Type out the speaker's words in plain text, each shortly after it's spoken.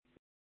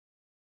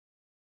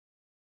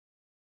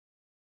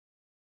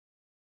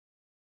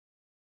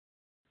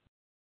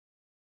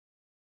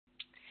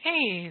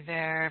Hey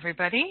there,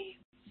 everybody.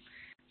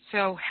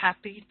 So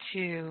happy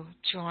to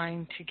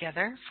join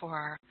together for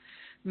our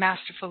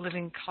Masterful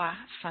Living class.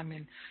 I'm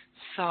in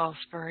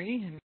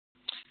Salisbury, and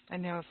I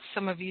know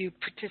some of you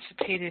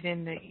participated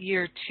in the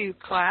Year 2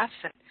 class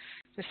that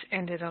just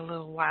ended a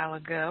little while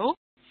ago.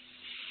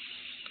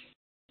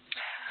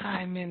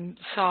 I'm in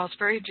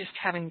Salisbury, just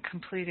having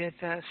completed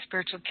the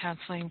Spiritual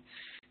Counseling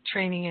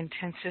Training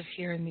Intensive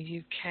here in the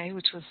UK,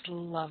 which was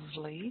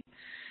lovely.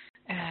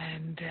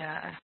 And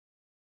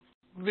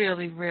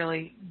really,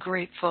 really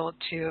grateful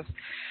to have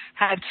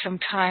had some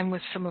time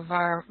with some of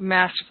our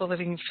Masterful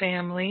Living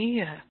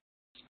family,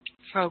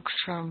 folks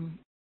from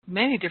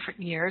many different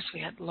years.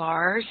 We had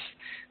Lars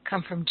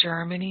come from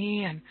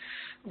Germany, and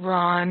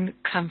Ron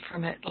come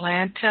from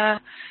Atlanta,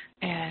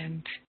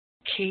 and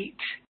Kate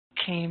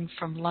came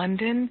from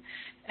London,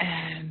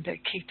 and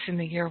Kate's in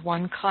the Year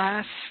 1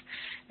 class,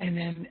 and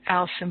then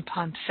Alison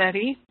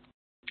Ponsetti,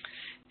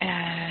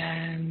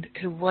 and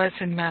who was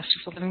in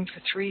Masterful Living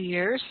for 3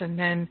 years, and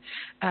then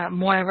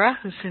Moira,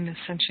 who's in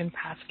Ascension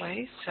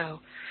Pathway. So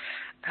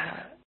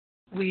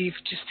we've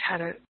just had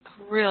a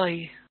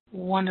really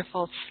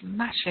wonderful,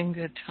 smashing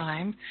good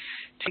time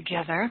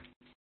together.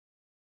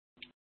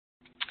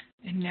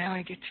 And now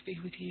I get to be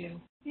with you.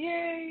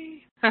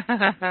 Yay!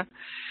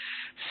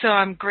 So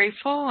I'm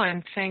grateful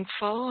and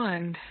thankful,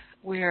 and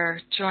we are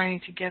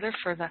joining together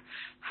for the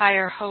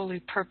higher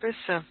holy purpose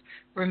of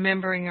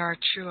remembering our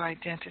true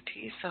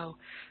identity. So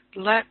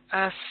let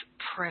us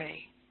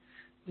pray.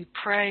 We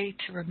pray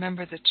to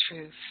remember the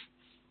truth.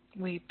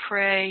 We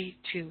pray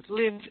to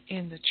live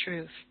in the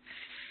truth.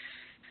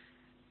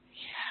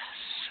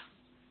 Yes.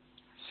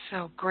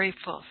 So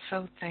grateful,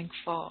 so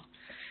thankful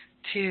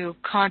to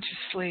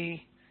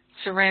consciously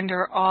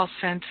surrender all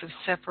sense of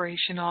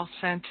separation, all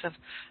sense of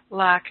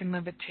lack and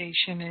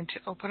limitation, and to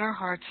open our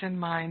hearts and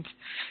minds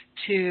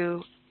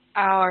to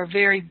our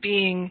very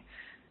being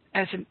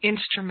as an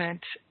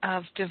instrument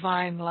of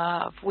divine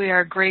love. We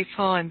are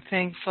grateful and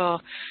thankful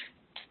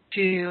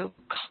to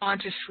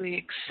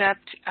consciously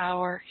accept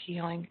our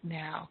healing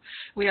now.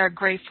 We are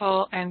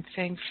grateful and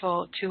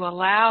thankful to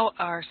allow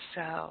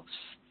ourselves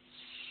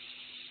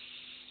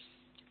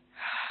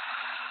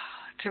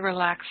to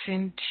relax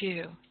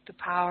into the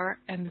power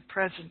and the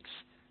presence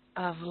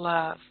of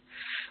love.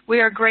 We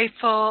are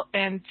grateful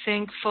and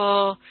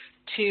thankful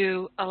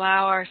to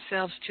allow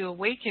ourselves to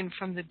awaken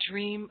from the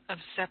dream of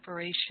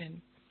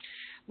separation.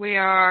 We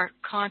are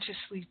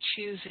consciously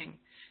choosing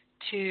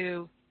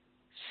to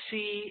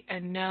see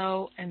and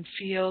know and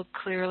feel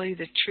clearly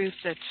the truth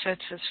that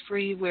sets us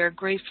free. We are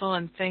grateful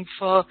and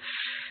thankful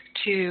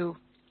to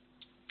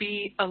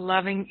be a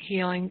loving,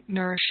 healing,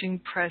 nourishing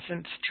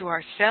presence to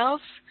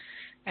ourselves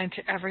and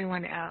to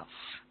everyone else.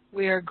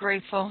 We are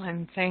grateful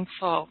and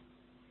thankful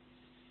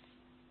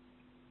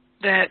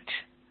that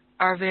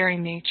our very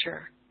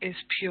nature is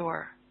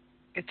pure,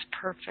 it's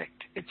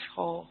perfect, it's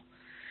whole.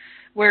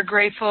 We're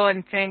grateful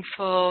and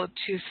thankful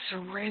to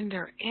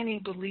surrender any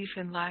belief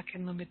in lack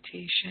and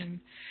limitation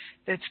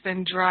that's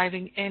been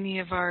driving any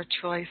of our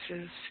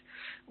choices.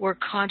 We're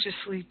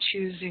consciously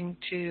choosing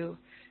to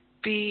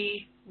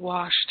be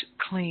washed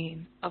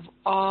clean of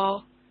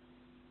all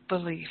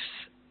beliefs.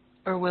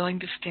 We're willing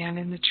to stand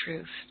in the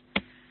truth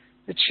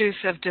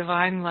of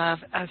divine love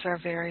as our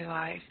very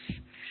life.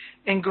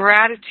 In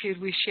gratitude,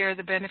 we share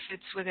the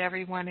benefits with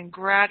everyone. In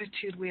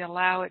gratitude, we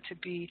allow it to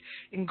be.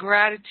 In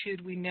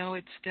gratitude, we know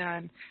it's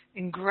done.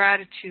 In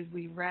gratitude,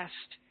 we rest.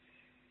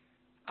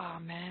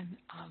 Amen,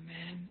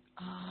 amen,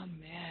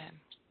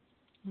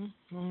 amen.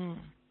 Mm-hmm.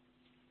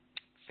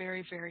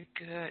 Very, very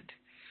good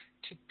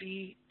to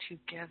be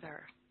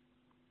together.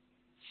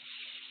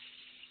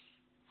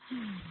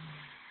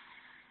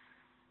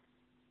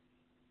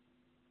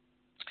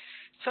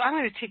 So I'm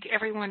going to take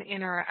everyone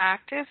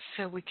interactive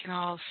so we can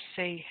all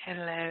say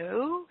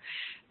hello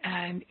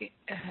and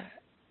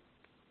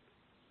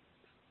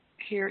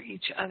hear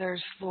each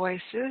other's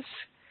voices.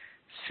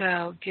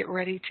 So get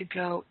ready to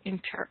go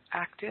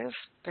interactive.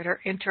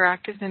 Better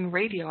interactive than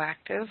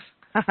radioactive.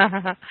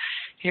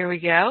 Here we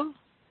go.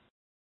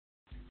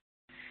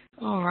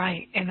 All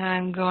right, and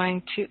I'm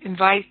going to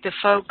invite the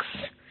folks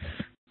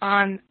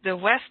on the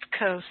West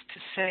Coast to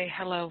say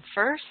hello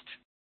first.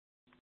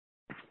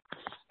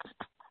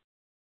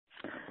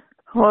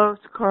 Hello,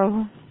 it's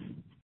Carla.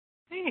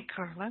 Hey,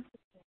 Carla.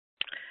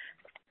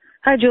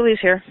 Hi, Julie's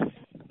here.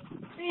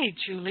 Hey,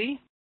 Julie.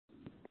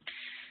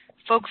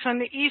 Folks on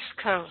the East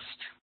Coast.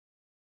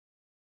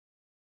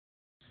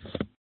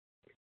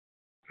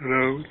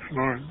 Hello, it's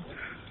Lawrence.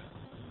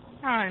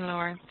 Hi,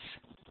 Lawrence.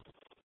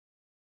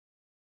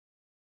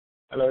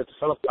 Hello, it's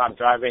Philip. I'm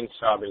driving,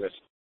 so I'll be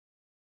listening.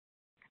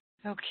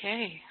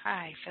 Okay.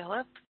 Hi,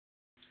 Philip.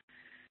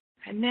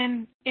 And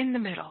then in the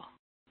middle.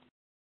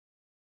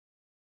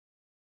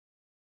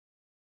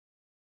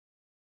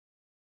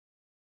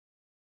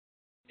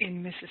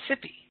 In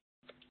Mississippi.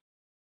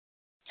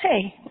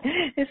 Hey,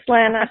 it's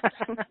Lana.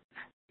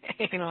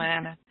 Hey,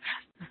 Lana.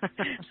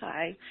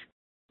 Hi.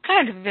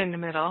 Kind of in the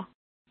middle.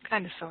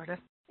 Kind of, sort of.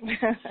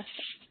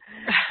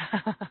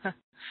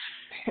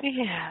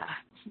 Yeah.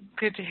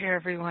 Good to hear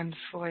everyone's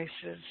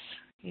voices.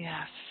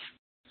 Yes.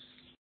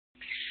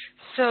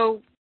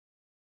 So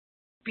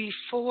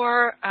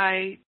before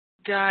I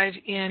dive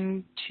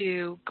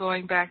into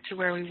going back to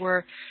where we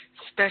were,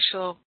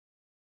 special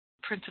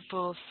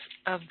principles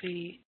of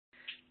the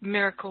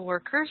miracle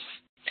workers,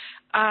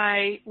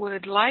 I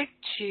would like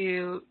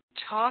to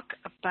talk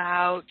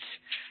about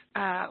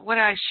what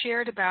I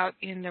shared about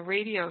in the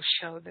radio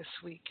show this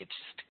week. It's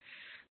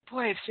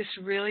just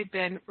really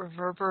been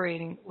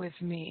reverberating with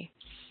me.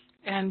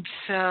 And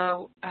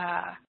so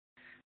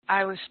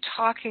I was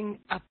talking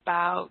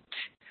about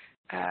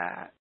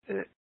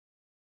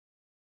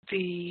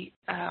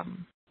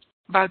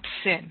about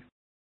sin.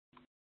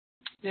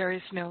 There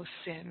is no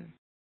sin.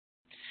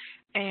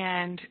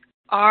 And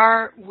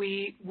are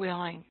we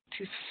willing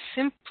to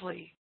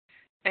simply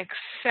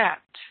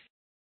accept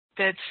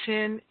that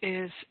sin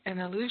is an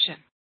illusion?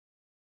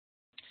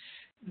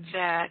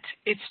 That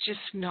it's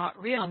just not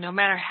real. No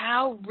matter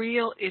how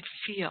real it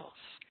feels,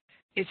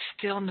 it's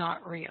still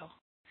not real.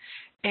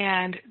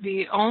 And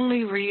the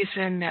only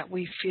reason that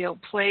we feel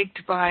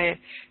plagued by it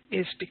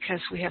is because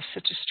we have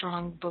such a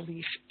strong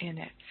belief in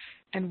it.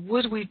 And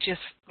would we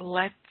just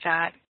let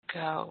that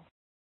go?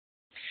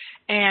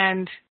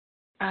 And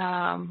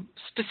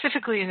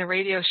specifically in the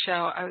radio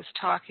show, I was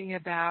talking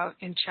about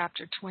in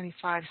chapter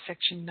 25,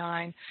 section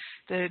 9,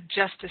 the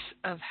justice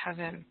of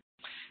heaven.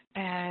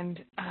 And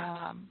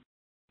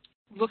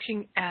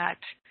looking at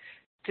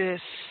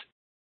this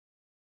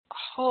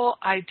whole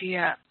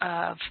idea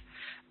of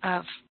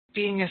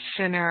being a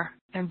sinner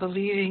and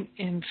believing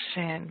in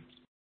sin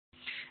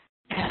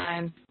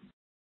and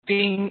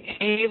being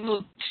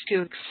able to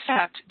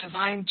accept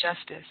divine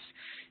justice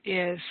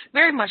is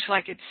very much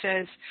like it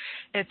says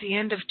at the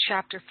end of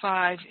chapter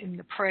 5 in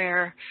the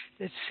prayer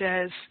that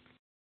says,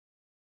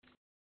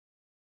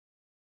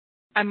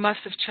 I must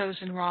have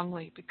chosen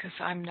wrongly because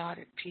I'm not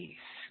at peace.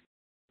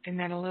 And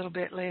then a little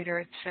bit later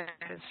it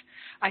says,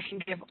 I can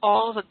give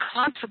all the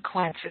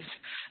consequences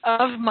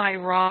of my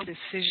wrong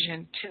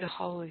decision to the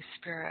Holy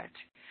Spirit.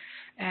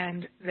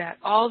 And that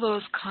all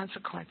those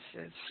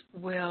consequences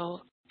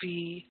will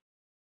be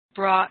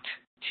brought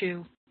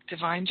to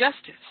divine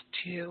justice,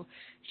 to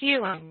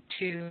healing,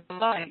 to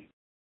light.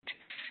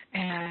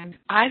 And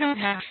I don't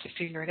have to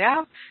figure it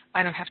out.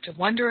 I don't have to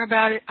wonder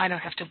about it. I don't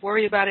have to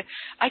worry about it.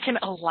 I can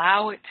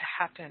allow it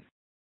to happen.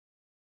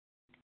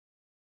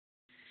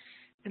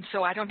 And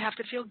so I don't have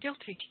to feel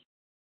guilty.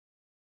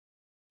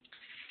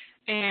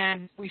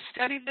 And we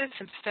study this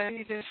and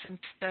study this and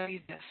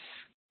study this.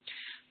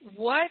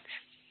 What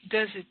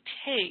does it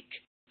take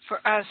for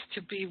us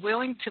to be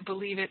willing to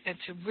believe it and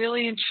to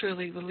really and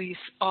truly release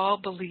all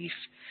belief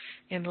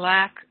in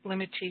lack,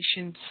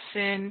 limitation,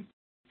 sin?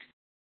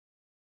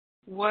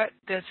 What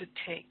does it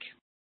take?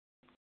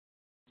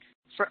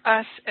 For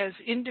us as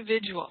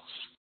individuals,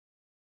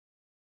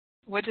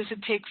 what does it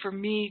take for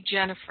me,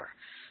 Jennifer?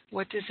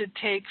 What does it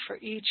take for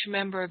each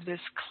member of this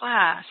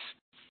class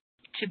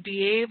to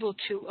be able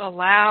to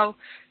allow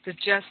the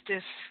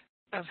justice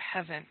of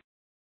heaven?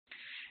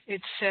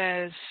 It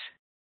says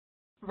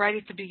right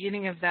at the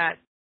beginning of that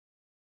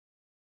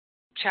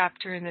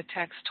chapter in the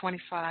text,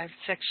 25,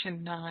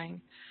 section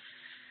 9,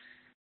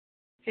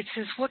 it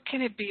says, what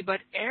can it be but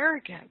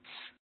arrogance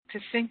to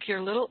think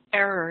your little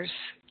errors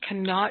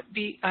cannot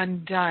be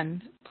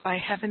undone by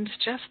heaven's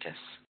justice?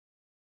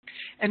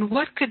 And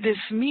what could this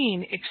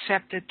mean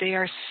except that they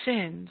are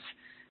sins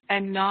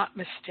and not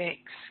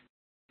mistakes,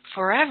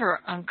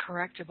 forever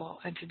uncorrectable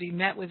and to be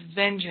met with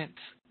vengeance,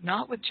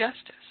 not with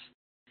justice?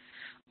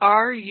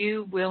 Are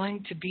you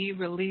willing to be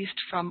released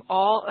from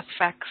all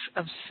effects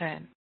of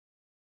sin?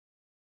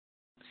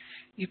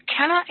 You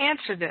cannot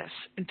answer this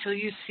until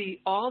you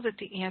see all that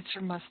the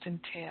answer must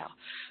entail.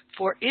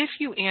 For if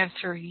you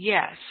answer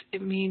yes,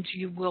 it means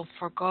you will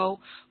forego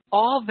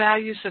all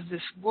values of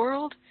this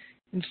world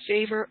in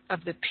favor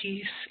of the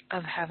peace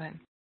of heaven.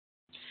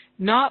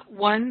 Not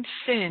one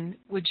sin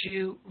would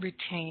you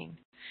retain,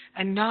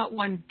 and not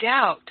one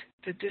doubt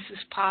that this is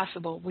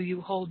possible will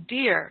you hold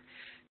dear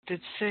that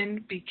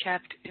sin be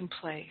kept in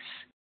place.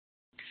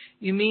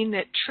 You mean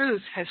that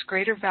truth has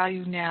greater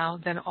value now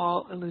than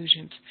all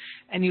illusions,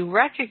 and you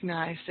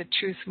recognize that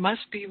truth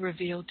must be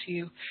revealed to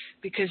you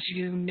because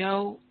you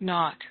know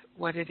not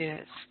what it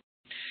is.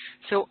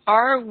 So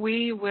are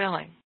we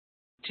willing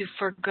to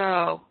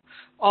forgo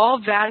all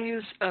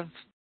values of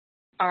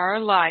our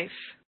life,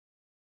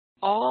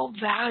 all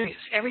values,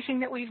 everything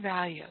that we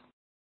value,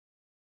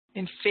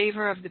 in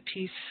favor of the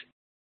peace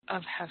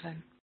of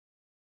heaven?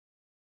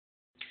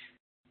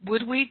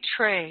 Would we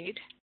trade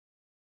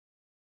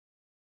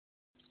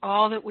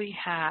all that we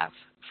have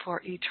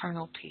for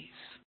eternal peace?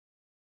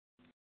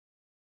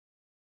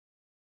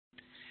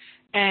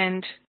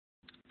 And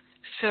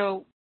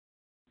so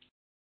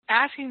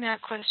asking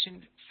that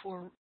question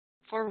for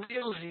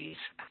realsies,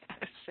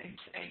 as they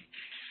say,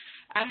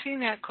 asking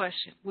that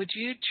question, would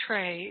you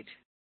trade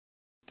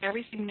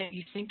everything that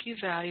you think you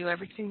value,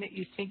 everything that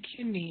you think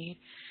you need,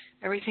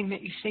 everything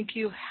that you think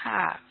you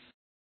have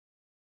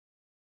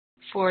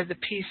for the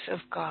peace of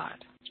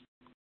God?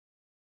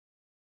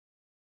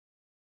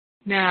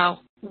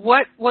 Now,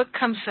 what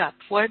comes up?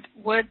 What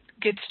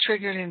gets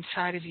triggered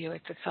inside of you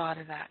at the thought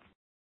of that?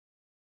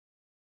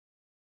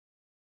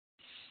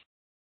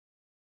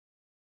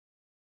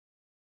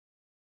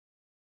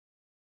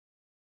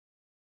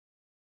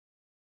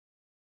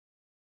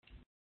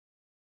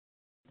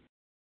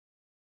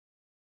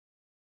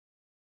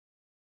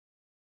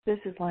 This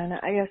is Lana.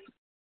 I guess,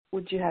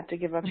 would you have to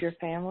give up your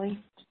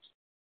family?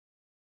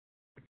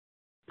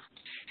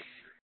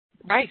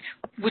 Right.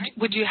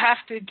 Would you have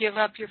to give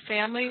up your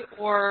family,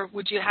 or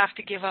would you have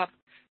to give up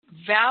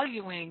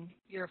valuing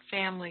your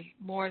family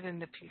more than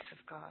the peace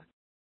of God?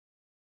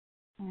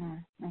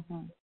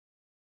 Mm-hmm.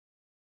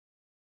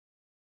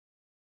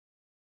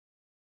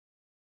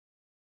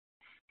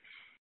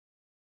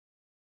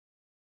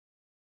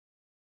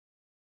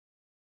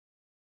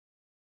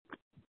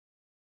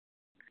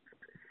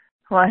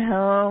 My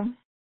home.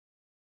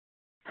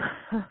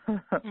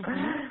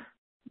 Mm-hmm.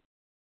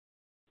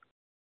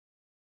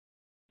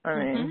 I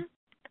mean, Mm-hmm.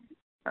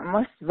 I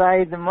must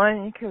value the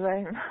money because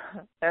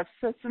that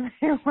upsets me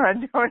when I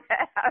don't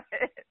have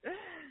it.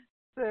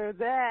 So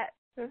that,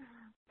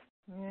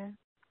 yeah.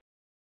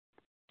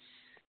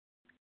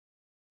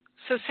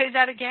 So say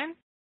that again.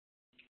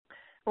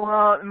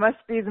 Well, it must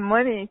be the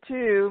money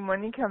too.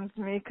 Money comes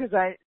to me because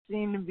I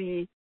seem to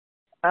be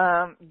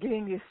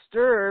getting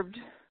disturbed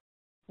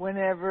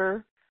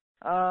whenever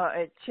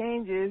it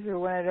changes or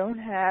when I don't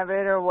have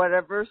it or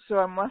whatever. So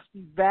I must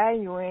be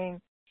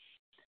valuing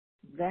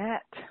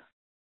that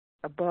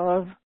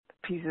above the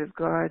peace of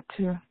God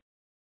too.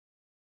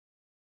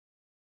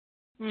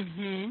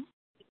 Mm-hmm.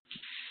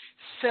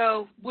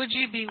 So would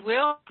you be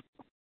willing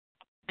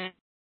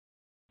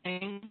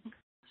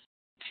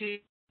to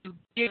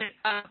give it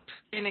up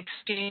in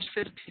exchange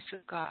for the peace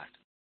of God?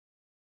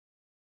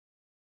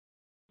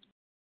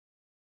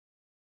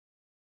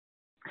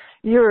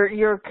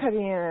 You're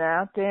cutting in and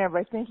out there, but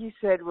I think you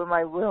said, "Am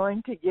I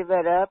willing to give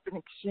it up in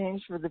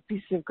exchange for the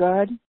peace of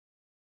God?"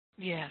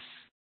 Yes.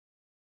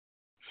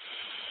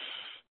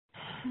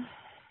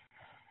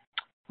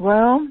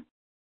 Well,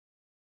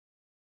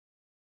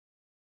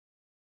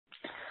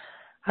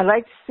 I'd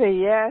like to say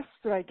yes,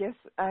 but I guess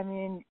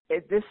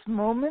at this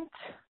moment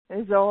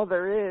is all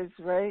there is,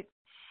 right?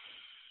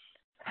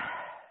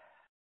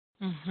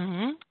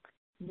 Mm-hmm.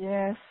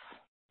 Yes.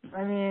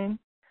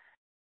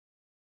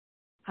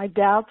 I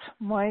doubt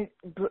when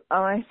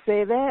I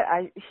say that,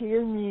 I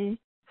hear me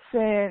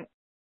saying,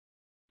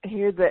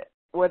 hear that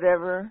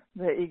whatever,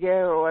 the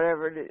ego or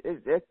whatever,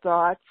 the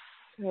thoughts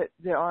that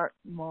they aren't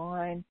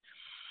mine.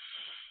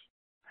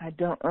 I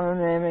don't own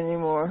them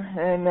anymore.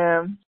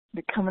 And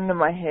they come into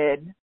my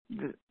head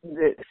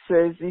that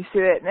says, you say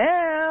that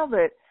now,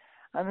 but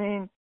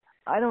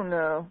I don't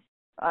know.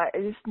 I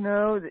just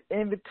know that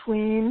in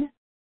between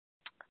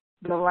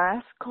the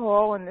last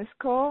call and this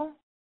call,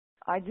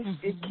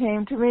 it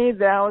came to me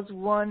that I was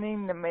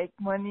wanting to make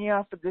money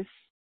off of the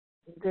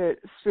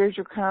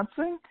spiritual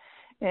counseling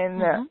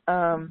and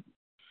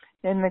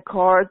and the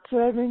cards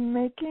that I've been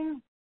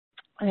making.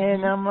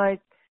 And I'm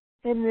like,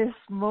 in this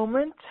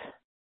moment,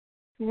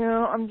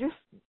 I'm just,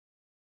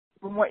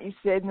 from what you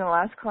said in the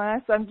last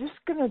class, I'm just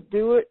going to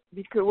do it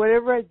because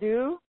whatever I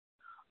do,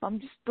 I'm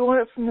just doing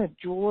it from the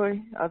joy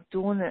of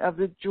doing it, of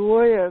the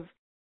joy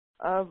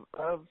of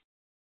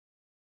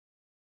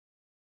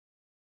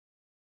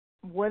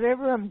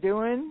whatever I'm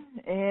doing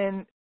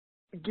and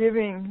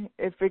giving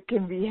if it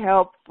can be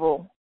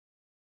helpful,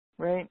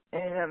 right?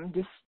 And I'm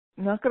just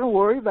not going to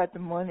worry about the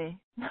money.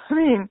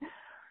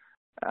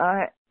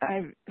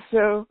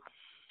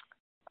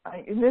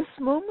 In this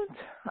moment,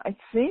 I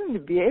seem to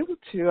be able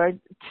to. I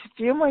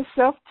feel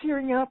myself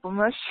tearing up. I'm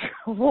not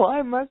sure why.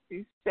 I must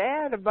be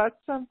sad about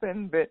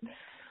something, but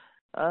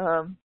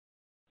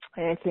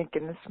I think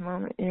in this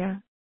moment, yeah.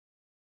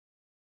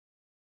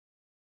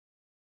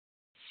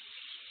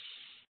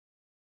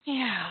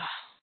 Yeah.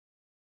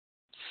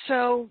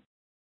 So,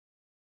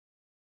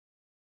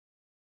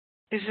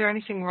 is there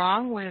anything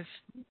wrong with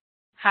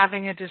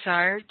having a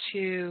desire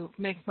to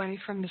make money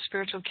from the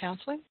spiritual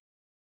counseling?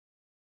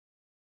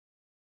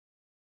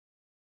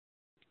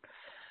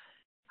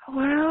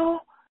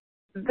 Well,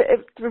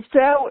 it's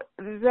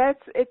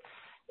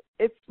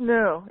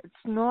no,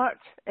 it's not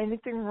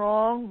anything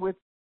wrong with,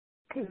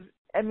 because,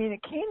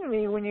 it came to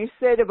me when you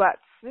said about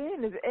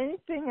sin, is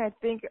anything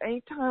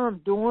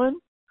anytime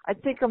I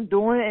think I'm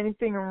doing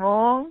anything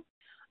wrong,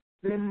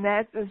 then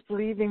that is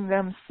believing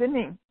them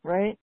sinning,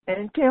 right?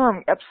 Anytime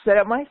I'm upset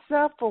at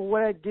myself for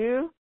what I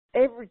do,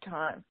 every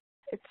time,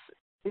 it's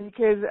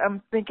because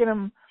I'm thinking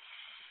I'm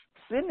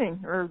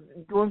sinning or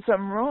doing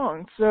something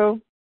wrong. So,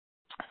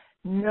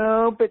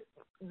 no, but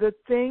the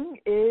thing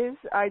is,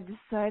 I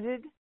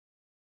decided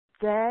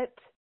that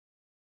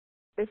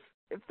if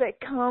that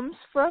comes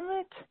from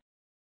it,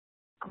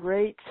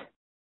 great.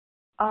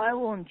 I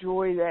will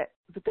enjoy that,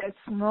 but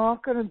that's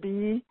not going to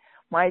be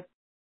my.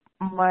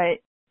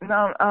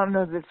 No, I don't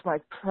know if it's my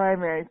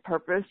primary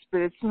purpose,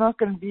 but it's not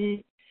going to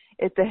be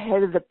at the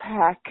head of the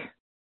pack,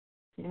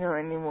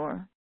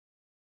 anymore.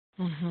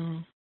 Mm-hmm.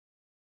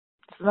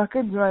 It's not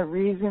going to be my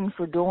reason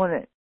for doing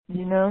it,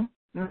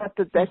 Not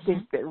that I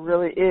think that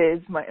really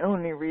is my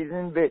only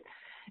reason, but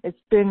it's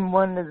been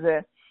one of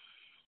the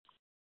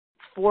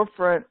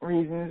forefront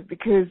reasons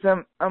because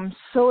I'm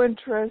so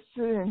interested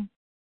in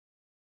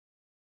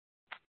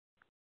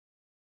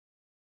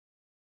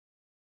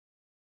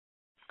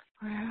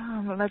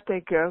I'm gonna let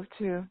that go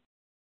too.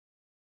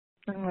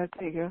 I'm gonna let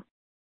that go.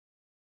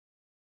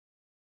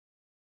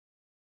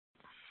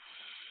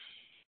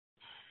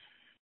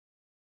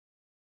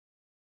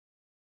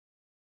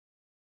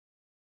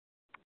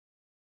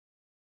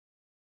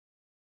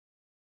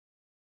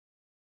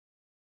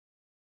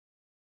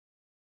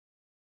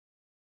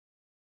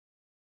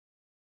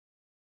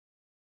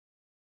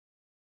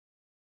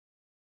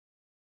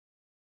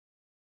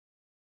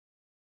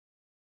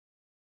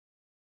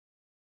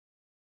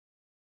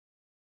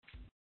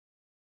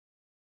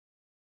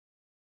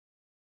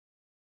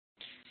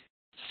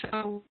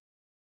 So,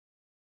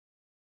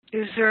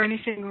 is there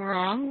anything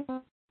wrong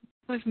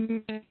with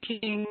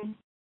making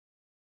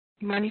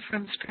money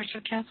from spiritual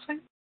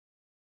counseling?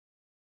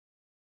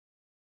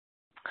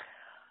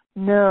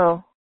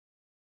 No.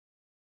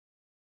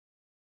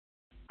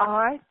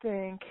 I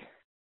think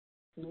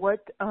what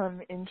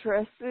I'm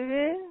interested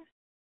in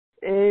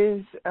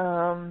is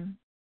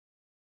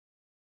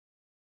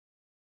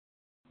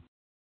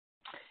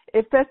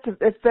if that's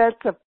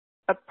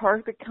a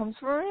part that comes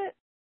from it,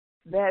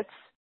 that's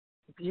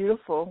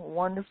beautiful,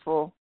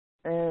 wonderful,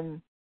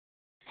 and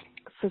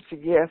such a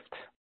gift.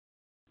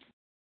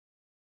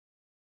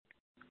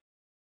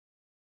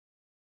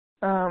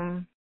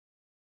 I'm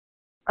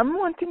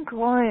wanting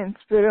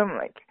clients, but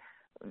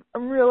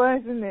I'm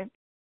realizing that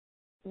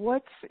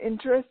what's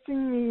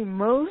interesting me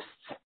most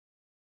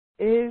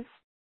is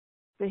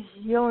the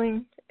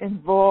healing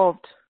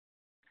involved,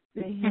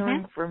 the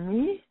healing for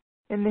me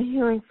and the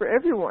healing for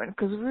everyone,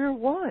 because we're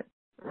one,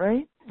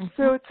 right?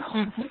 So it's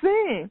all the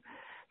same.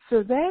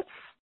 So that's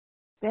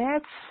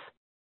the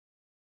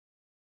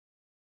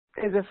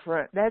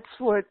front. That's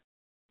what,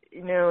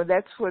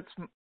 that's what's,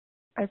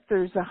 if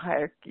there's a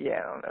hierarchy,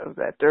 I don't know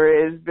that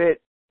there is, but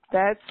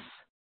that's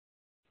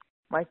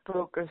my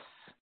focus.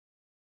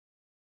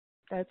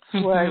 That's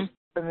what I'm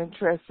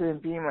interested in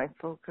being my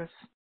focus.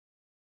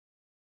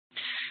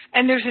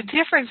 And there's a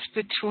difference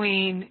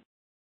between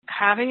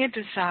having a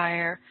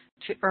desire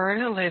to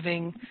earn a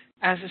living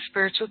as a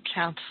spiritual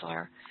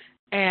counselor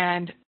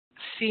and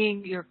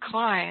seeing your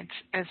clients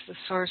as the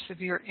source of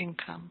your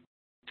income.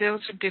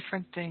 Those are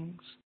different things.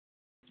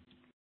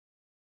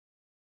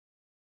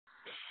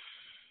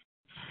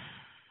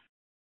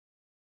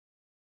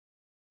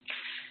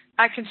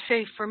 I can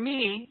say for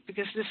me,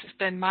 because this has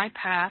been my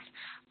path,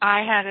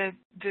 I had a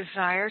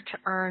desire to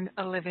earn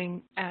a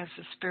living as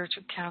a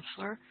spiritual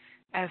counselor,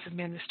 as a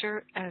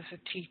minister, as a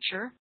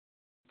teacher.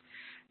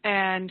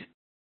 And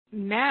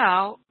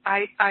now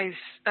I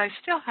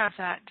still have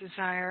that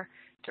desire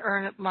to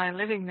earn my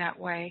living that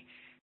way.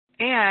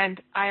 And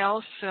I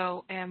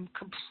also am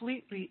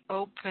completely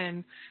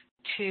open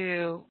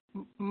to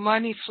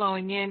money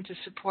flowing in to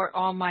support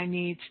all my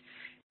needs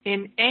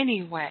in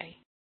any way.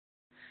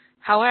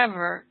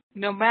 However,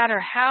 no matter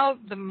how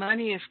the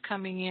money is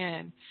coming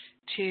in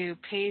to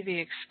pay the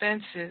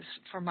expenses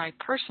for my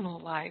personal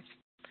life,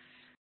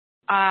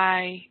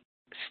 I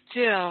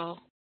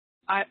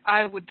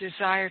would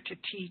desire to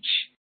teach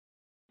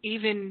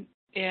even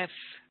if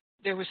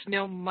there was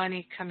no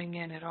money coming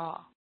in at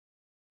all.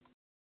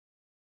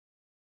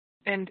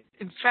 And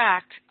in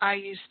fact, I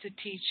used to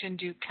teach and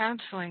do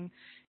counseling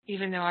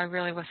even though I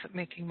really wasn't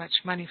making much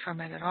money from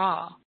it at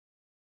all.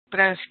 But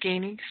I was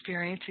gaining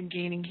experience and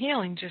gaining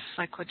healing, just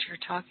like what you're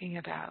talking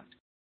about.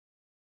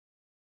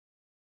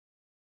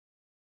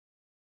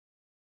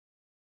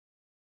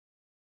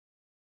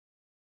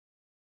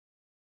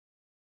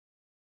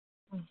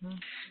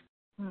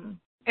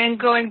 And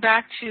going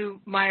back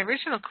to my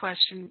original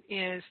question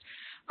is,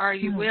 are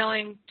we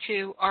willing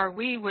to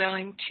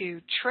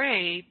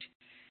trade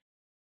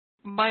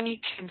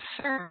money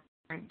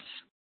concerns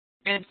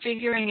and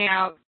figuring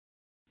out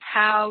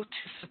how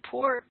to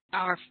support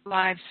our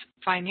lives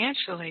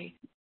financially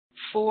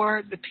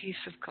for the peace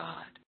of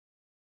God?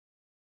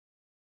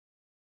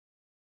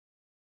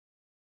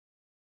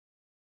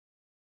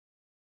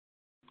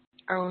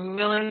 Are we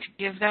willing to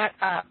give that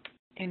up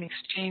in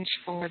exchange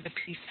for the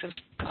peace of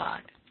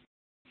God?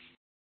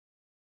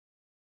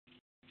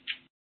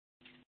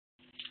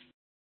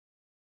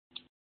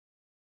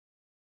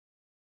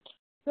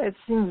 That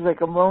seems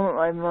like a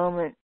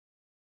moment-by-moment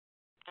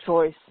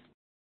choice,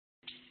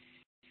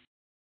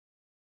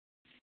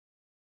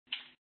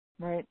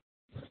 right?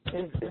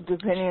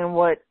 Depending on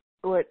what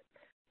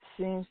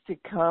seems to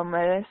come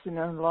at us in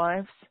our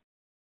lives,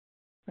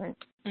 right?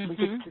 We get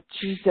to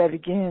choose that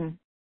again.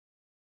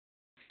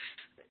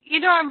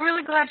 I'm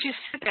really glad you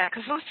said that,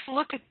 because let's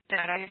look at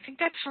that. I think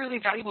that's really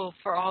valuable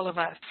for all of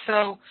us.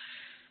 So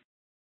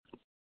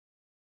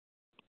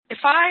if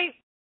I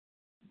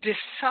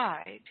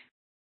decide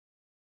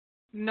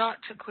not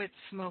to quit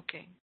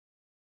smoking,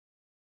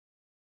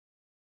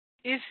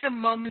 is the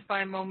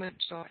moment-by-moment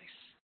choice.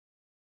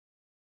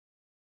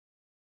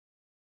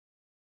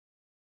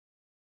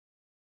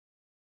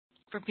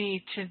 for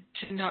me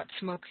to not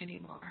smoke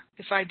anymore.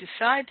 If I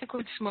decide to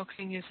quit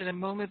smoking, is it a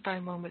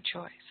moment-by-moment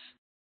choice?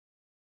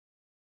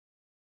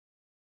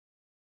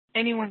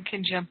 Anyone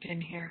can jump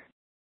in here.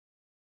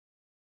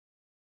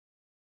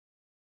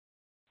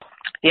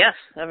 Yes,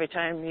 every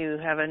time you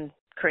have a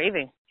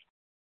craving,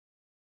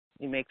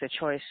 you make the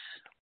choice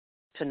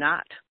to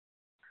not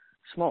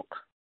smoke.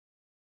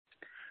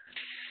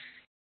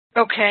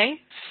 Okay,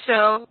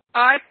 so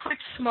I quit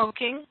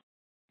smoking.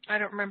 I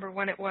don't remember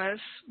when it was,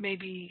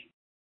 maybe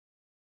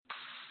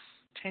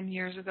 10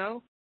 years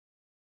ago,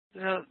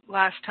 the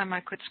last time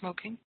I quit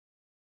smoking.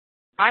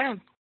 I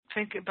don't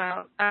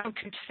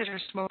consider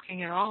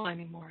smoking at all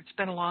anymore. It's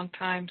been a long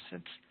time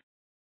since,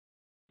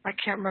 I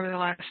can't remember the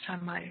last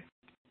time I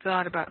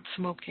thought about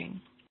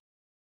smoking.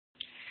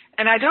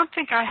 And I don't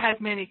think I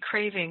had many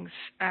cravings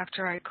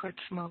after I quit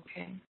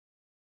smoking.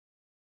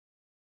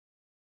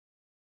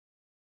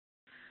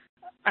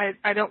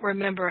 I don't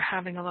remember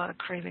having a lot of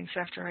cravings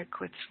after I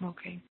quit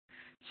smoking.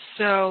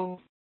 So,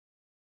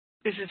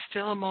 is it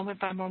still a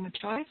moment-by-moment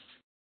choice?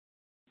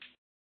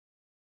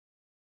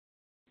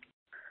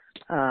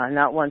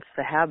 Not once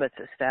the habit's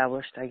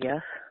established, I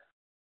guess.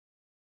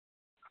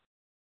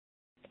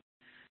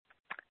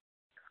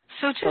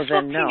 So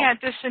looking at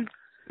this,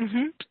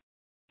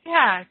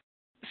 yeah.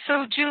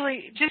 So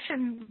Julie, just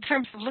in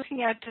terms of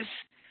looking at this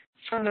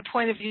from the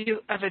point of view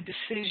of a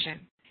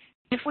decision,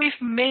 if we've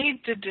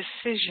made the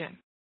decision,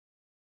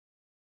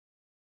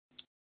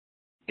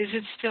 is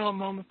it still a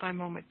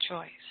moment-by-moment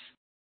choice?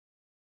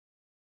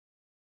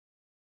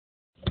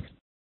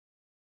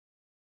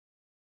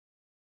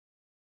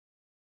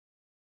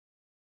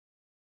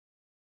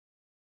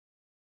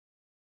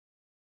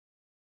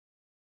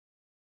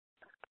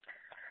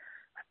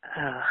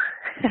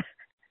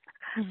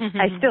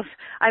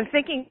 I'm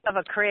thinking of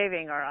a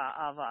craving or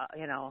of a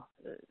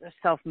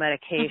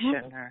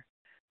self-medication or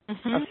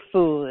of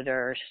food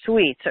or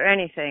sweets or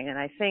anything, and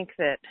I think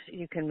that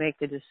you can make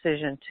the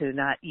decision to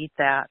not eat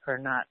that or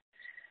not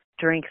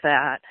drink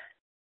that,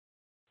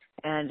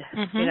 and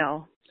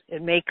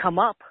it may come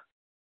up,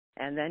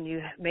 and then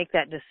you make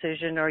that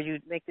decision, or you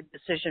make the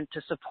decision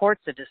to support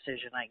the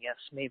decision, I guess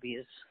maybe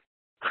is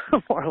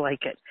more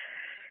like it,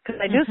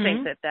 because I do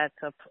think that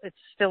it's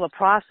still a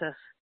process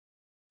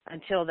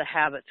until the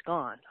habit's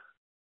gone.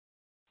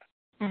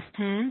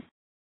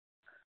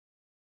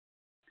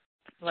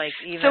 Like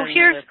even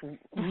with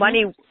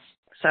money.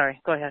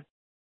 Sorry, go ahead.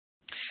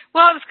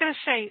 Well, I was going to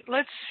say,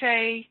 let's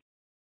say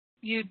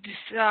you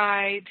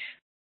decide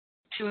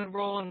to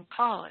enroll in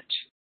college.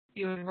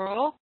 You're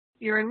enrolled.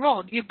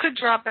 You could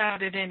drop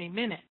out at any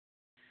minute.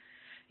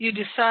 You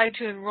decide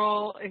to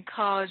enroll in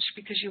college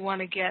because you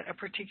want to get a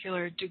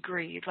particular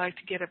degree. You'd like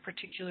to get a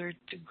particular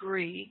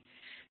degree.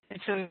 And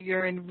so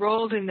you're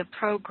enrolled in the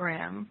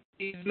program.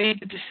 You've made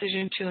the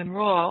decision to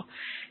enroll.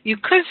 You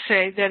could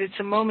say that it's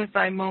a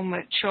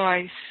moment-by-moment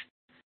choice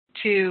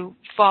to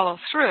follow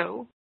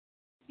through.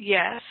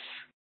 Yes.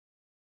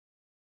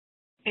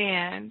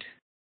 And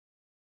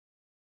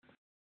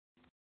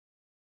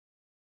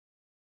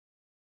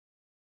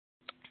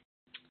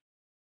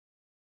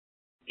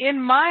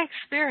in my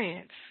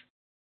experience,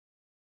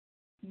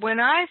 when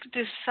I've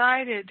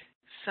decided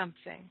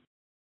something,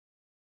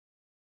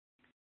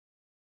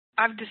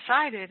 I've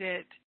decided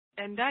it,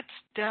 and that's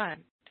done.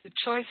 The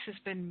choice has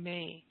been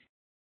made.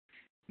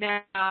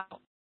 Now,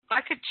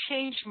 I could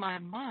change my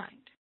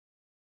mind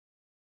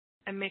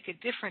and make a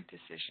different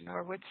decision,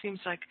 or what seems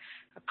like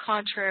a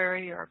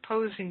contrary or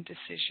opposing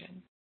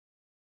decision.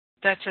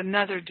 That's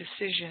another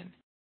decision.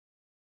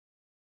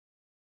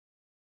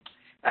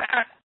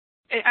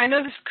 I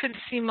know this could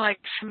seem like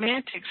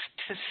semantics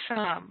to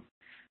some,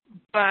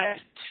 but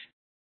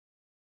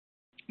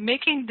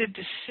making the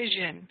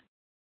decision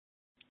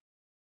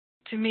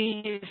to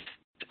me is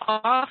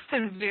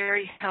often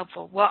very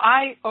helpful. Well,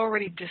 I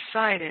already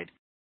decided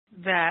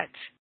that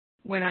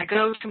when I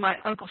go to my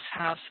uncle's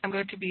house, I'm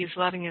going to be as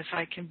loving as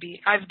I can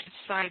be. I've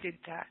decided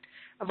that.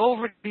 I've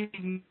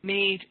already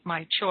made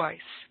my choice.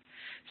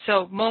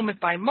 So moment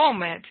by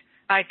moment,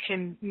 I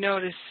can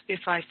notice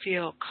if I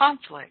feel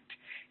conflict.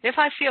 If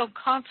I feel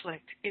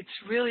conflict, it's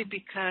really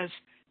because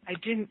I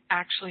didn't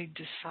actually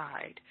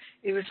decide.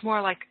 It was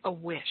more like a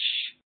wish,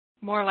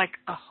 more like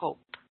a hope.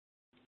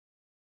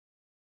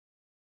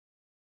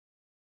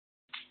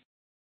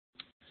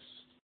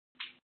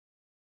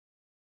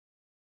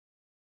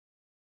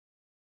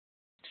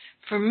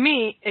 For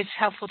me, it's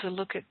helpful to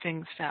look at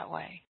things that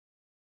way.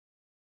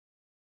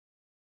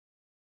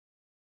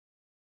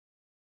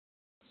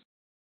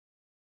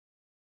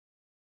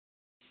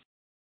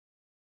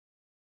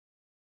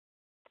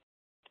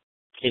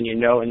 Can you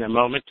know in the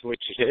moment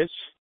which it is,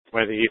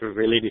 whether you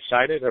really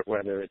decided or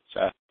whether it's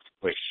a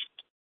wish?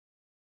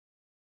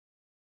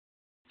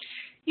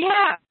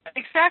 Yeah,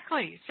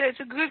 exactly. So it's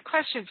a good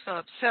question,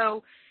 Philip.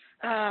 So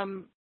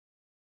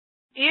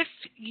if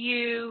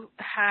you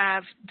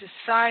have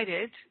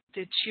decided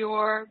that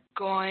you're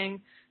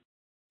going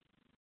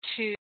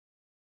to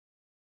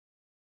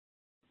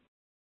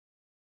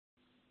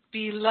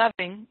be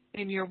loving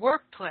in your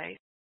workplace,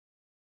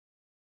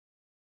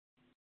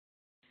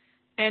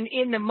 And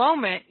in the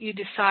moment, you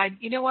decide,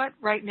 you know what,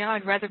 right now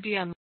I'd rather be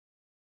on.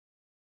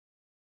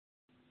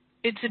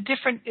 It's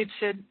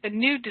a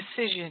new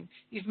decision.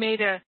 You've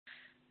made a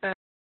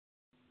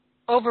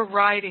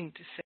overriding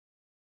decision.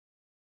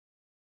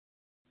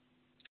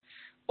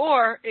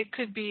 Or it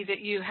could be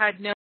that you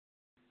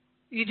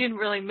didn't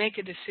really make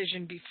a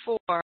decision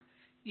before.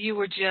 You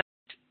were just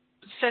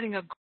setting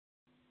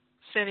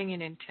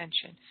an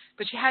intention,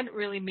 but you hadn't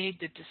really made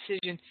the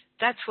decision.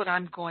 That's what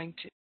I'm going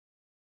to.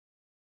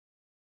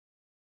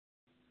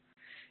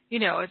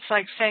 It's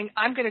like saying,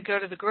 I'm going to go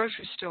to the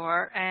grocery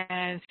store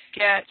and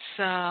get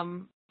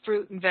some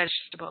fruit and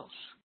vegetables.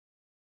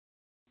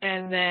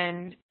 And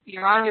then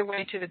you're on your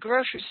way to the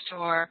grocery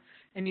store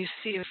and you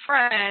see a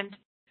friend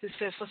who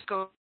says, let's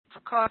go for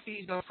coffee.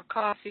 You go for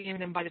coffee,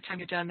 and then by the time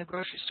you're done, the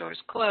grocery store is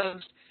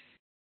closed.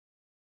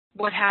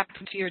 What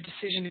happened to your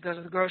decision to go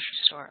to the grocery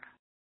store?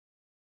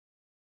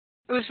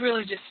 It was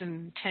really just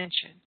an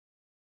intention.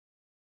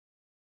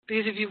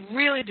 Because if you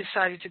really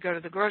decided to go to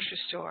the grocery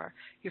store,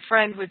 your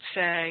friend would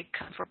say,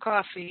 come for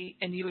coffee,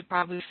 and you would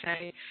probably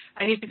say,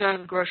 I need to go to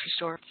the grocery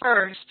store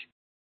first.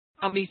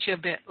 I'll meet you a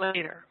bit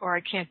later, or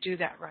I can't do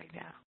that right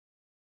now.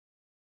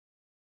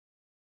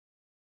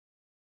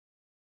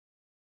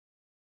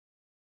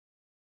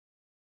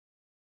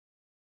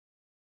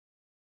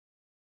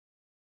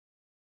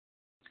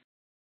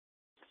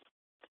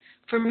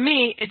 For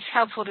me, it's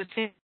helpful to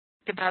think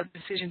about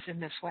decisions in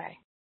this way.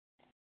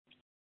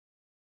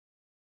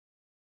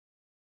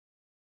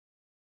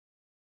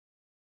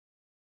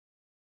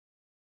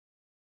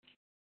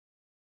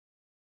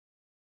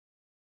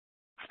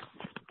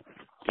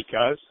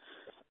 Because?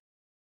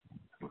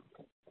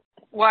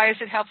 Why is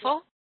it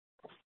helpful?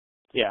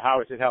 Yeah,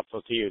 how is it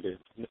helpful to you to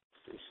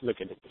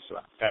look at it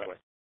that way?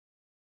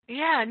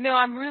 Yeah, no,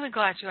 I'm really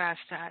glad you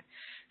asked that.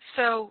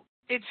 So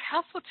it's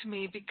helpful to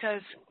me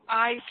because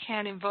I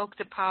can invoke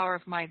the power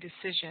of my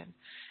decision.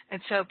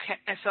 And so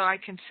I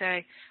can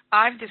say,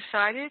 I've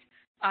decided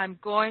I'm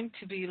going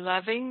to be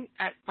loving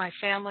at my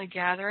family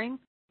gathering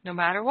no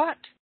matter what.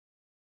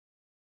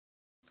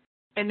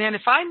 And then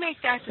if I make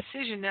that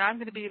decision that I'm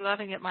going to be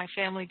loving at my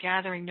family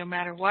gathering no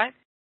matter what,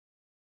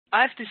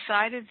 I've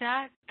decided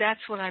that. That's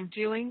what I'm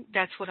doing.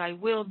 That's what I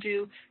will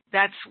do.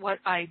 That's what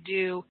I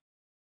do.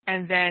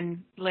 And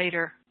then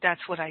later, that's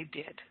what I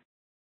did.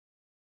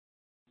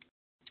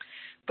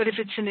 But if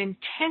it's an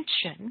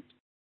intention,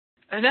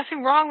 there's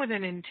nothing wrong with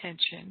an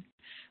intention,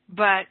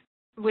 but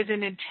with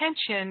an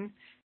intention,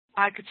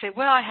 I could say,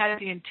 well, I had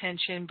the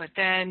intention, but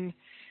then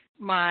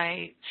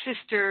my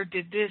sister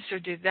did this or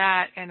did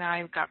that, and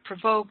I got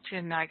provoked,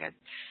 and I got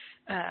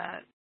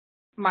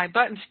my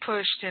buttons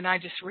pushed, and I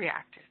just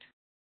reacted.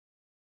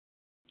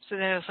 So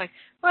then it was like,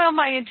 well,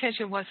 my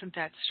intention wasn't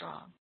that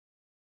strong.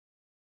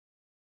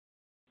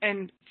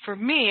 And for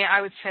me,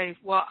 I would say,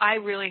 well, I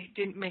really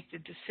didn't make the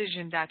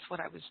decision that's what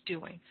I was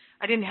doing.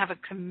 I didn't have a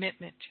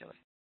commitment to it.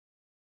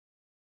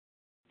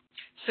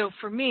 So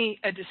for me,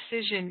 a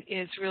decision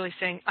is really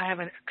saying I have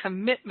a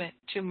commitment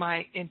to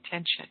my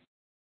intention.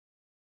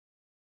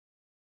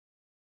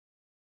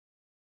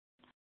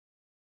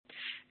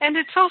 And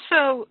it's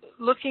also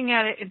looking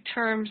at it in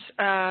terms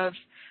of,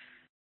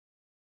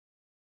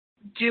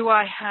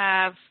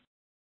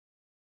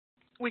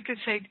 we could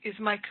say, is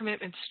my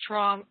commitment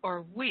strong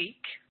or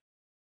weak?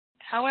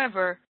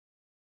 However,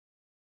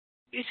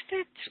 isn't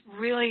it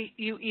really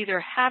you either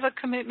have a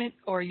commitment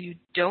or you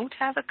don't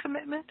have a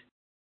commitment?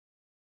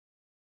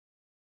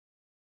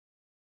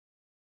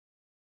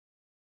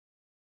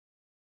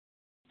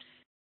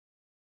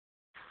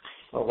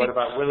 Well, what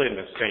about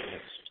willingness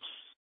statements?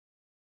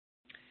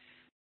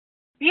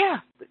 Yeah.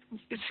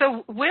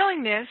 So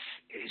willingness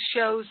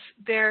shows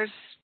there's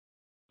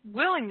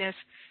willingness,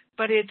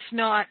 but it's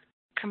not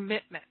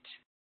commitment.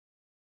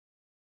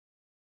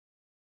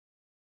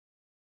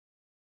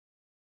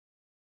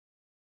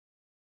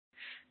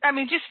 I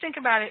mean, just think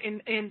about it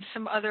in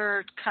some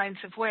other kinds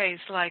of ways.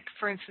 Like,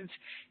 for instance,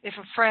 if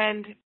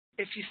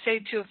you say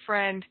to a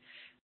friend,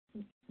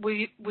 would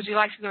you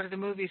like to go to the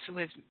movies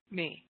with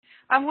me?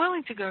 I'm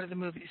willing to go to the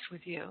movies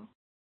with you.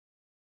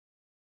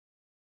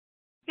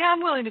 Yeah,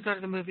 I'm willing to go to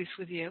the movies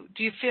with you.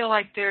 Do you feel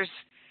like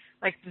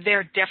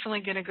they're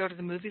definitely going to go to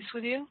the movies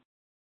with you?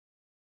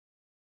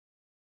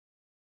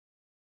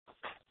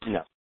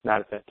 No,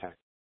 not at that time.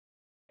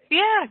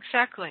 Yeah,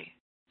 exactly.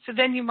 So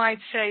then you might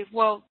say,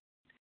 well,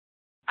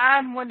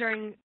 I'm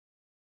wondering,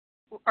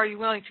 are you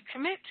willing to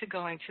commit to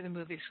going to the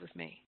movies with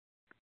me?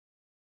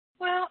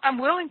 Well, I'm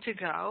willing to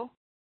go,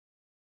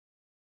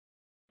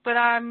 but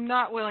I'm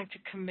not willing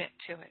to commit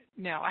to it.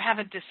 No, I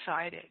haven't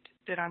decided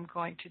that I'm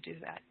going to do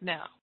that. No.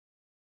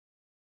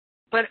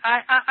 But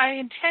I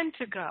intend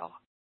to go.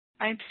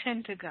 I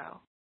intend to go.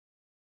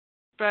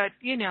 But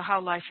you know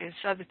how life is.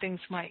 Other things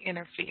might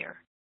interfere.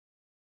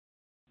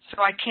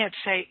 So I can't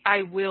say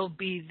I will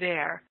be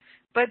there.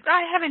 But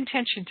I have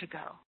intention to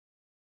go.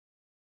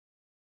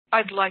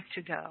 I'd like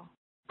to go.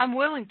 I'm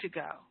willing to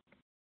go.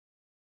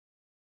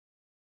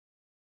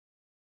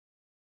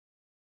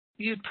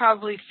 You'd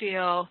probably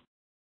feel,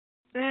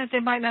 they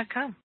might not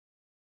come.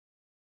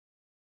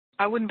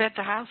 I wouldn't bet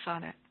the house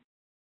on it.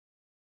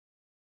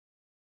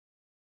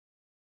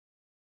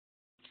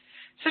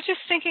 So just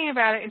thinking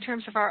about it in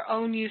terms of our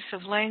own use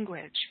of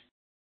language.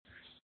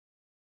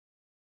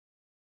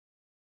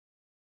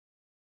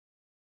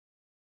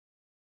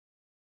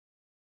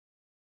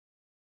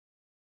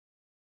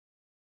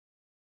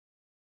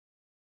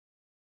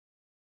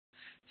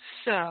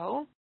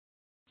 So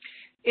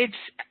it's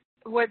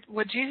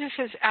what Jesus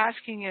is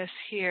asking us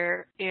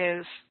here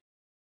is,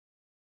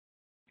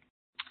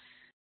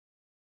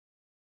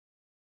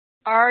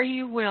 are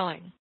you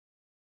willing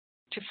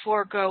to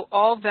forego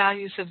all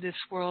values of this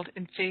world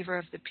in favor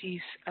of the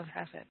peace of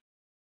heaven?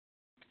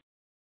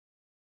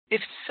 If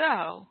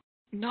so,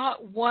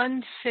 not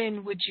one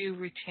sin would you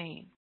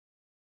retain,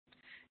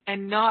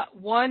 and not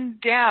one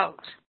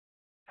doubt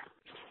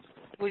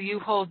will you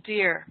hold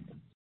dear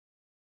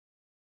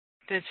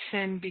that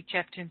sin be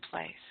kept in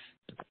place.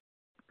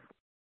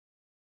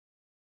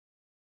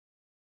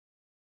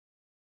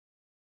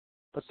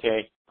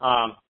 Okay.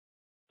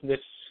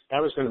 I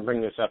was going to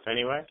bring this up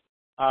anyway.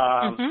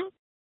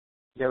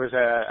 There was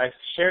I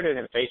shared it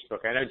in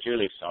Facebook. I know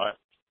Julie saw it.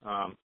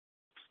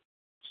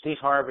 Steve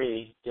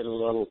Harvey did a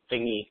little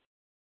thingy.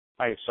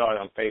 I saw it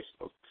on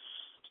Facebook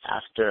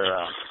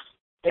after.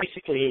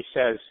 Basically, he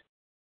says,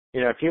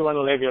 if you want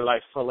to live your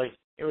life fully,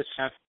 you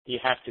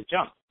have to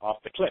jump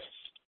off the cliffs.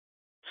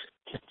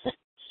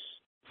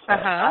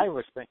 I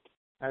was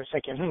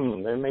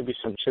thinking, there may be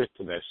some truth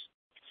to this,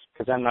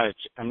 because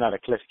I'm not a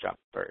cliff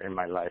jumper in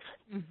my life.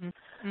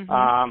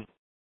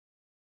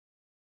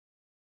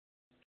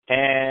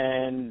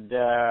 And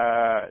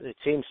it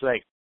seems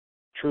like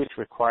truth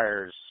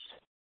requires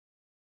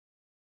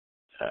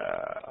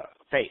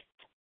faith,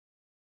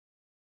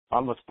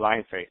 almost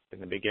blind faith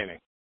in the beginning.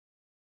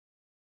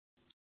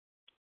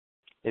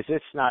 Is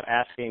this not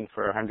asking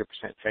for 100%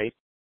 faith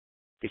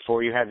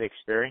before you have the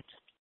experience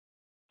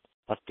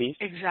of peace?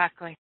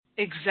 Exactly.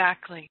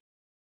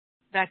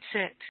 That's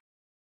it.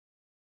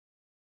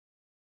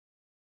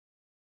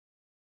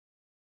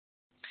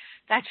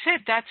 That's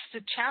it. That's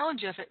the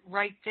challenge of it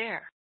right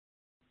there.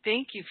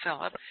 Thank you,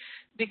 Philip.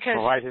 Because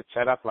why is it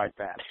set up like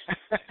that?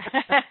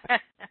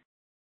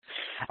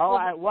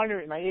 I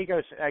wonder. My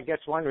ego. I guess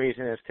one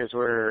reason is because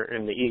we're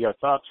in the ego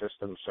thought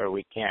system, so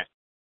we can't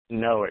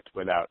know it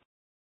without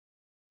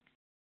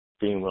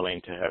being willing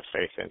to have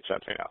faith in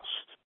something else.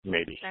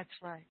 Maybe. That's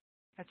right.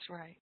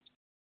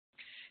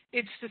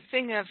 It's the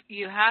thing of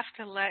you have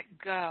to let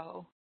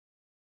go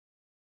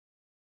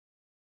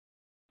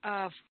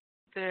of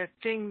the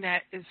thing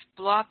that is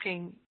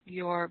blocking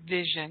your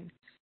vision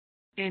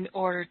in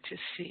order to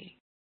see.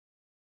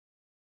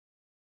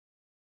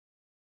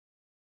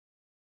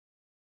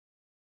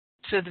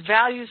 So the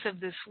values of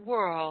this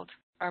world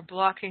are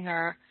blocking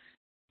our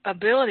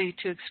ability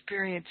to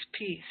experience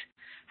peace.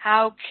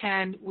 How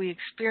can we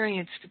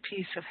experience the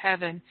peace of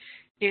heaven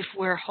if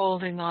we're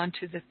holding on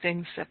to the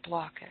things that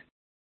block it?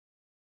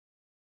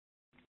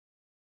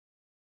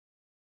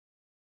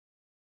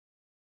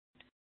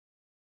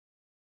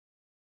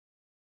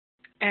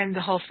 And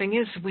the whole thing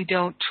is we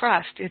don't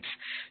trust.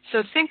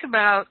 So think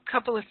about a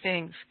couple of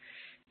things.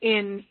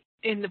 In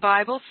the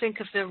Bible, think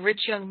of the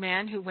rich young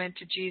man who went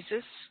to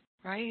Jesus,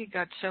 right? He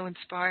got so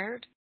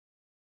inspired.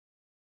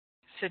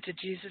 Said to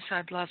Jesus,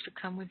 I'd love to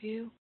come with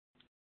you.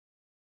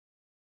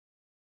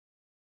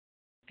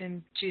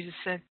 And Jesus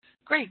said,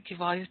 great,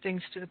 give all your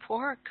things to the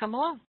poor. Come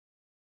along.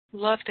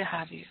 Love to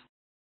have you.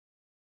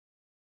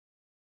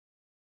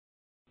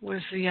 What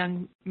does the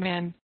young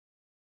man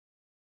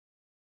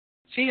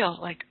feel?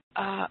 Like,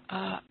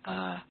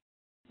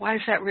 why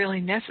is that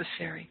really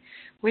necessary?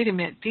 Wait a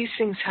minute, these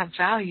things have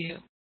value.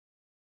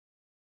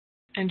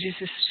 And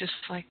Jesus is just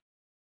like,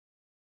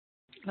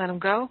 let them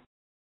go.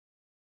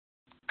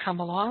 Come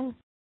along.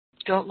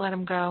 Don't let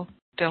them go.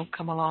 Don't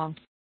come along.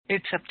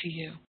 It's up to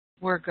you.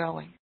 We're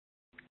going.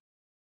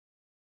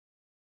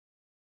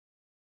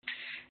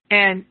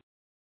 And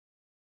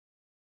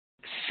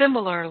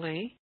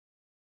similarly,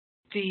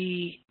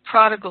 the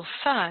prodigal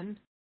son,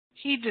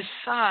 he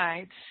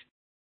decides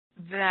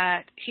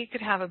that he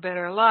could have a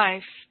better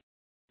life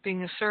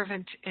being a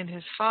servant in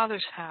his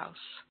father's house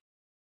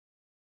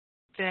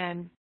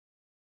than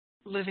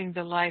living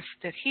the life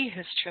that he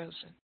has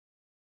chosen.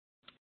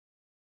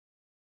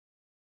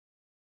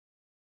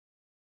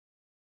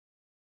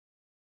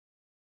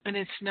 And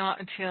it's not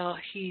until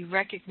he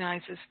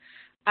recognizes,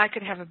 I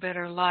could have a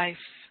better life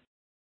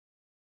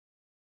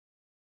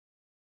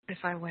if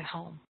I went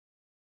home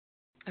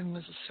and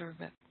was a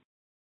servant.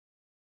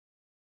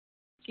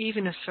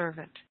 Even a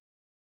servant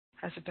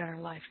has a better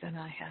life than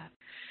I had.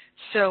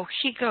 So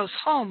he goes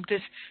home.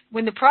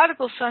 When the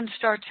prodigal son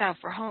starts out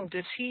for home,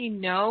 does he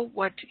know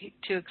what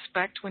to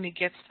expect when he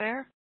gets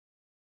there?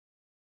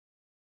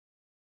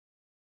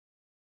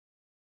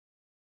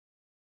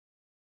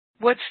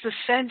 What's the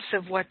sense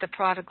of what the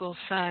prodigal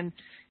son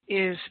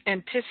is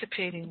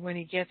anticipating when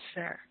he gets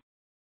there?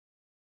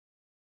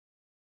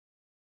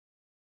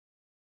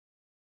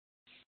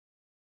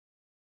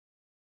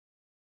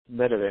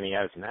 Better than he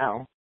has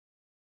now.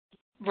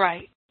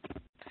 Right.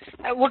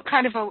 What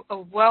kind of a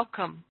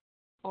welcome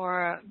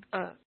or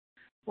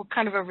what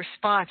kind of a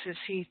response is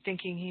he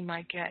thinking he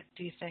might get,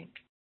 do you think?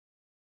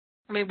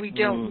 I mean, we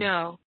don't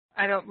know.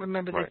 I don't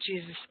remember that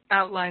Jesus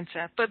outlines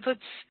that. But let's,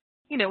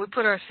 we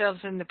put ourselves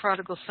in the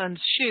prodigal son's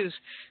shoes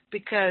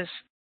because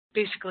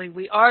basically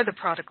we are the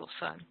prodigal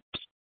son.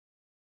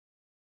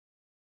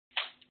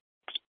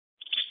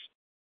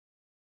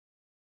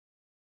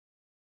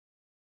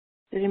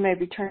 Did he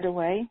maybe turned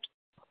away?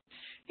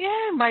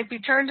 Yeah, might be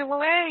turned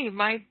away,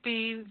 might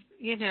be,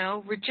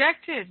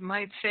 rejected,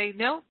 might say,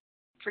 no,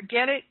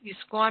 forget it, you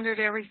squandered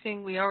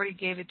everything, we already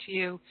gave it to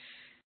you,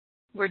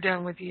 we're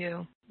done with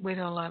you, we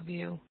don't love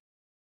you,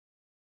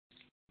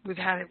 we've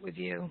had it with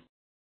you.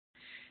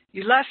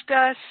 You left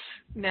us,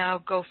 now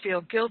go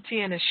feel guilty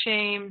and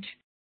ashamed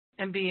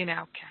and be an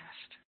outcast.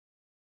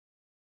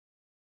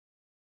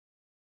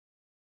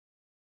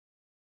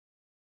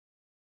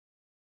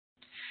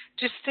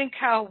 Just think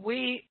how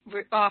we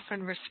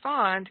often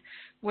respond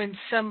when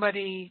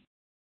somebody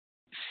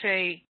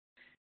say,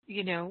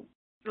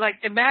 like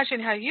imagine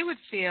how you would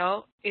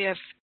feel if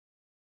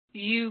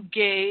you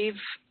gave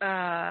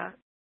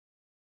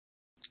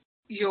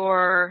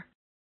your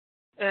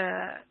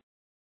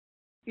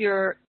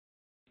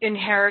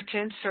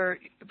inheritance or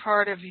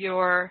part of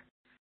your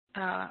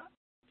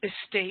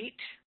estate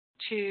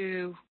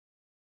to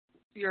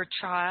your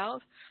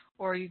child,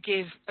 or you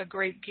gave a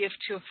great gift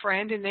to a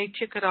friend and they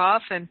took it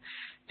off and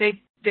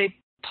they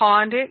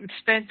pawned it and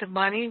spent the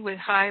money with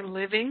high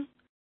living.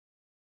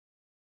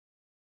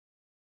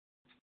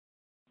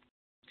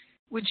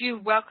 Would you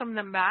welcome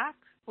them back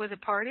with a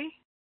party?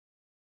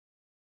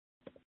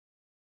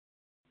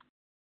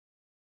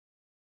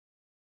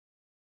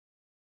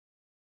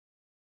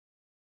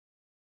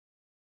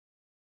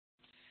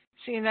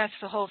 See, and that's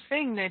the whole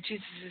thing that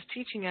Jesus is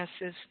teaching us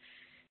is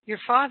your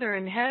Father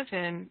in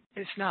heaven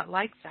is not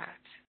like that.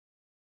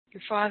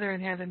 Your Father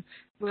in heaven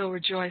will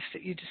rejoice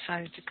that you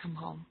decided to come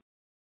home.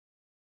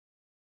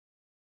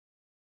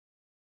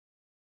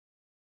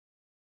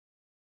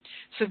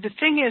 So the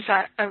thing is,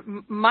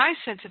 my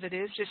sense of it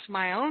is just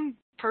my own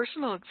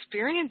personal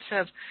experience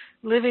of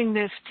living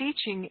this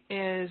teaching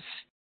is,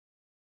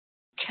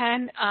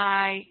 can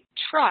I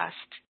trust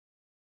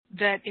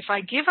that if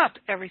I give up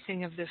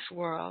everything of this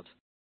world,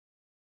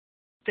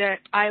 that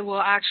I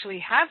will actually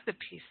have the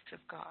peace of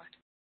God?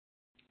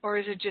 Or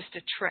is it just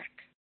a trick?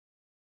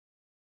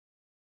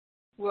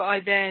 Will I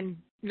then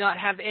not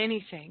have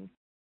anything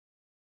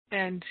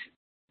and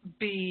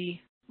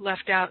be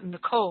left out in the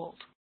cold?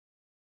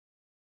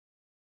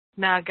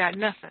 Now I got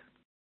nothing.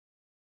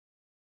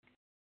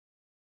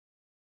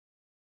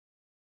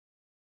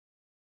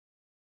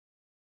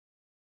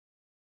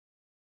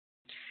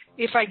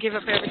 If I give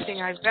up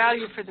everything I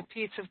value for the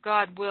peace of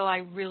God, will I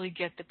really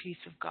get the peace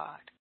of God?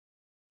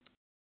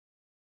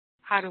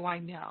 How do I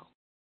know?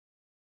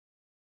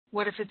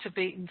 What if it's a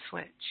bait and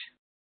switch?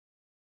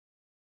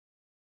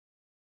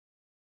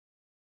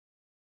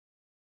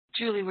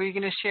 Julie, were you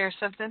going to share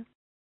something?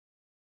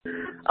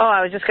 Oh,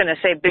 I was just going to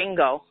say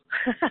bingo.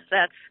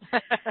 That's,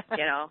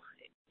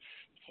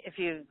 if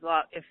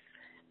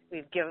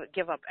we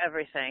give up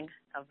everything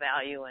of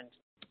value and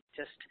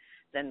just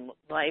then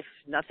life,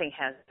 nothing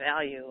has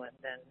value, and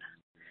then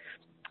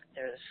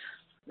there's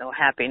no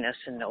happiness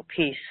and no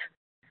peace.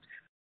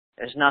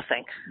 There's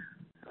nothing.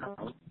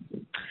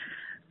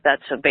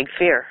 That's a big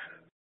fear,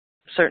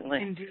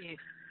 certainly. Indeed.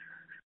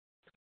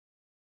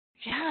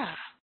 Yeah.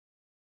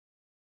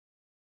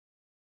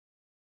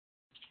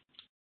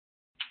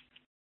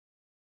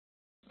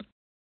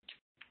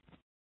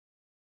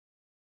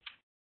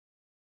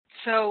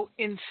 So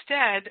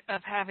instead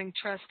of having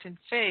trust and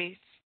faith,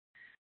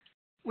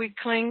 we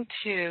cling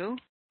to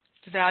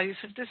the values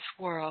of this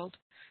world,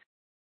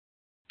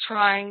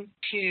 trying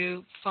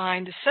to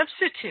find a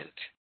substitute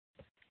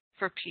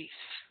for peace.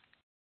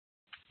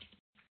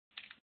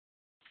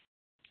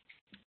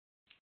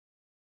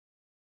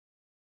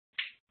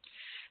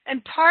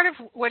 And part of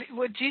what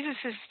Jesus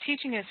is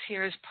teaching us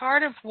here is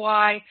part of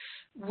why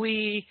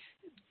we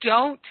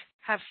don't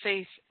have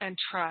faith and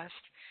trust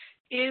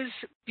is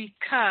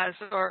because,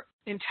 or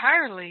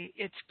entirely,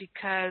 it's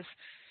because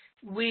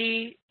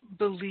we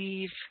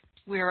believe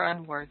we're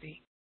unworthy.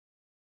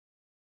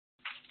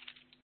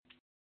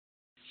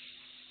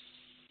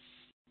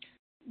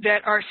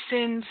 That our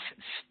sins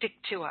stick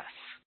to us.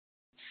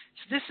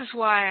 So this is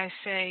why I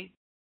say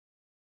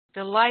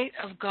the light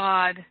of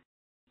God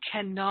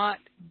cannot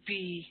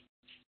be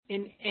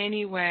in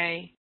any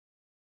way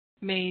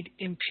made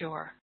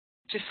impure.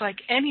 Just like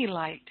any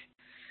light,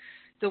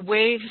 the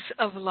waves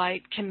of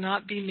light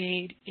cannot be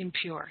made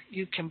impure.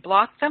 You can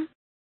block them,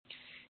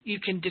 you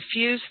can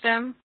diffuse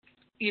them,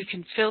 you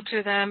can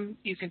filter them,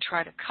 you can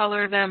try to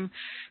color them,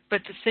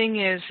 but the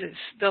thing is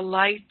the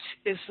light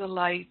is the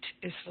light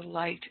is the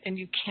light, and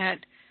you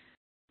can't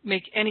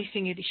make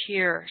anything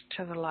adhere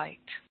to the light.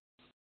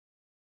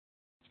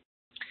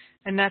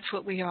 And that's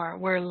what we are.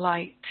 We're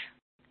light.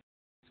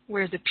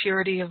 We're the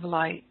purity of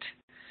light,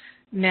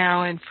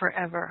 now and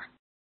forever.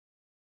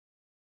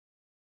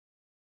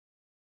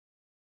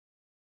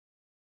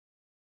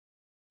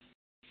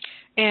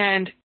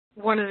 And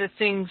one of the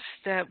things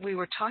that we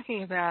were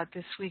talking about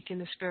this week in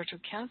the Spiritual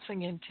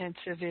Counseling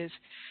Intensive is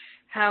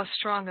how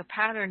strong a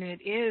pattern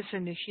it is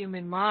in the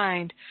human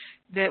mind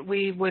that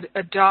we would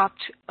adopt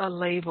a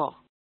label.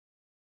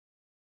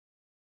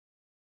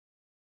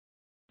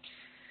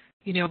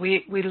 You know,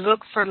 we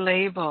look for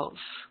labels,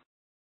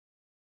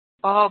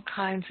 all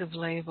kinds of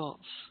labels.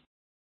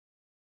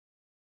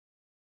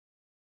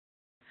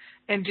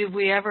 And do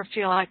we ever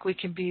feel like we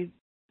can be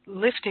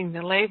lifting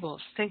the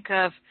labels? Think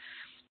of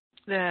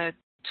the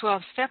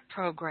 12-step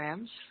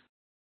programs,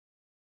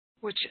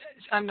 which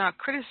I'm not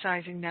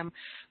criticizing them,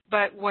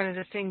 but one of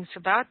the things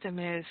about them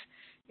is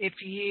if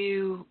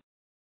you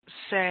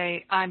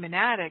say, I'm an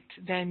addict,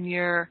 then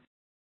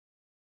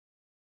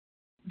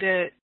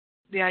the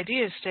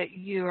idea is that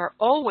you are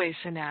always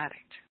an addict.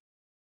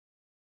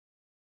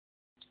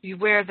 You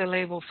wear the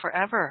label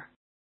forever,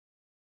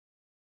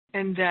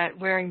 and that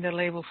wearing the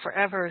label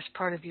forever is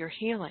part of your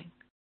healing.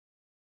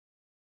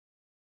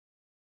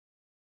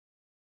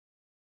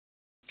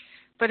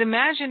 But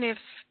imagine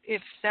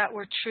if that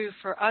were true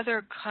for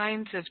other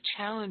kinds of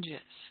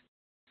challenges.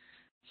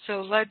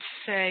 So let's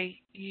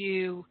say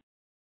you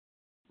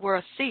were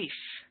a thief.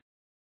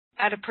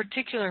 At a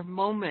particular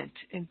moment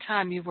in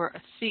time, you were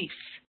a thief.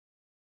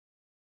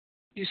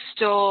 You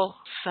stole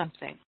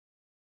something.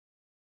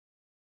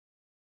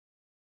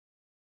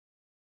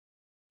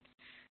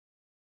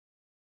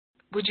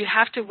 Would you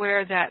have to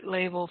wear that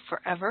label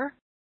forever?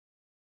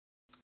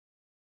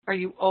 Are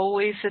you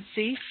always a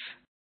thief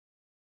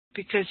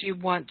because you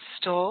once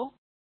stole?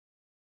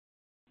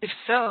 If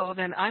so,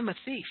 then I'm a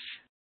thief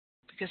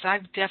because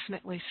I've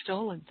definitely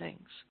stolen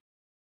things.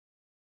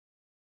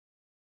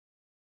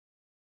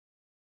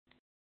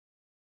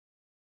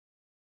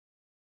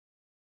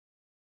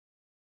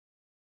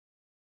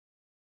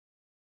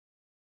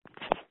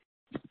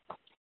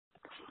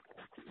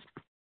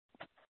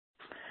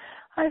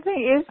 I think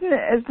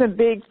it's a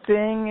big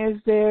thing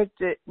is there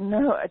that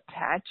no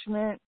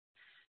attachment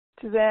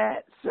to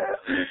that. So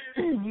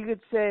you could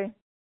say,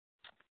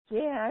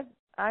 yeah,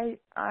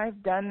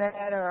 I've done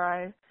that,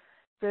 or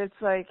but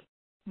it's like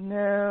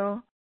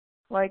no,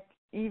 like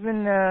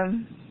even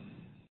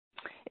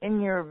in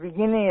your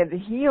beginning of the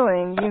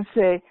healing, you can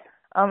say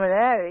I'm an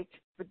addict,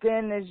 but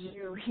then as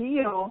you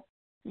heal,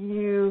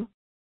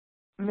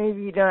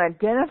 maybe you don't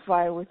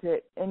identify with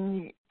it,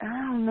 and I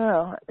don't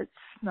know, it's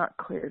not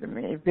clear to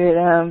me, but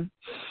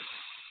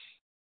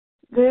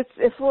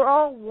if we're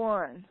all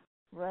one,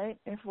 right?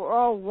 If we're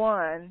all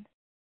one,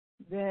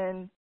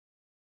 then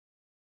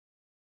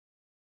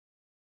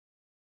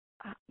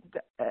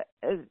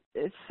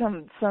it's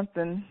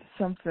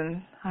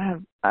something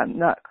I'm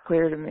not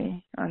clear to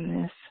me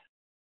on this.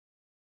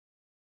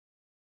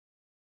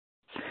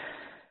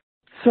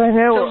 So I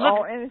know we're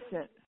all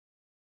innocent,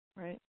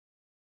 right?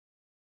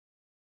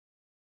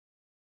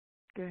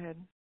 Go ahead.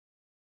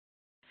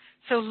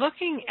 So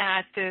looking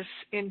at this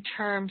in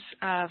terms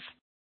of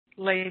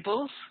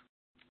labels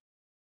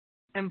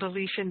and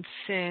belief in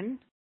sin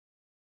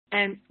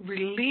and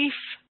release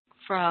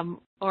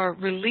from the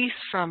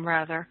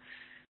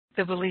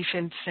belief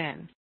in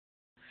sin.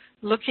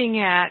 Looking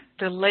at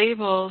the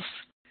labels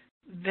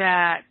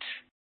that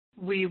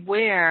we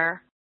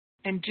wear,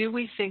 and do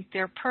we think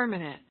they're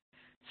permanent?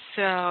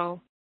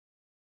 So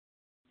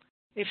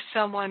if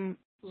someone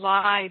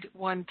lied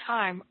one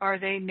time, are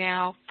they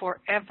now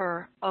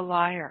forever a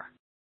liar?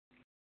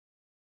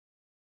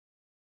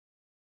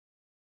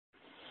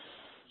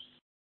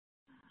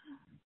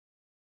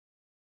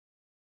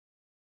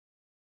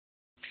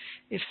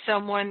 If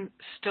someone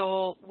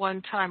stole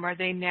one time, are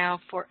they now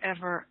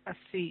forever a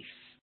thief?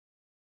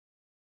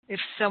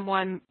 If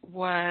someone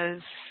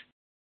was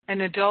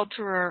an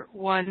adulterer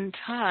one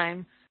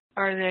time,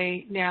 are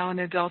they now an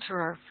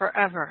adulterer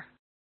forever?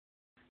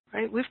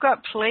 Right? We've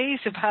got plays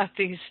about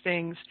these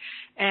things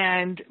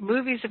and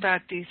movies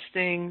about these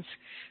things,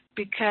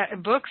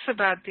 books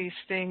about these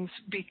things,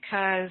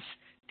 because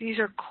these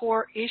are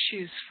core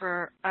issues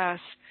for us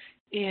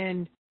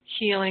in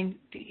healing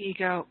the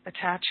ego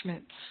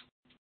attachments.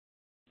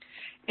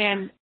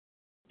 And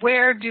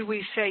where do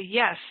we say,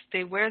 yes,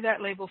 they wear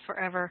that label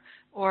forever,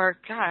 or,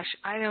 gosh,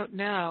 I don't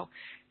know.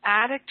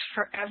 Addict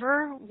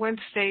forever?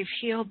 Once they've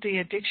healed the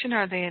addiction,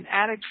 are they an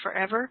addict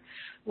forever?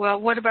 Well,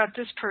 what about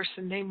this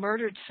person? They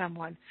murdered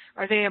someone.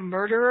 Are they a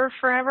murderer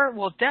forever?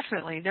 Well,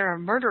 definitely, they're a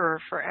murderer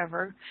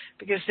forever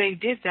because they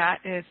did that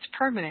and it's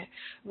permanent.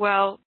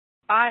 Well,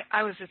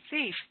 I was a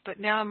thief, but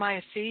now am I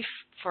a thief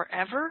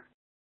forever?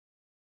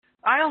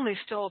 I only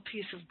stole a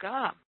piece of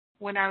gum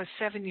when I was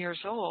 7 years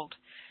old.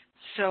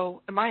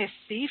 So am I a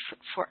thief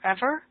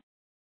forever?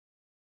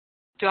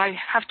 Do I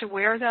have to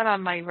wear that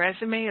on my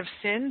resume of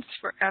sins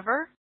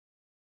forever?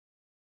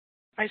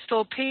 I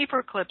stole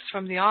paper clips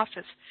from the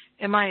office.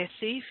 Am I a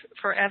thief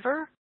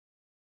forever?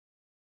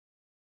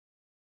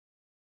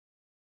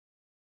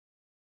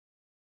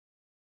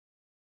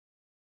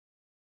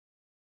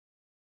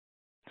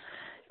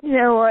 You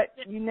know what?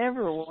 You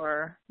never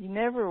were. You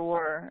never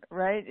were,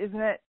 right? Isn't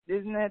that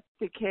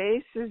the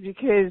case? Is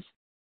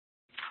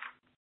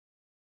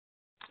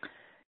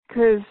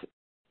because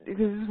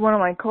because this is one of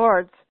my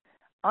cards,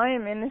 I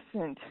am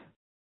innocent,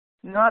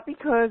 not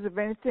because of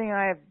anything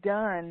I have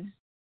done,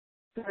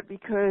 but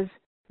because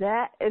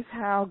that is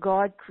how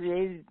God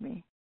created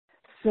me.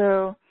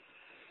 So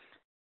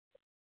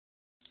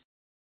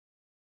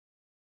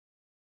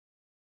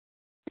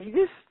you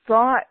just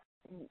thought,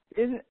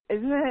 isn't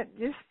it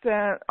just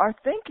our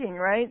thinking,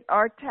 right?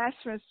 Our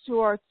attachments to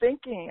our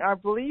thinking, our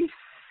beliefs.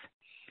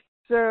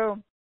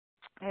 So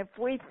if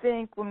we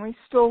think when we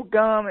stole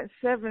gum at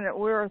 7 that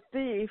we're a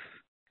thief,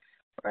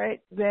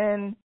 right,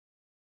 then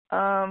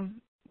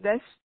that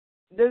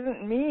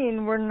doesn't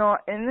mean we're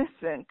not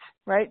innocent,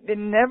 right? It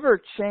never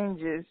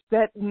changes.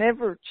 That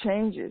never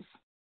changes,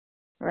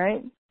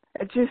 right?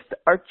 It's just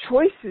our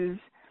choices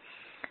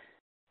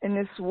in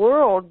this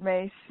world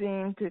may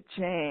seem to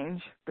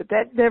change, but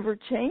that never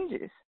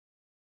changes,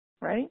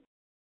 right?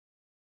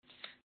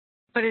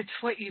 But it's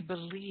what you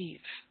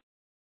believe.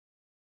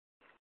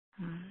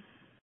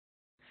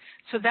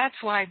 So that's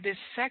why this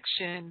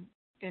section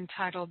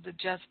entitled The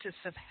Justice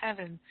of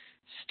Heaven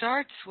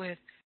starts with,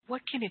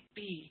 what can it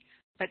be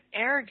but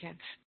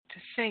arrogance to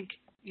think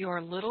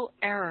your little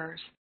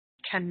errors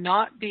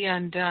cannot be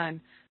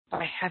undone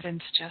by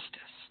heaven's justice?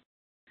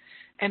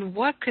 And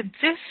what could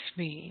this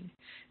mean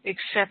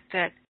except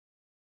that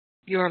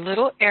your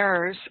little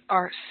errors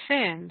are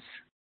sins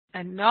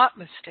and not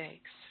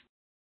mistakes?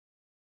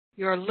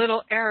 Your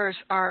little errors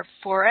are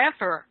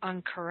forever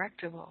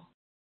uncorrectable.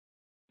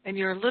 And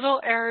your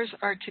little errors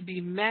are to be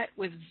met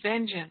with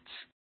vengeance,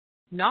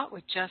 not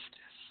with justice.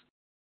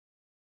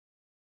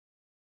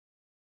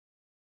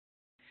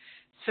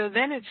 So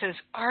then it says,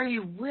 are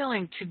you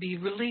willing to be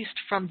released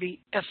from the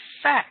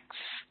effects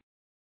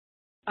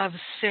of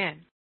sin?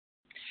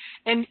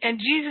 And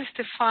Jesus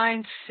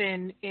defines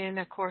sin in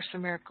A Course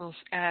in Miracles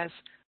as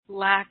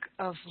lack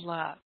of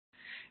love.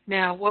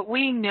 Now, what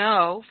we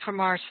know from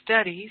our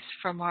studies,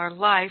 from our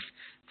life,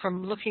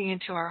 from looking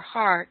into our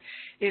heart,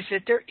 is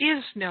that there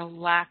is no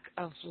lack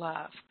of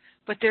love,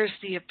 but there's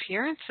the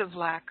appearance of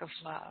lack of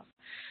love.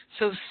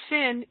 So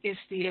sin is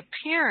the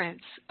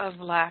appearance of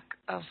lack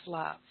of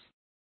love.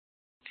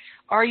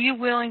 Are you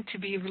willing to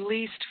be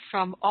released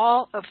from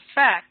all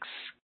effects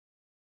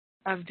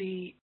of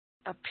the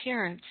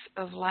appearance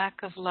of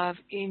lack of love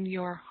in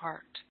your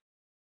heart?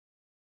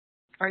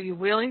 Are you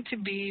willing to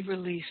be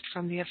released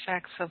from the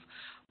effects of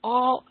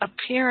all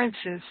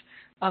appearances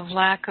of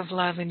lack of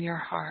love in your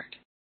heart?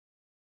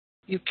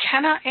 You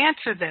cannot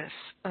answer this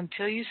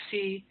until you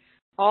see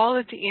all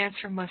that the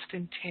answer must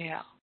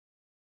entail.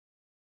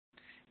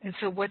 And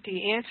so what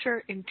the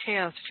answer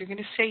entails, if you're going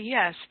to say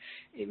yes,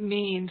 it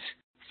means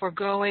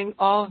foregoing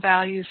all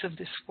values of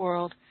this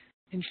world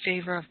in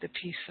favor of the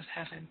peace of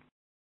heaven.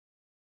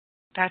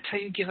 That's how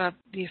you give up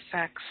the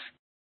effects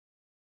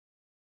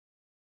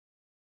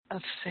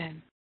of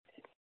sin.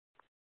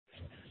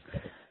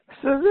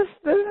 So this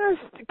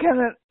doesn't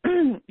kind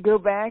of go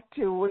back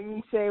to when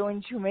you say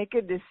once you make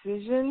a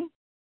decision,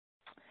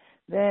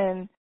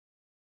 then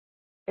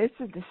it's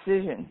a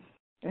decision.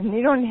 And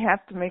you don't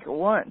have to make it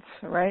once,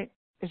 right?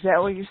 Is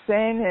that what you're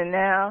saying? And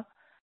now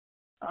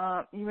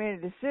you made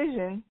a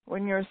decision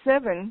when you were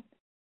 7,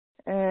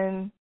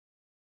 and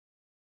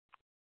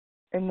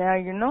now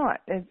you're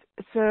not.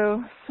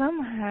 So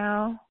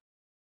somehow,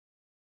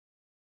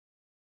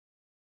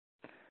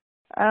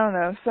 I don't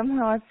know,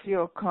 somehow I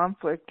feel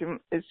conflict.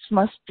 It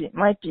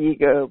might be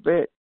ego,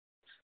 but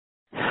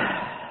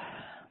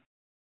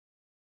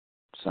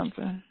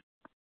something.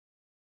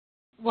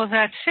 Well,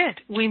 that's it.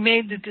 We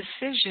made the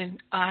decision,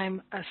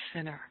 I'm a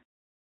sinner.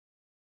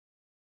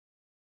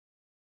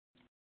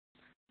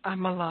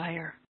 I'm a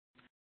liar.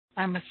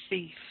 I'm a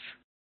thief.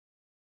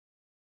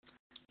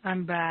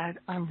 I'm bad.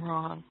 I'm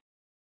wrong.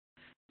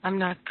 I'm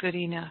not good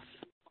enough.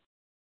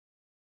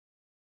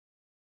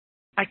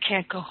 I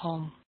can't go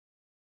home.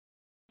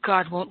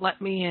 God won't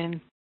let me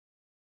in.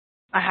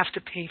 I have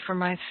to pay for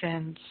my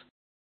sins.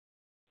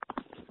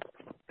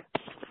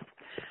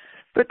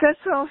 But that's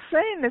what I'm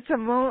saying. It's a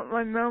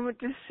moment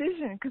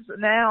decision, because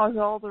now is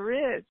all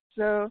there is.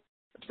 So,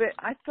 but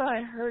I thought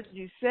I heard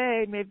you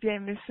say, maybe I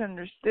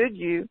misunderstood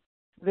you,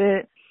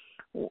 that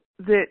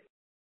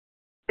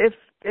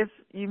if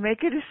you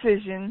make a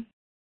decision,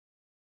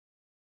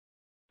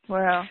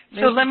 well,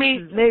 so let me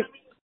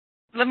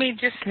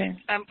just. Okay.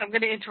 I'm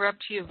going to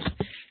interrupt you.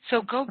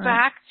 So go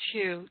back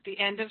to the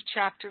end of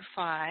chapter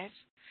 5,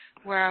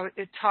 where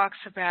it talks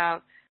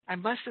about I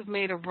must have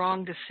made a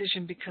wrong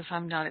decision because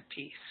I'm not at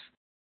peace.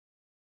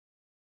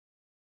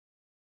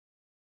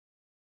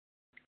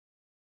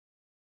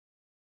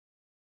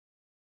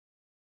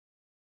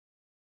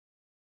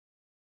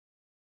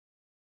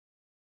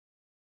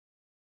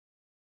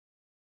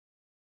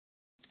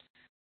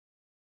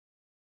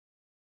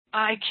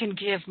 I can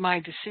give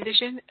my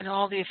decision and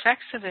all the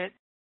effects of it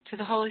to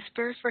the Holy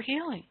Spirit for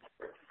healing.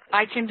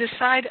 I can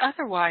decide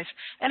otherwise,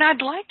 and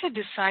I'd like to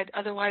decide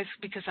otherwise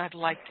because I'd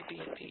like to be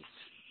at peace.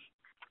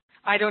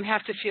 I don't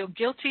have to feel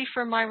guilty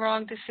for my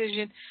wrong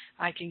decision.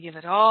 I can give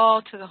it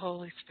all to the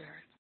Holy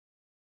Spirit.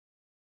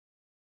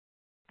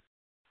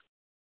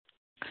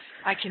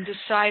 I can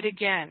decide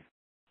again.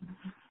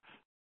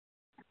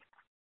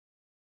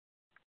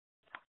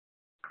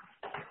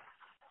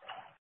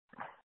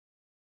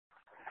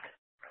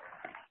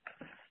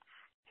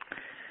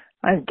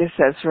 I guess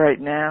that's right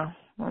now.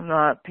 I'm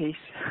not at peace.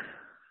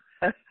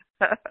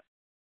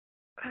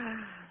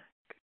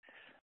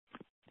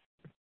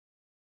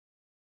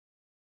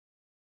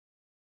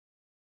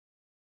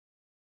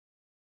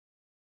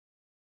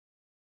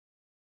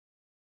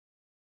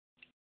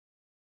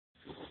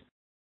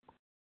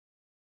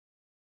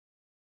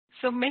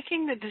 So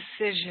making the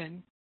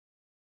decision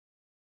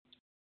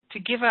to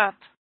give up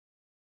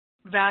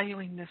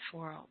valuing this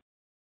world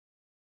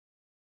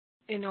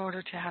in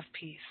order to have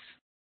peace.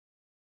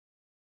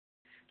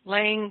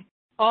 Laying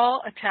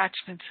all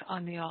attachments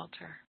on the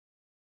altar.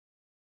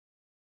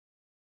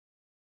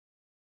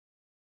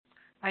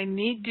 I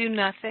need do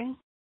nothing.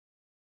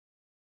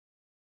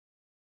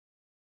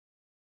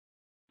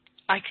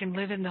 I can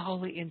live in the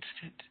holy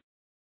instant.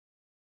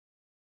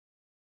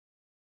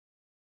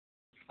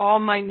 All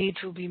my needs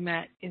will be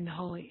met in the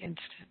holy instant.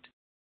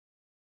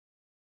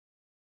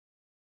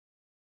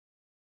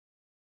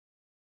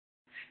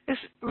 It's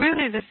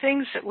really the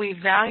things that we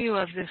value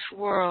of this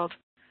world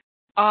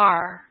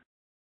are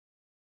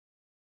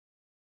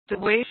the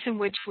ways in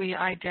which we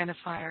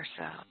identify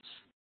ourselves.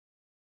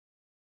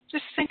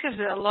 Just think of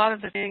a lot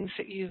of the things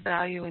that you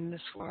value in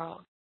this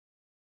world.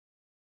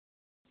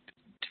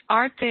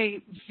 Aren't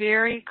they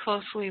very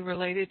closely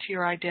related to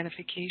your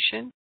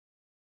identification?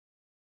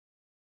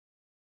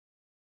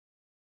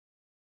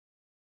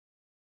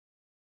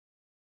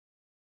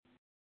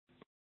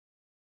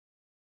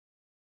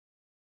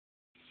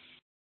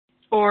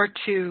 Or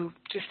to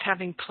just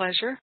having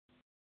pleasure?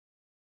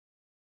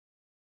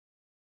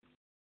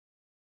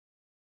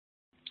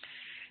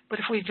 But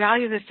if we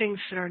value the things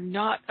that are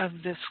not of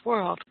this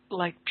world,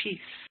 like peace,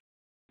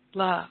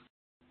 love,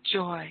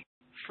 joy,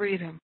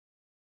 freedom,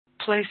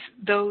 place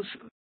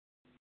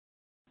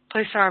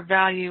our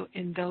value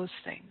in those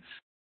things.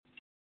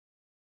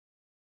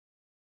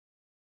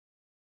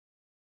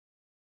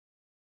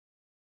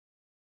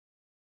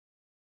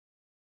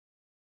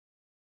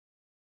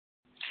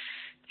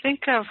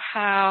 Think of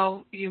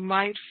how you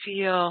might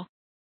feel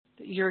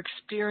that you're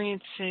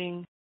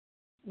experiencing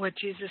what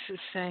Jesus is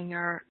saying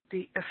are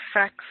the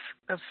effects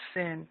of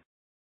sin.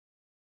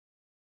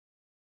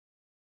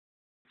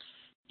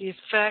 The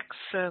effects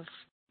of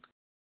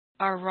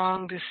our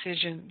wrong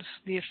decisions.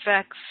 The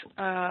effects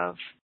of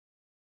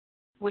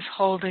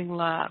withholding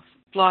love,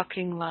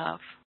 blocking love.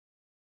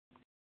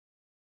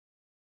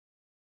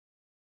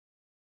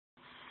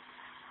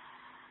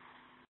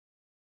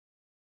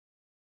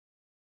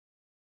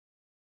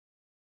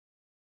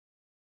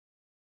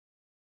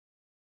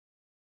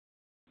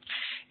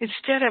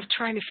 Instead of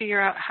trying to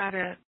figure out how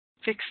to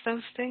fix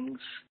those things,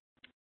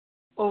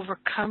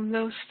 overcome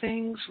those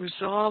things,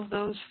 resolve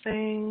those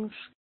things,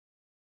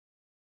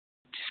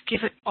 just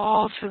give it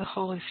all to the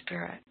Holy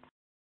Spirit.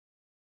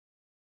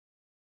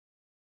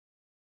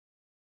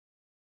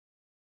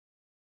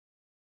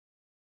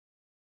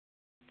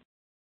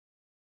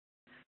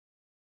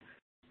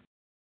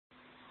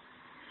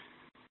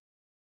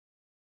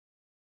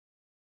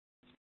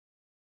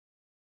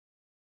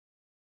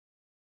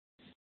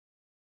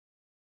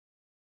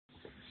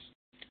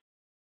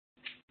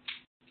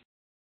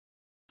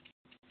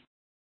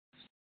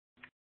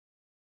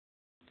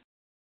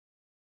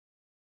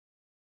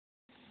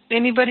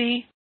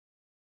 Anybody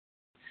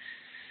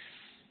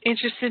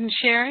interested in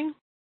sharing?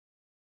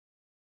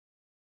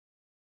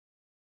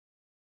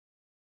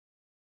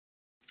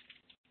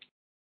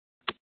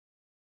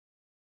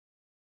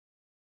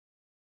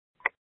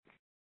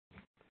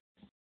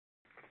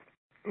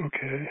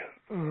 Okay.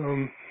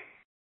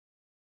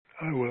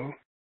 I will.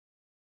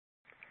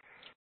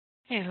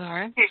 Hey,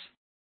 Lawrence.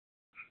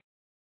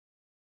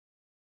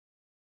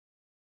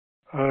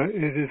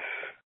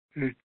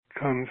 It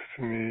comes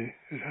to me,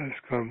 it has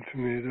come to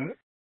me that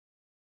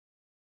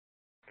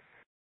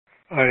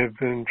I have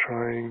been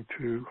trying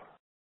to,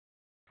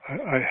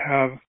 I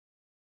have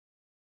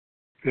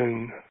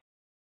been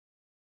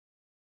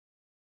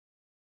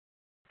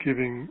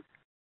giving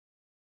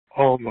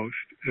almost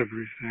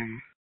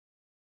everything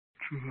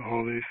to the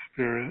Holy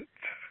Spirit.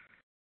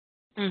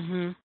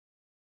 Mm-hmm.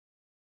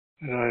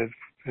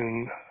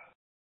 And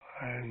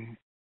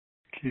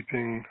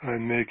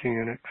I'm making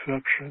an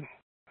exception.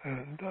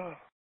 And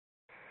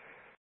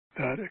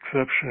that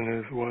exception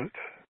is what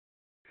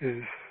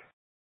is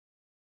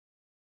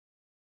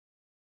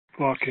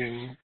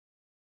blocking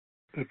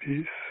the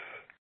peace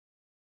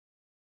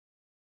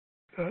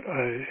that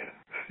I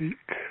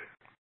seek.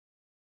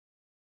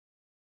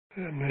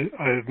 And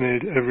I've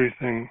made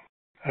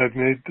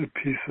the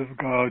peace of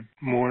God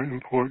more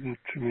important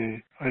to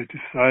me. I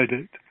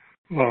decided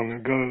long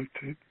ago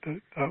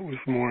that was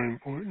more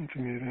important to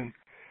me than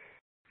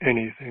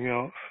anything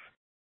else.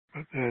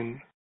 But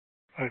then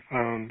I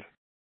found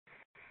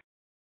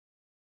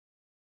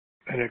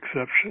an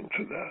exception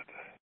to that.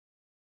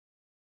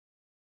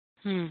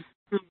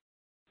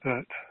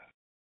 That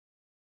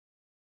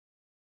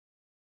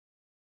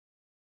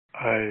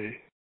I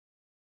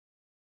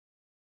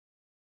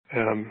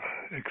am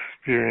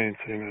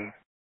experiencing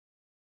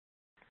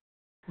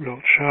a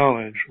real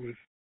challenge with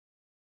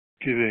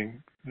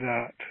giving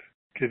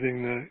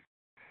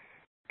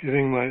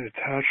giving my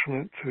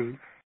attachment to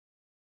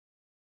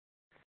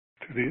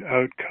the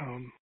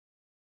outcome,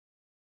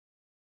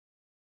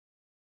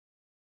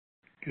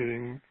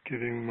 giving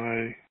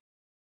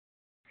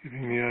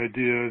the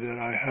idea that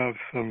I have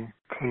some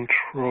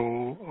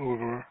control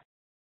over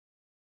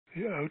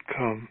the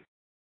outcome.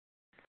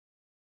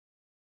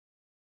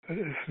 But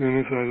as soon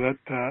as I let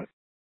that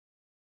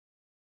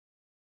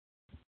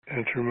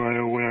enter my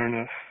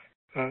awareness,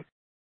 that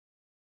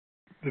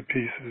the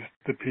peace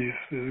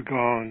is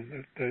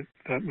gone,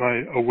 that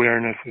my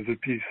awareness of the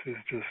peace is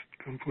just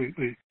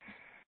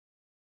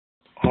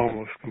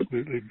almost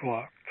completely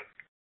blocked.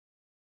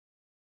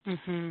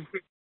 Mm-hmm.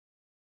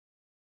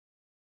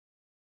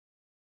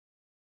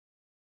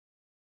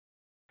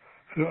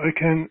 So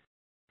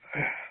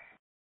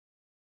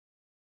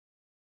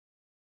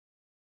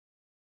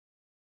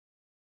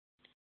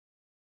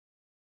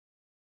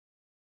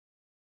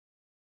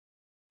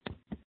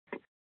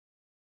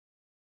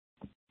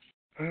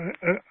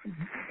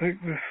like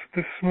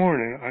this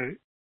morning,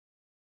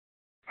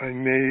 I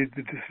made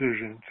the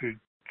decision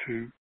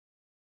to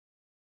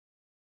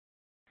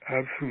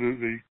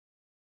absolutely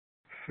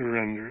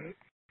surrender it,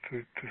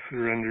 to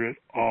surrender it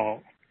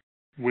all,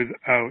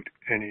 without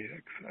any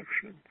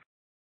exception.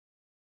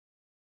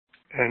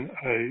 And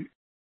I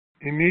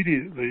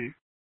immediately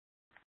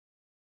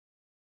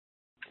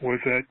was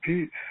at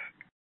peace.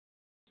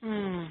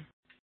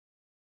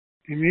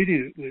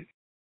 Immediately.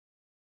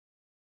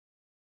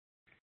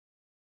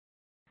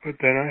 But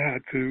then I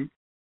had to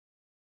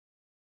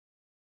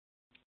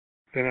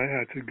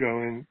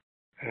go in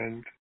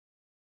and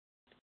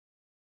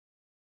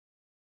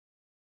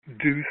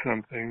do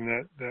something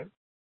that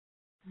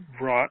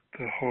brought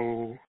the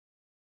whole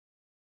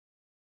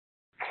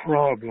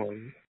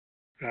problem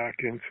back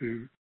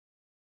into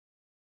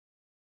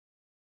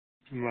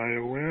my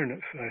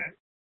awareness.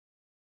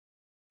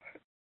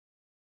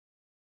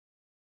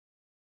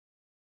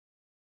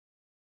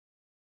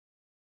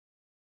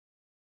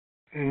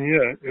 And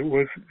yet it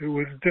was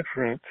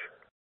different.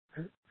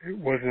 It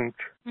wasn't.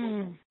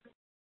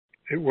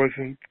 It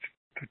wasn't.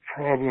 The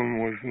problem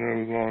was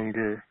no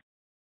longer.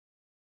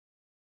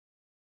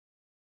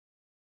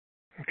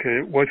 Okay,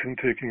 it wasn't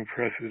taking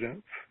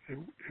precedence. It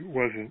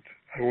wasn't.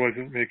 I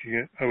wasn't making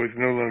it. I was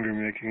no longer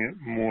making it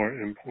more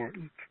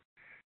important.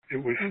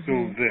 It was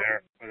still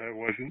there, but I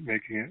wasn't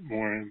making it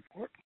more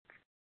important.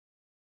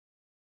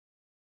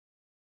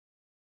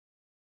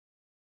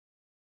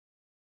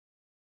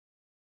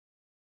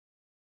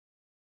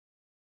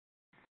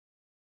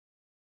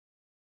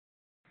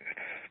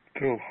 It's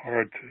still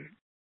hard to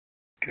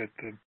get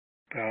the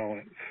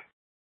balance.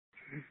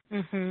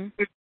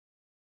 It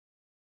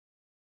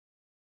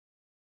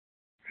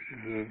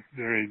is a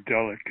very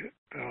delicate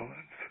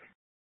balance.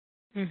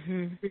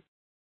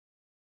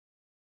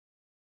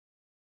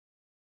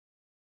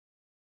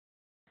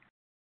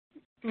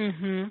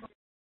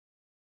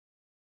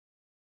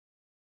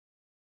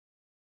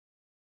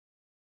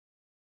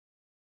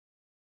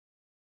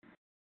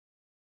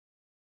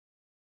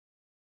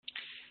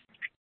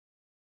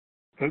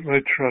 But my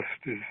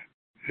trust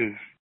is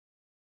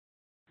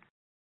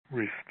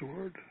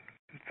restored.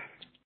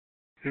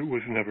 It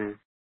was never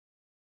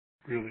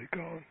really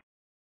gone.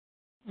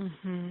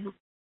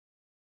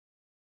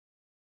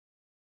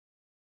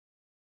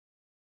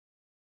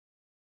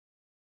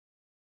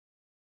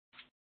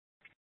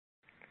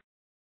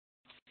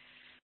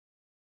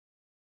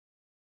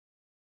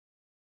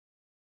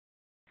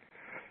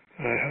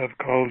 I have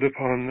called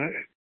upon the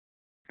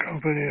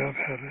company of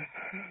heaven,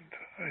 and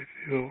I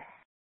feel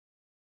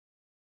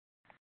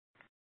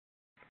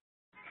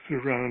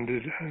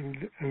surrounded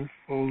and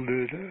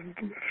enfolded and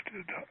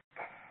lifted up.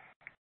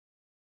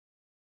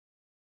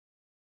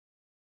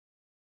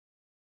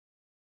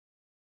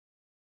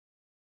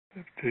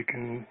 I've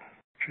taken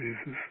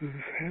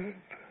Jesus'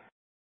 hand.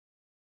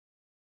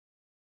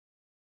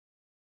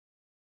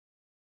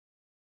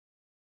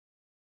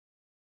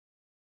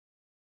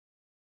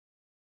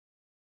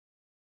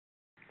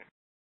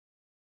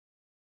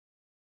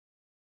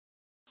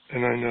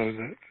 And I know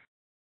that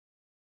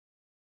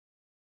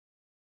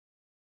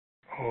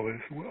all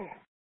is well.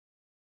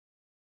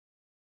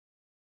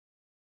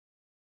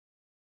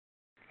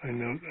 I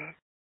know that.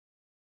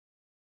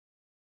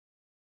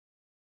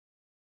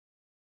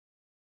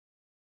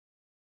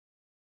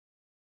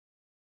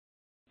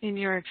 In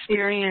your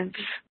experience,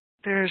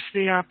 there's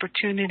the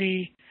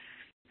opportunity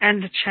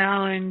and the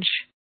challenge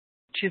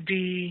to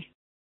be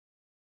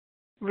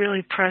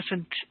really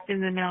present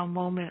in the now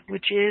moment,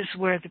 which is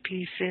where the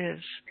peace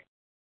is,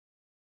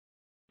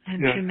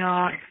 and to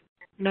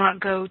not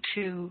go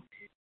to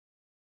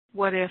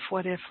what if.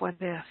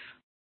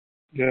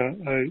 Yeah,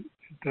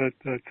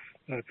 that's it.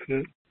 That's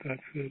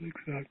it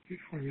exactly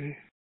for me.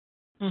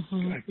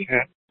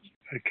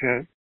 I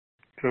can't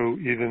go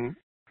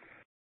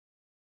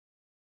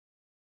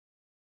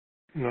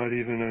not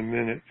even a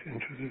minute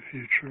into the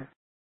future.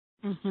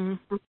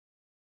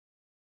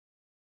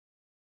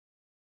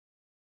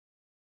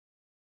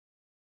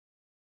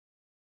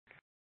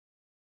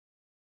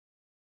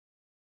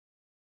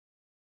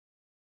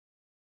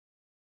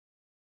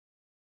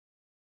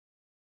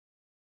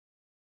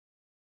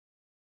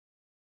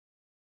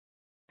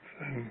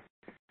 I'm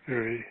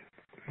very,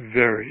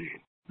 very,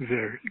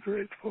 very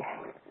grateful.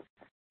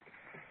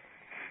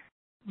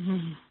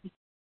 Mm-hmm.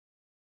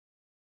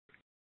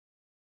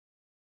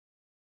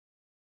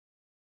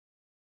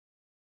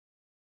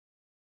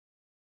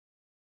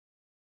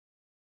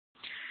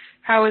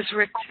 How is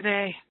Rick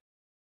today?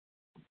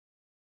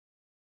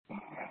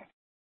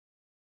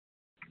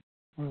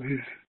 Well,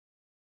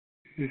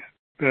 he's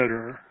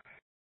better.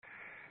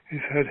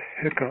 He's had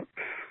hiccups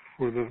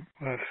for the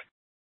last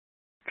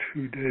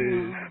 2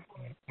 days,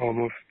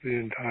 almost the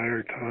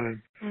entire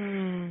time.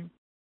 Mm.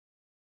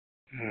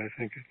 And I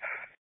think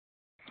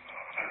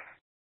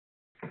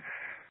it's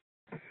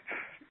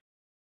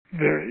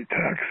very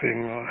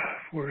taxing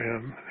for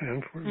him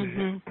and for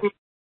me.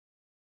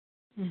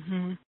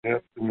 Mm-hmm. I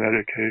have the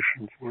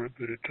medication for it,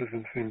 but it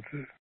doesn't seem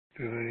to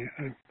do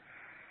anything.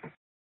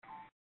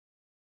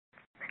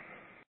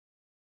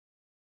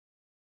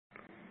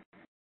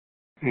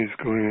 He's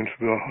going into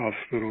the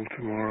hospital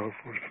tomorrow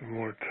for some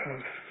more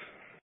tests.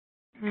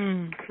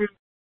 Mm.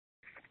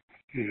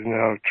 He's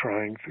now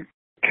trying to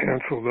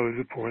cancel those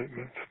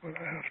appointments, but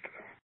I have to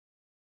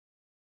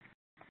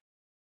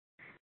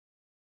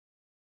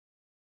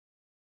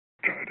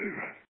try to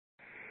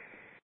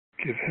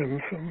give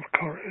him some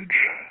courage.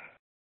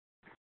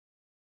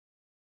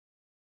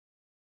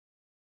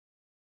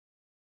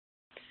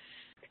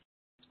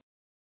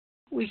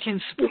 We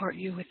can support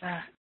you with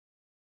that.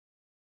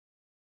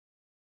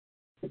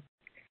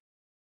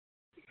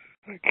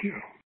 Thank you.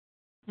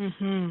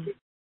 Mm-hmm.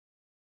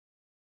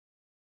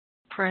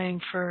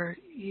 Praying for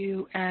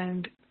you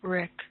and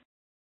Rick,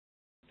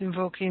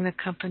 invoking the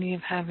company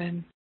of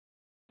heaven,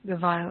 the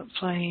violet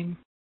flame,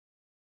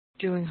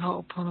 doing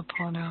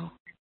Ho'oponopono,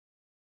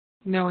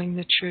 knowing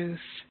the truth,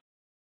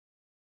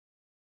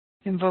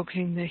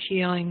 invoking the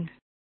healing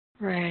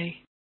ray.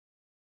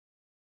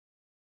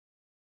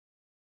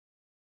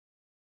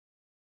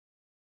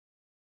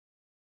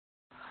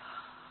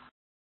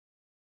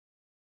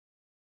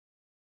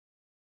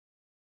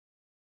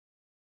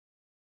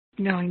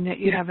 Knowing that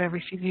you have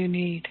everything you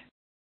need.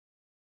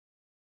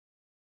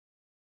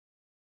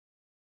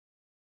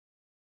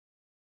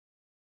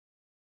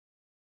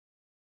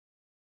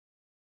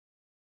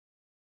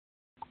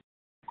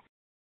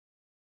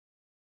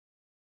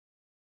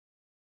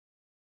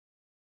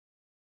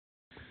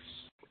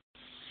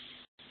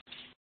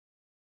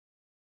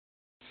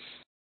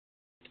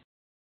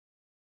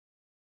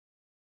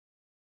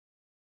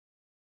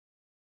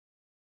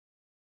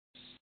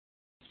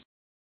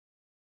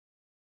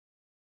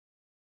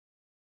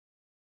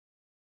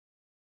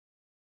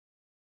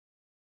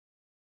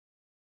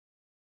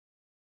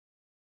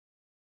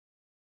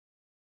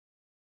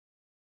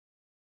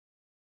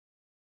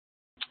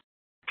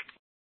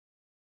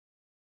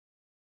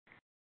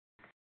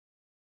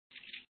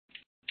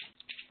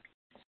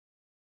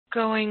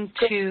 Going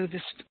to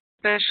the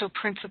special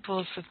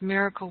principles of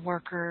miracle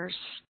workers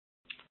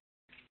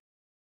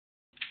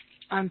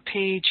on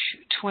page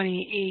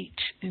 28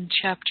 in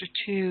chapter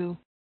 2,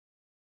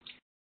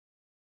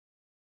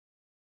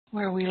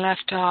 where we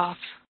left off.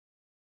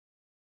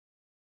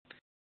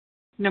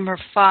 Number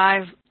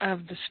 5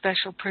 of the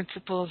special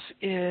principles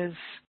is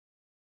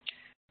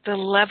the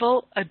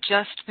level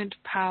adjustment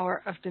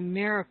power of the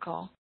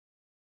miracle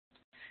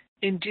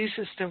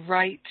induces the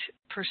right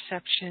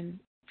perception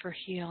for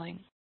healing.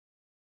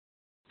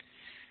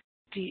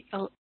 The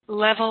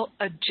level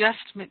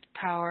adjustment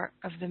power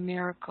of the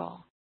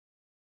miracle.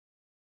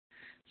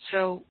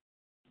 So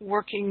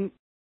working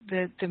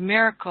the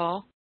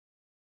miracle,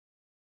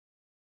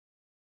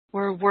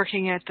 we're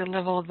working at the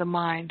level of the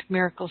mind.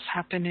 Miracles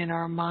happen in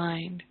our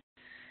mind.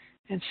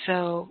 And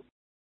so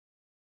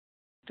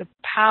the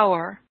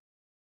power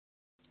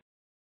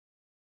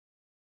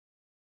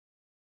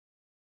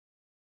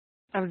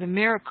of the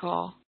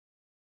miracle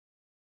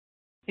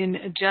in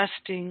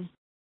adjusting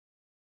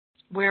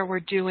where we're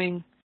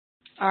doing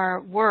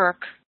our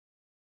work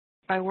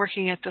by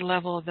working at the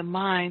level of the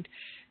mind,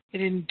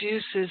 it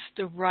induces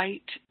the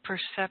right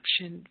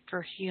perception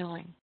for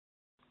healing.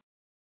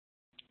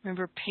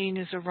 Remember, pain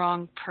is a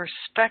wrong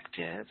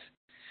perspective.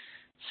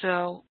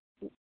 So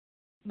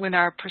when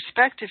our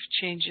perspective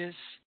changes,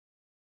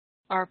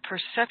 our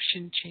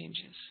perception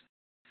changes.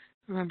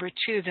 Remember,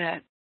 too,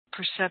 that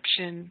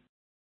projection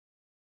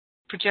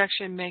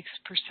makes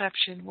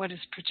perception. What is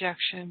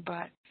projection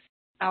but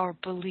our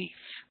belief?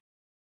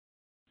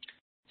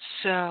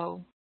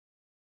 So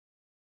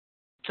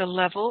the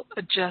level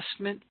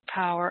adjustment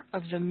power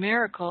of the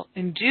miracle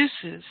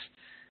induces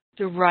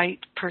the right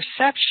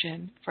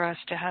perception for us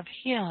to have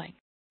healing.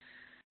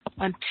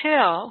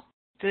 Until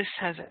this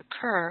has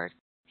occurred,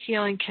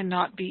 healing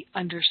cannot be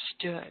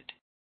understood.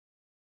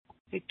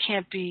 It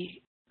can't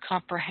be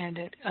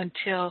comprehended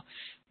until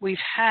we've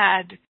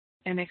had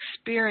an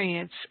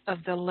experience of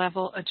the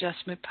level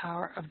adjustment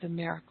power of the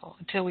miracle.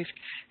 Until we've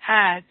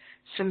had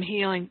some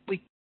healing,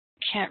 we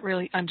can't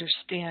really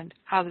understand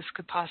how this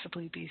could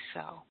possibly be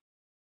so.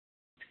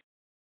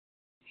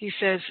 He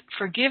says,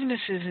 forgiveness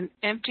is an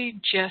empty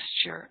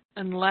gesture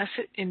unless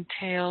it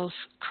entails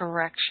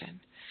correction.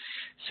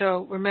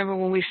 So remember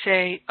when we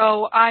say,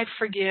 oh, I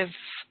forgive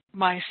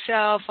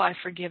myself, I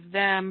forgive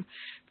them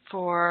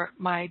for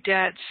my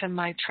debts and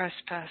my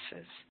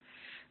trespasses.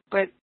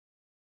 But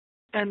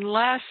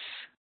unless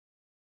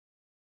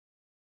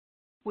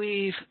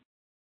we've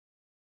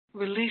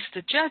released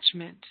the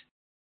judgment,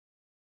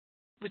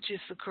 which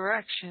is the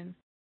correction,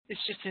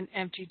 it's just an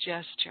empty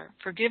gesture.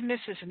 Forgiveness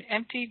is an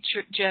empty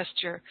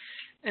gesture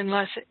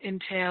unless it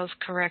entails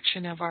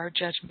correction of our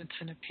judgments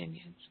and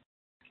opinions,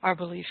 our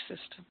belief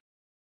system.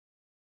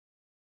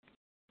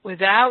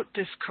 Without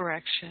this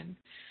correction,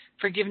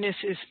 forgiveness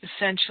is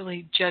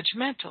essentially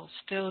judgmental,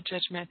 still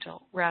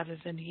judgmental, rather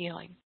than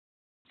healing.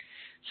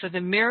 So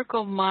the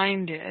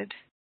miracle-minded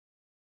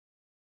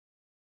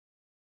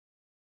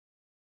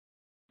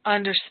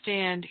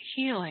understand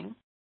healing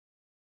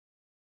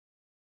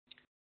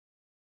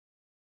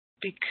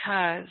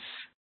because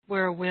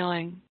we're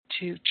willing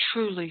to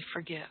truly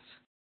forgive.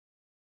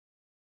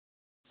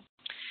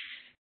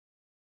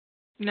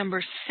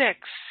 Number 6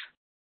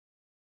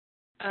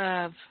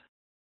 of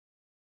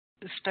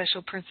the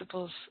special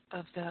principles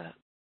of the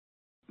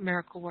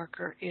miracle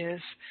worker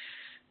is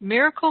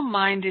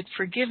miracle-minded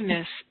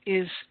forgiveness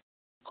is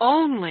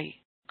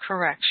only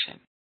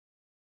correction.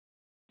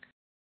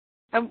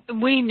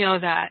 And we know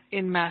that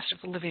in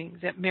Masterful Living,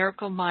 that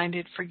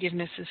miracle-minded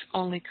forgiveness is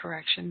only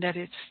correction, that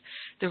it's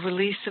the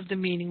release of the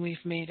meaning we've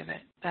made of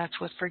it. That's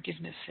what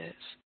forgiveness is.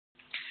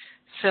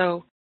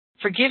 So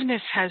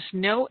forgiveness has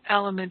no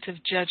element of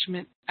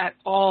judgment at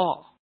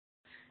all.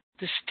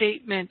 The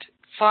statement,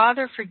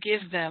 Father,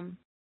 forgive them,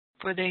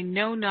 for they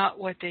know not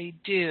what they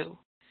do,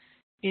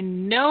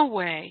 in no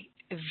way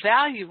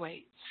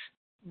evaluates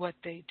what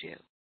they do.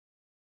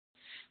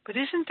 But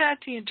isn't that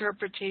the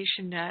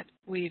interpretation that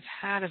we've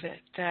had of it,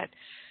 that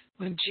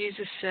when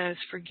Jesus says,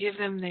 forgive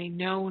them, they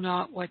know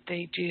not what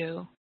they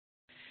do,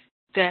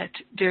 that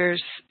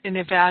there's an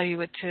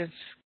evaluative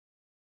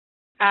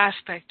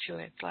aspect to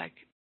it, like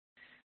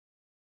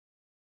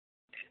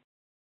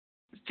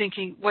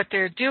thinking what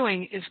they're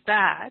doing is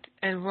bad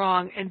and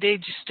wrong, and they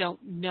just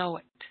don't know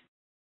it.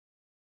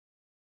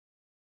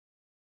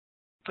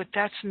 But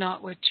that's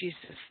not what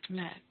Jesus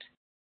meant.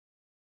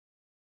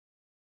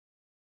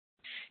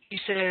 He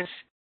says,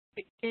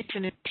 it's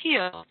an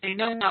appeal. They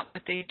know not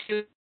what they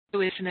do.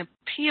 It's an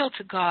appeal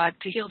to God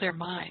to heal their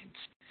minds.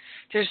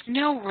 There's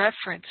no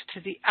reference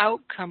to the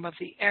outcome of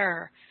the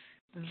error.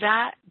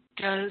 That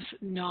does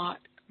not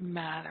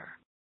matter.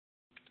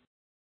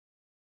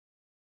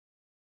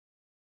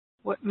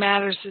 What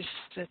matters is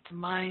that the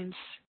minds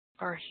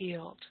are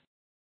healed.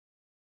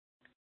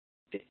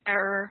 The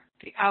error,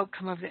 the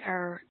outcome of the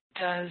error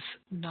does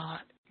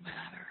not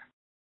matter.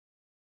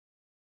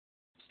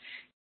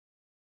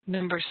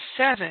 Number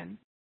 7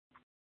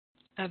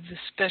 of the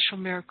special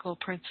miracle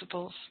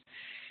principles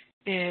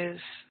is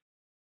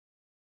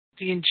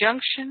the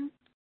injunction,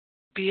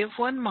 be of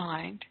one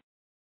mind,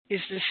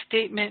 is the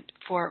statement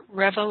for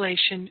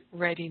revelation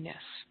readiness.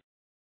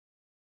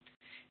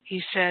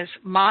 He says,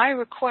 my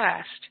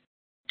request,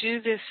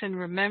 do this in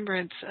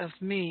remembrance of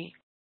me,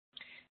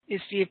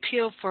 is the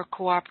appeal for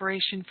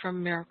cooperation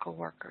from miracle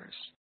workers.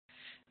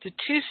 The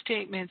two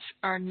statements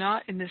are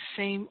not in the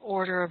same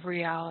order of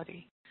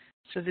reality.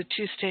 So the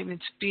two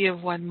statements, be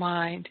of one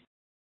mind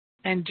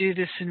and do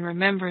this in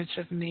remembrance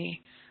of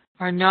me,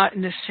 are not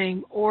in the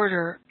same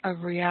order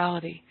of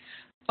reality.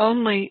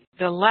 Only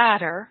the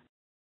latter,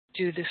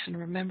 do this in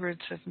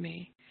remembrance of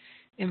me,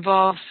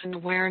 involves an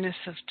awareness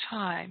of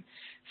time,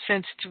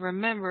 since to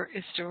remember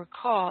is to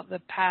recall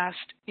the past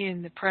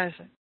in the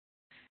present.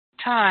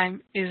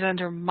 Time is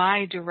under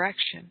my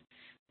direction,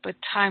 but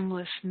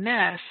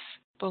timelessness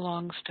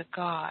belongs to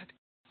God.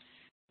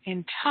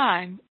 In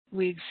time,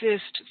 we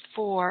exist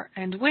for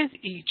and with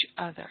each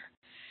other.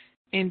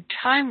 In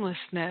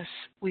timelessness,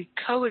 we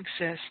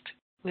coexist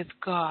with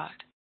God.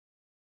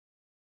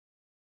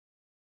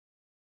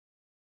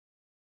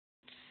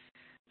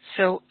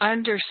 So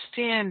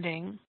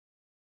understanding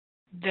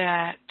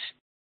that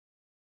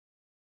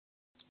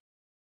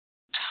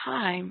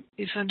time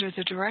is under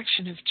the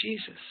direction of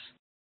Jesus.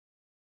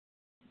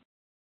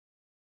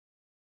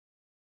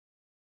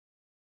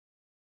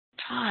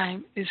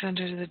 Time is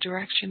under the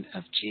direction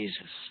of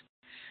Jesus,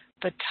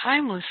 but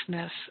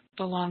timelessness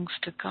belongs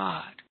to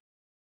God.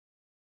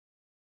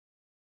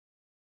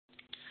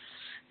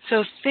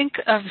 So think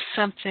of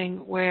something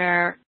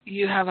where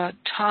you have a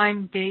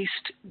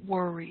time-based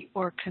worry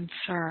or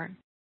concern.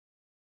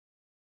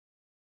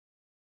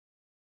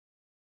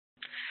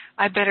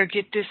 I better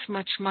get this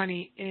much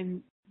money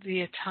in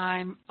the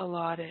time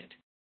allotted.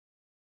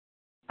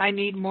 I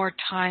need more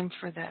time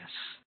for this.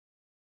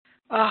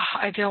 Oh,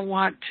 I don't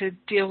want to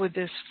deal with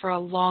this for a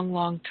long,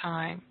 long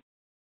time.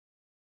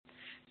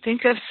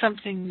 Think of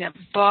something that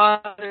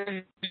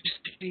bothers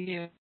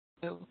you,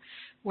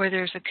 where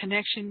there's a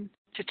connection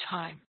to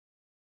time.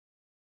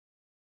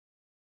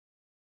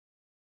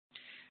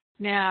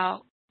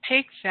 Now,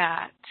 take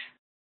that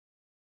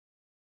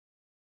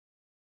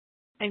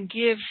and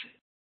give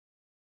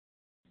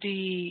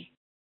the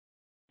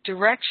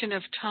direction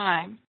of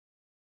time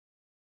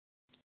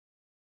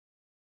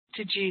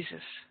to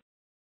Jesus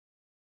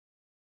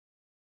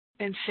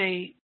and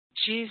say,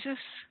 Jesus,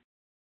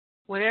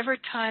 whatever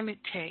time it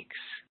takes,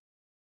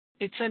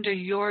 it's under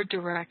your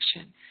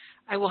direction.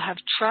 I will have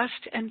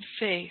trust and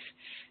faith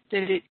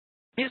that it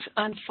is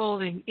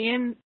unfolding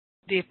in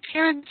the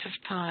appearance of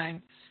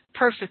time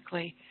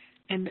perfectly,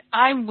 and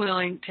I'm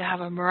willing to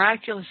have a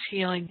miraculous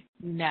healing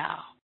now.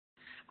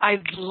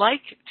 I'd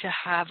like to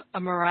have a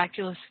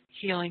miraculous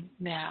healing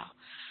now.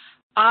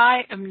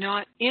 I am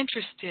not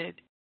interested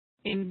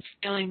in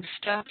feeling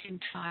stuck in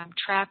time,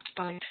 trapped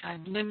by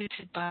time,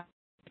 limited by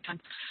time.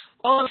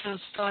 All of those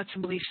thoughts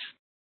and beliefs,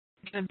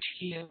 give them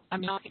to you.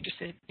 I'm not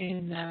interested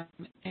in them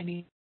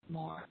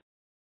anymore.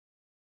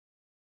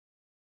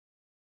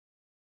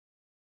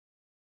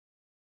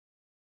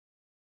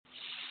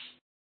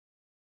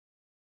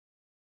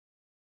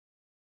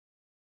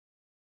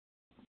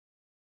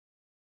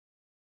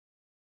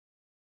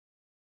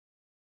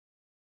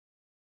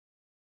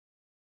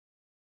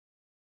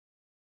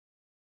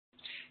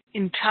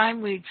 In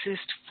time, we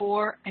exist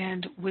for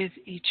and with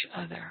each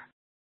other.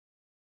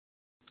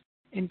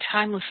 In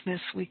timelessness,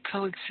 we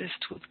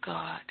coexist with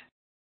God.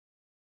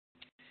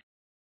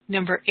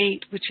 Number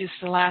 8, which is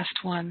the last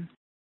one.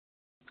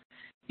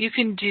 You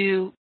can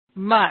do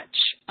much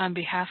on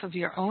behalf of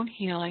your own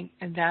healing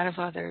and that of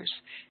others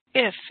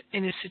if,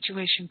 in a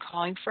situation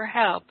calling for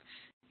help,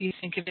 you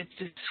think of it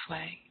this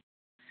way.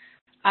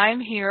 I am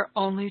here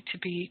only to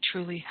be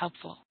truly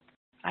helpful.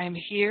 I am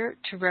here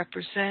to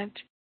represent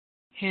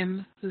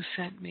Him who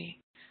sent me.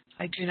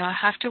 I do not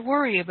have to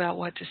worry about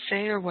what to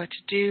say or what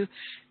to do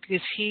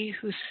because He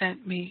who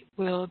sent me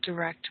will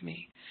direct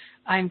me.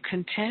 I am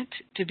content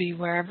to be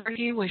wherever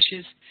He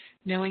wishes,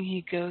 knowing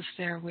He goes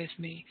there with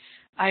me.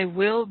 I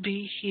will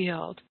be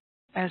healed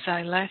as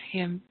I let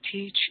Him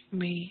teach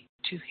me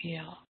to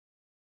heal.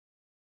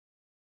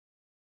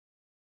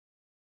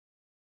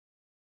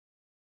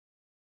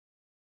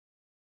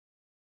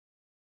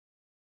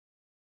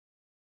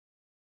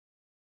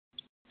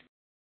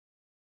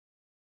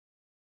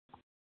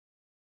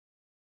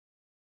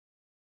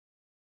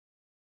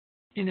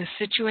 In a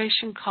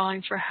situation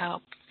calling for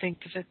help, think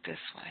of it this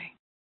way.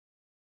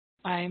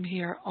 I am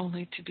here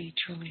only to be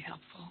truly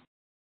helpful.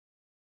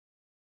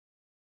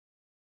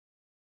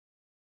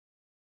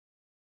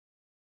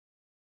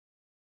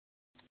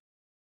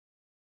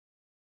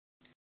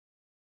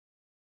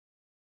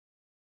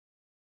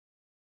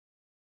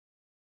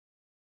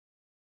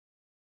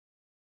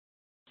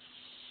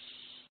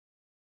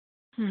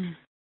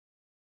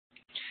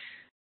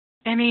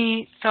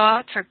 Any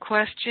thoughts or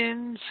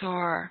questions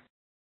or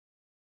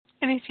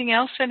anything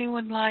else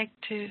anyone would like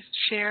to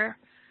share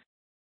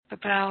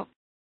about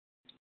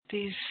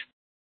these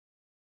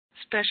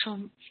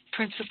special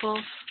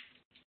principles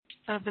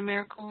of the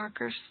miracle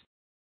workers?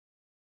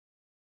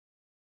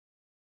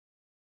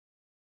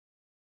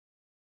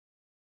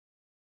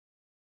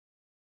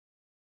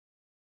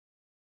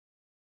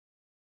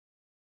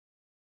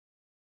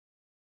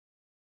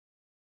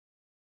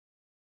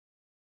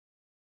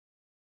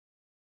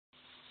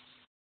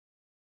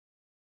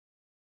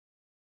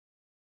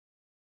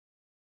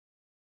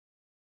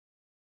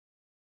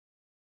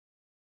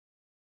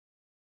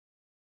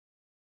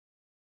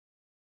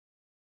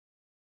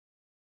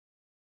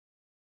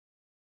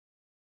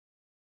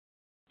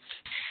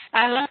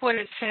 I love what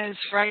it says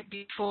right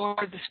before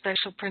the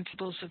special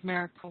principles of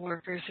miracle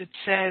workers. It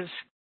says,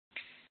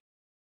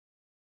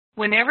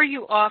 whenever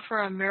you offer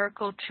a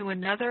miracle to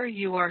another,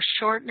 you are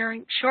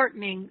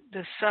shortening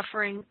the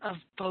suffering of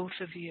both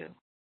of you.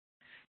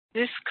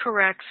 This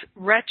corrects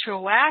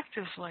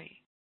retroactively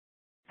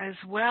as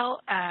well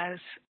as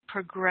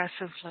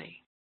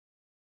progressively.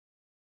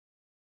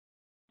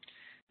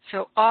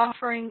 So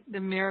offering the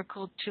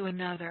miracle to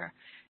another,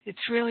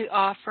 it's really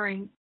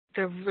offering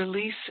the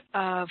release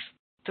of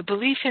the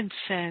belief in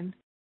sin,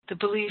 the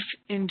belief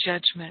in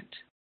judgment.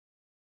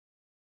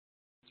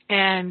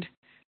 And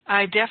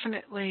I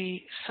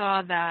definitely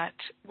saw that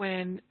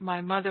when my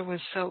mother was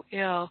so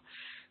ill,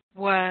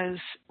 was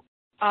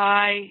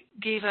I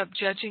gave up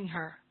judging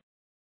her.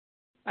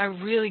 I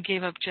really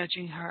gave up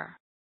judging her.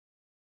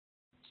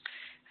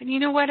 And you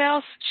know what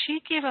else?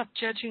 She gave up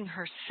judging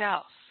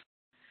herself.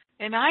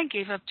 And I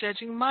gave up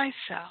judging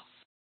myself.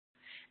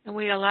 And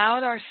we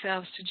allowed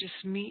ourselves to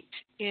just meet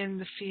in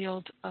the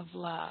field of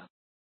love.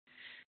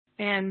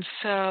 And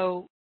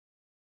so,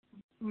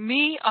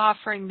 me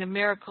offering the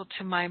miracle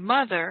to my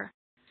mother,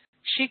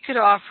 she could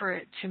offer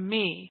it to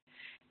me,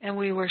 and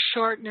we were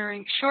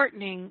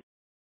shortening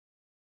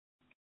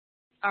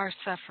our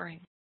suffering.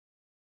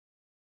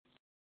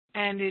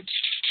 And it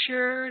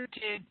sure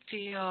did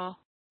feel,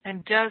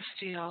 and does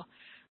feel,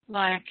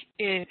 like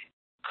it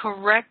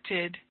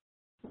corrected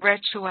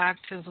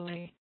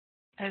retroactively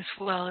as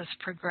well as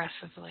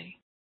progressively.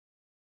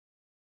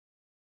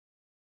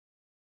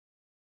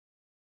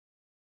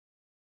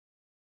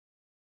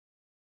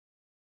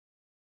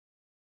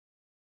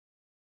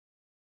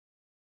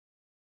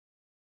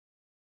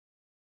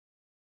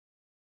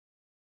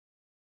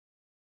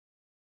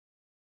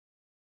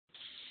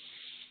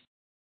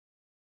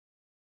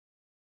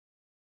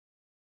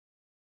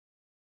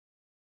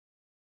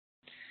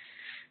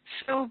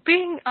 So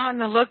being on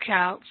the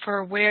lookout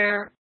for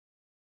where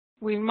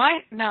we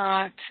might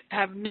not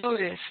have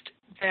noticed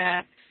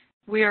that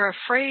we are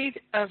afraid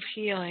of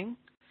healing,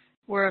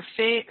 we're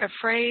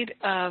afraid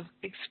of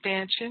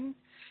expansion,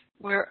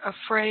 we're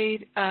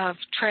afraid of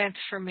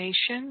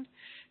transformation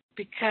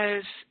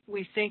because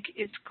we think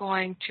it's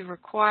going to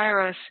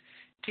require us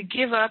to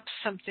give up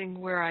something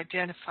we're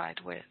identified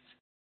with.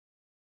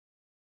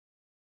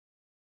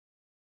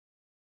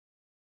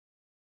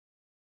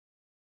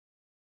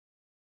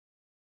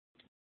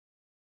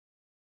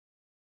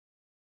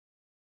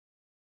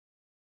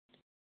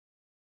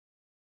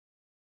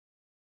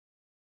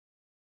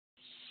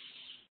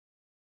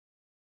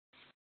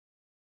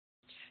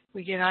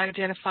 We get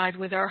identified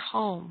with our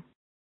home,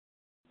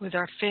 with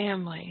our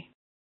family,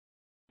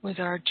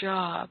 with our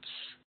jobs.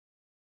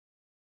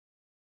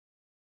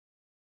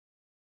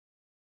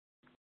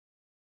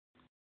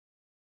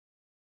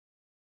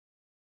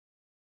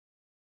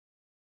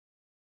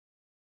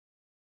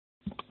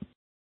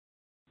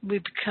 We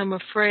become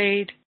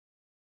afraid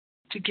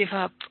to give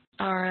up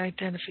our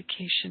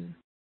identification.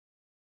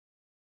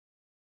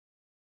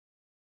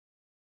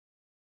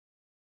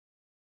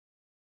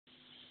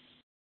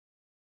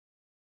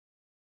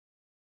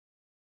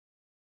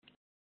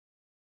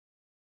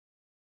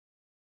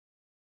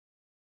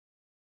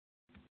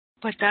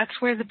 But that's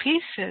where the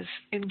peace is,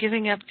 in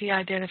giving up the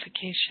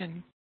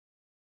identification.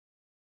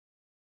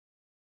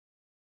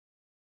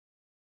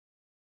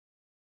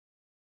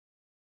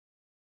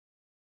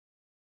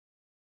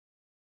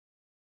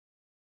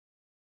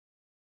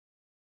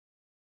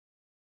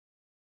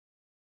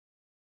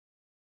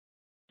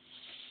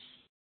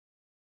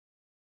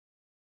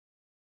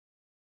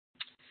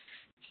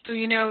 So,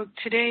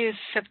 today is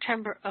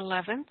September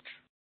 11th,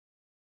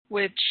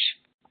 which,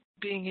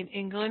 being in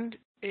England,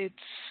 it's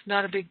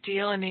not a big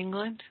deal in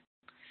England.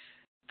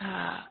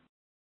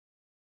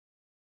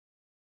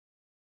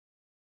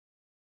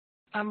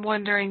 I'm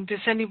wondering, does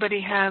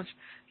anybody have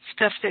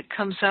stuff that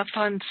comes up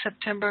on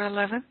September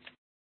 11th?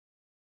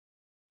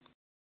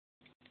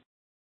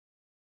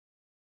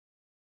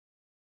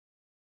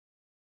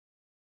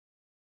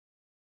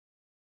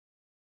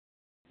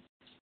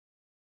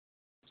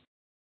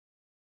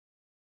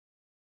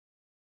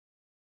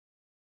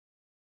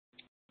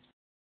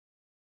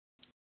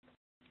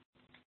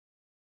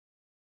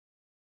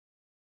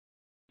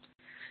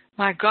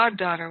 My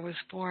goddaughter was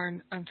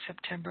born on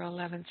September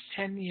 11th,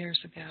 10 years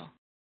ago.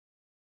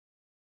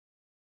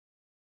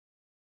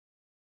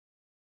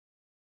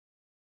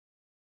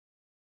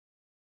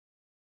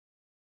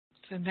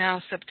 So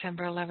now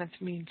September 11th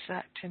means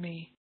that to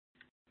me.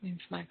 It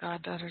means my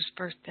goddaughter's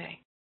birthday.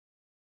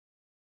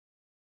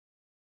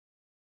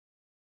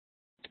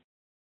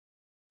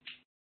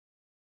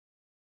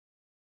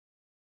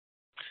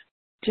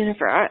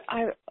 Jennifer,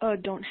 I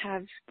don't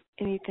have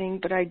anything,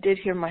 but I did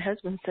hear my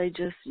husband say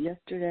just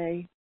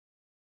yesterday,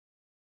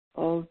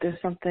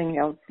 there's something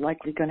else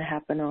likely going to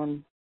happen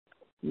on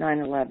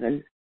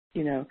 9/11.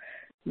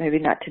 Maybe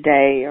not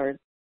today or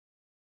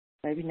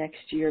maybe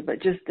next year,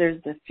 but just there's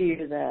the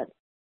fear that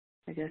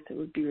I guess it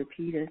would be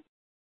repeated.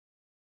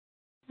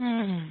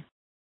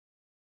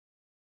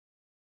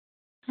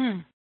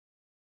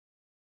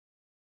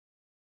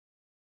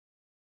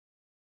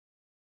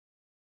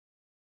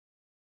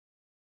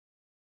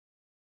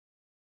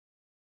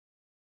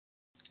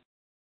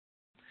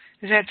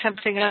 Is that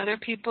something other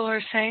people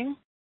are saying?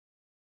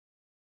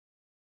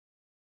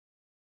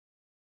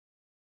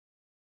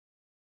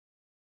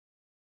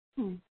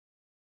 I'm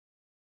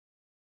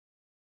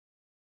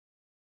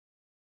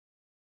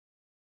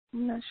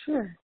not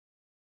sure.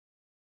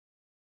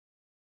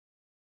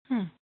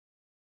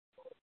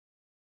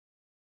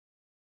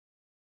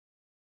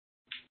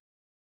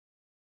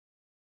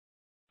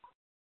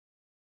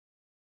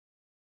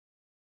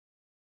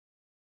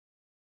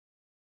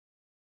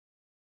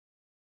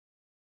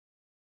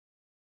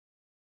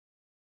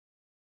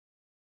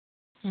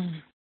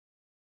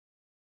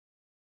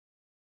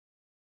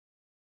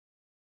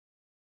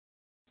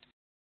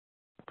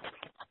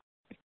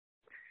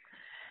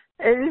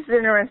 It is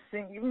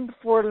interesting. Even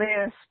before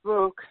Lana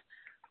spoke,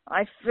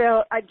 I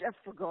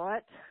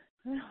forgot,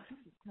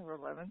 September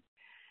 11th,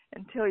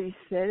 until you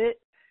said it,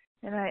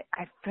 and I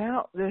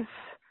felt this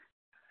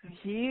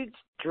huge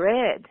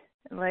dread,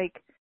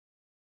 like,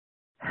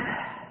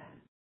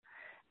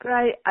 but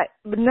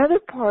another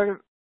part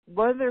of,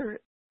 I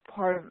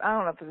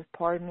don't know if it's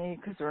part of me,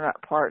 because they're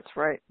not parts,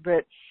 right,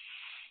 but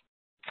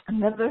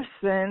another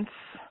sense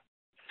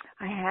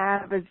I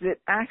have is that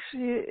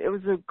actually it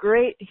was a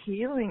great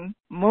healing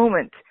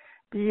moment.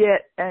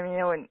 Yet,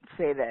 I wouldn't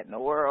say that in the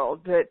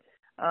world, but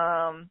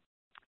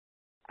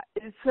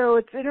so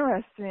it's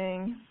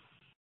interesting.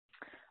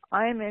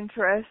 I'm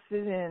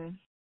interested in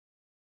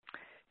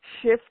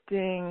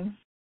shifting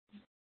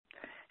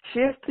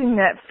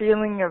that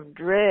feeling of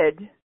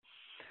dread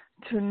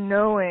to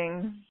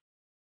knowing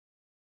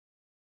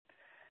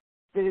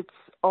that it's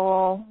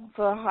all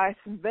for the highest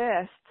and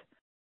best.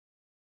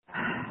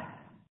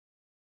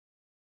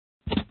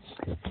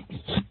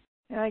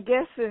 And I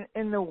guess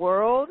in the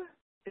world,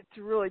 it's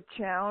really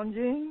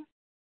challenging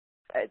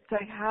it's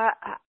like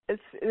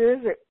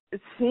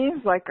it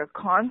seems like a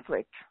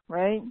conflict,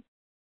 right?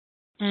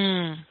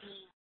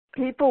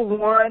 People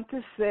want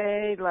to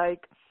say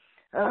like,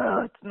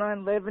 oh, it's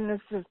 9/11,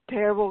 it's a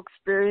terrible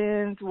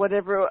experience,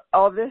 whatever.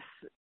 All this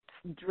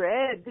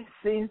dread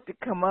seems to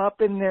come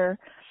up in their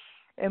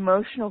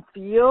emotional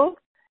field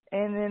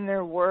and in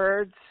their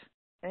words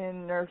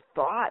and their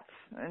thoughts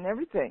and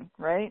everything,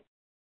 right?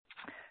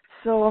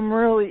 So I'm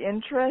really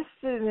interested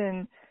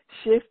in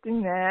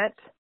shifting that.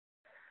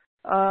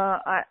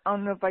 I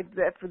don't know if I do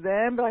that for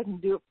them, but I can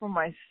do it for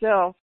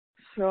myself.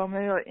 So I'm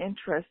really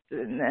interested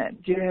in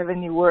that. Do you have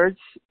any words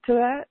to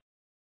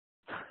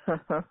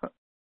that?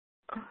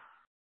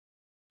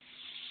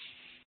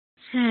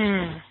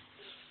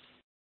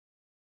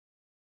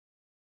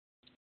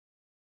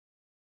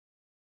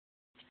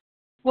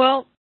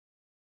 Well,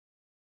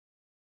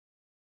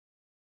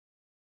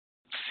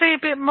 say a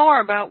bit more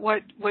about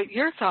what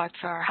your thoughts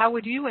are. How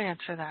would you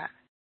answer that?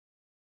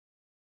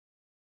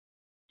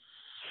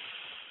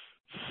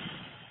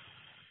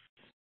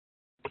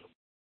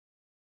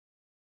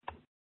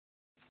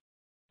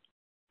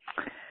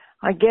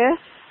 I guess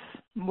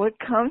what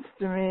comes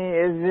to me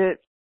is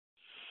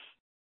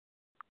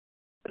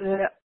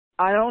that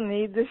I don't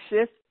need to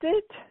shift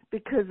it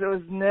because it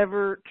was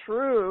never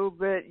true,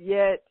 but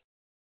yet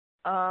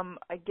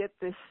I get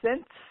this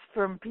sense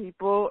from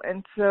people,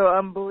 and so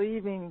I'm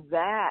believing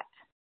that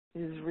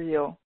is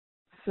real.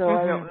 So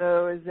I don't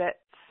know, does that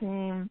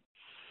seem,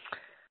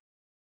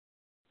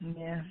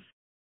 yeah.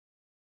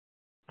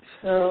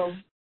 So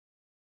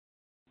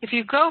if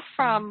you go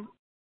from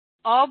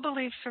all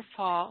beliefs are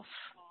false,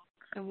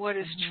 and what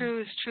is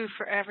true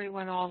for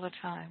everyone all the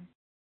time.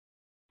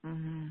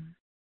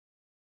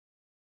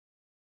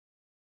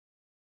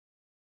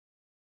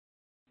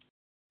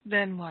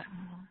 Then what?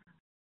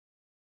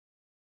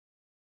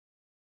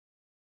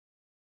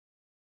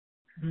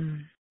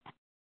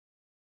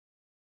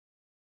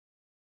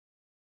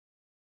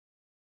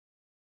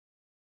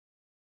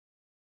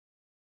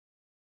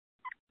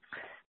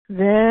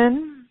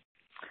 Then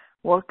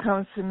what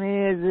comes to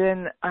me is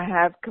then I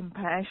have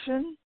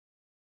compassion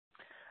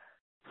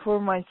for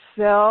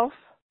myself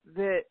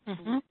that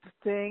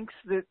thinks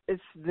that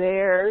it's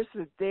theirs,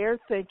 that they're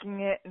thinking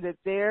it, that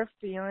they're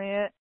feeling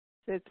it,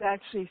 that it's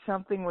actually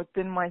something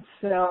within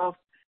myself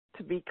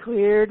to be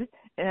cleared,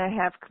 and I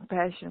have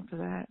compassion for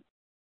that.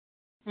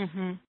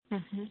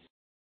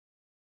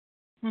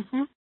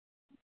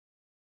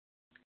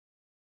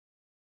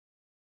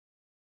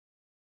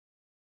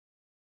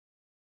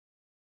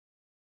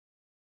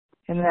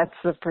 And that's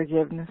the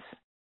forgiveness.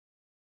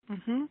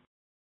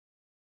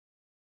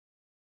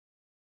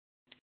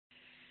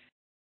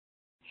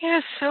 Yeah,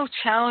 it's so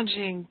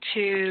challenging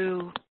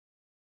to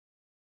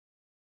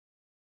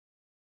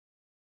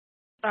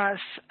us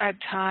at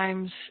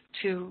times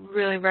to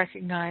really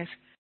recognize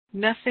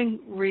nothing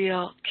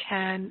real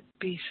can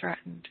be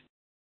threatened.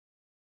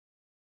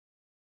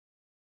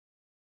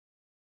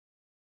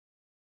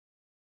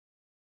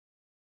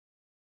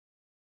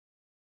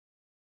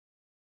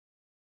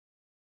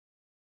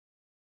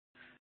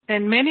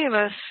 And many of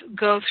us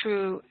go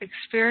through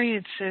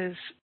experiences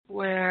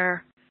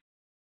where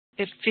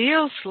it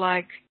feels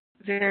like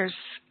there's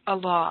a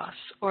loss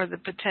or the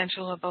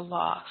potential of a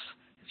loss.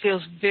 It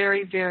feels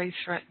very, very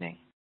threatening.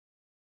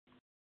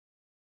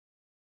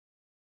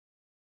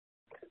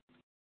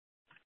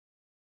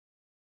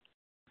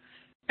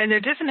 And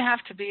there doesn't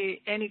have to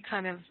be any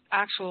kind of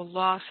actual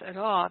loss at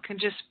all. It can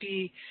just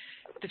be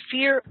the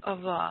fear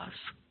of loss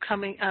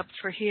coming up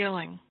for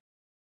healing.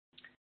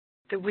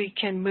 That we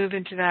can move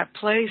into that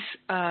place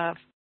of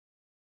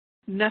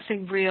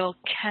nothing real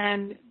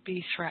can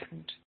be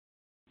threatened.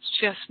 It's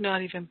just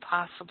not even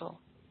possible.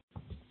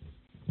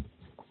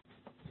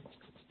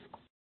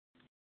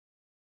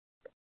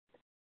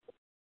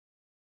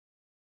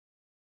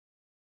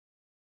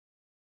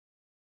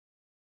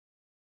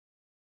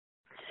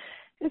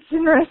 It's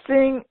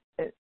interesting.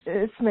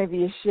 It's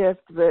maybe a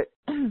shift, but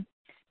in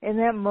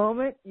that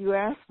moment you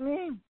asked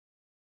me,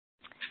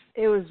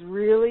 it was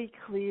really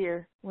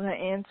clear. When I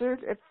answered,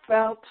 it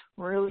felt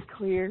really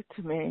clear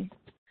to me.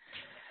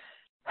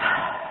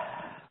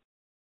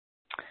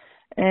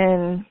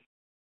 And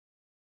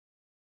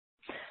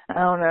I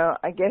don't know,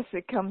 I guess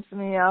it comes to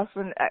me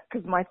often,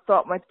 because what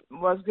I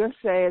was going to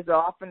say is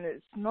often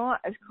it's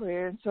not as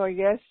clear, and so I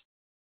guess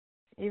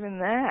even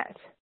that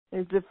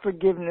is a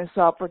forgiveness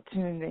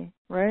opportunity,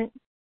 right?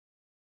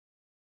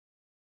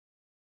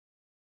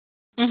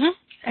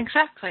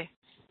 Exactly.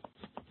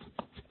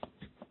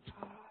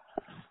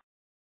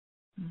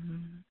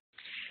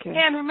 Okay.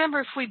 And remember,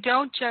 if we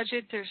don't judge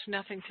it, there's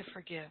nothing to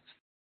forgive.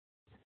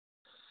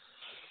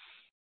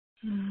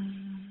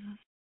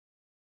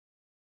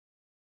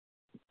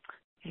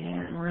 Yeah,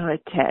 I'm really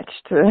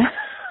attached to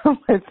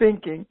my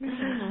thinking.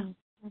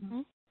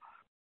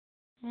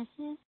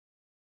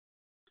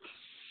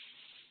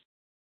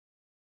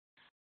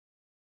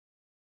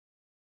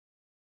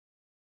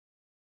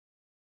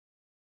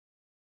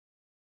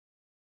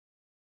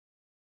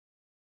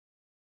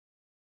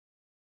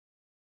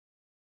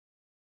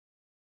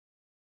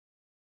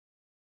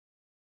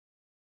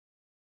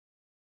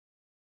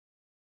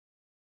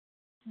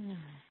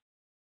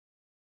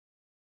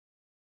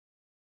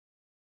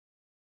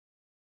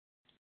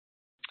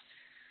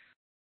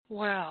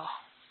 Well,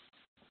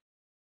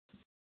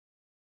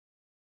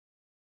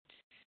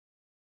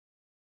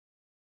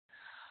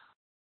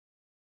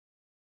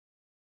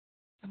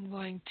 I'm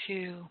going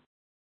to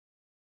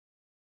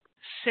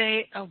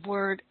say a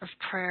word of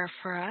prayer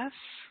for us,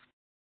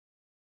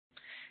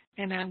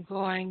 and I'm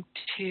going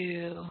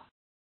to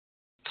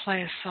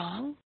play a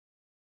song.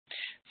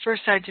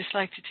 First, I'd just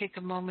like to take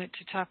a moment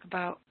to talk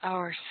about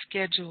our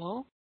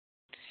schedule.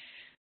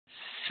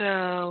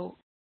 So,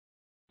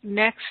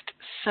 next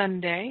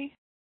Sunday,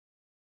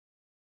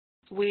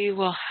 we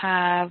will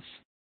have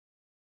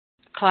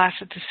class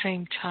at the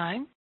same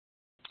time,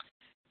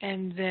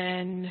 and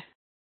then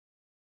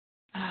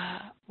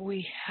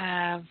we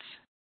have,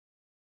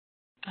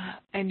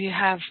 and you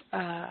have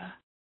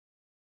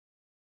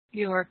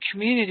your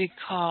community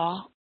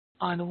call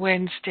on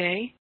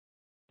Wednesday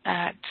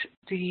at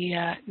the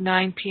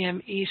 9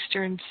 p.m.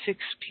 Eastern, 6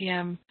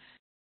 p.m.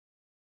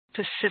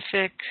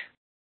 Pacific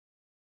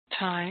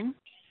time,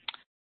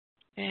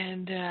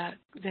 and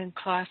then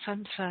class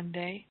on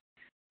Sunday,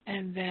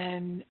 and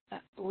then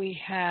we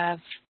have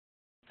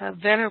a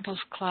Venerables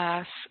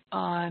class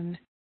on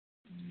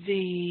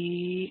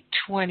the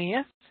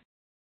 20th,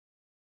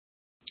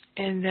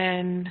 and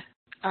then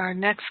our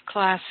next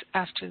class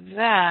after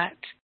that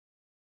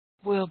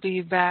will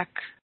be back.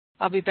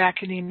 I'll be back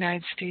in the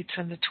United States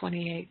on the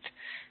 28th,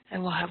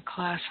 and we'll have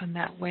class on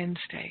that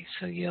Wednesday.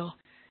 So you'll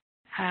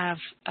have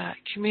a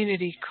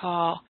community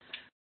call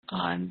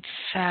on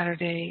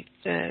Saturday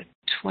the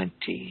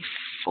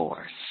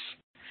 24th.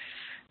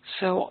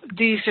 So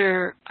these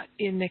are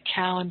in the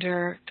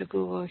calendar, the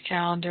Google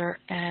Calendar,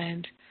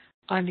 and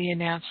on the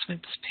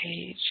announcements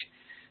page.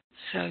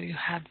 So you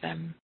have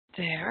them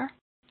there.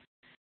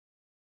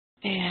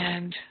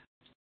 And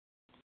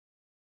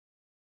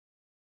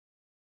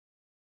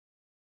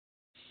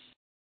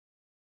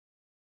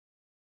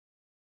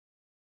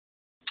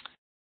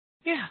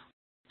yeah.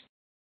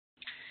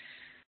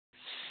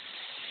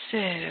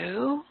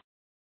 So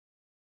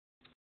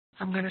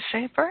I'm going to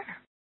say a prayer.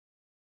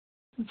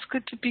 It's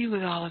good to be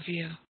with all of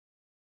you.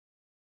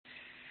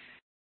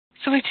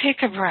 So we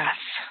take a breath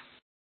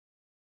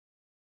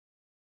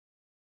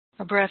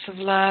of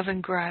love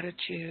and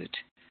gratitude.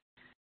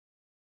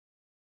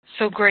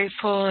 So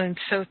grateful and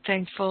so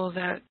thankful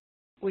that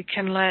we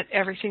can let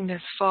everything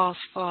that's false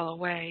fall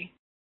away.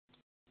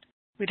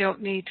 We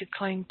don't need to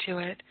cling to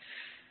it.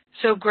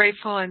 So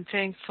grateful and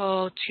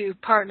thankful to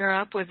partner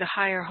up with the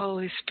higher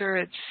Holy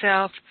Spirit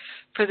self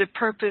for the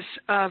purpose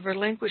of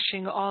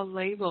relinquishing all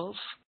labels,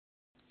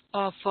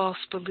 all false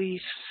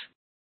beliefs.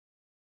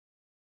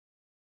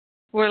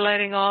 We're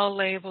letting all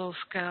labels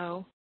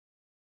go.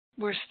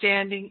 We're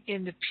standing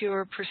in the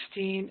pure,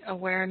 pristine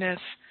awareness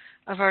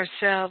of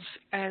ourselves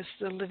as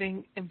the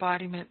living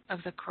embodiment of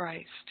the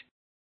Christ.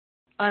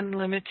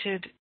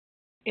 Unlimited,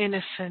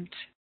 innocent,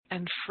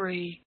 and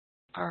free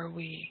are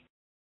we.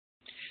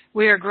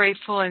 We are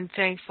grateful and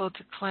thankful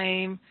to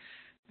claim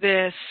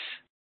this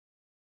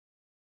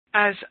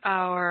as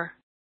our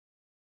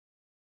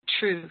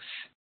truth.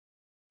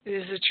 It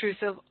is the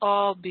truth of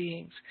all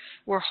beings.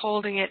 We're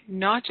holding it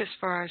not just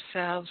for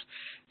ourselves,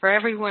 for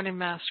everyone in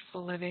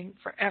Masterful Living,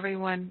 for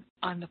everyone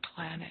on the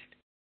planet.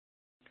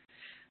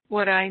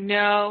 What I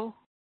know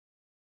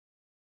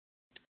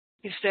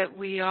is that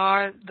we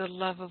are the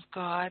love of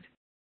God,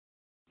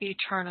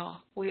 eternal.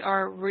 We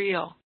are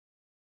real.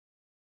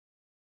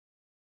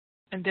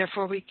 And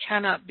therefore we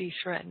cannot be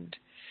threatened.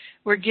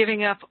 We're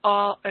giving up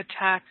all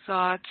attack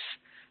thoughts,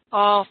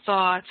 all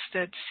thoughts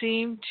that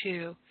seem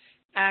to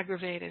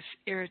aggravate us,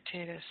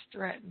 irritate us,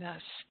 threaten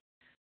us,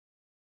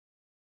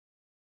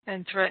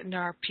 and threaten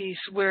our peace.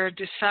 We're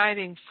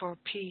deciding for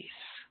peace.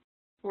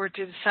 We're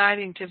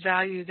deciding to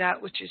value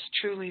that which is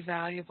truly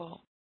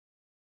valuable.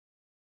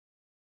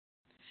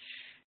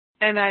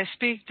 And I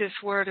speak this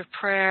word of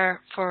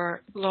prayer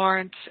for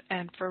Lawrence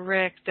and for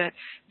Rick, that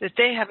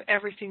they have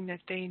everything that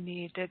they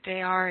need, that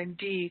they are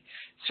indeed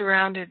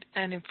surrounded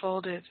and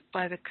enfolded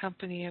by the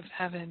company of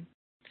heaven.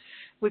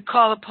 We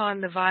call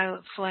upon the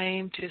violet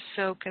flame to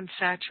soak and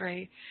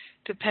saturate,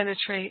 to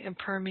penetrate and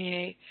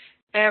permeate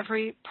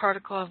every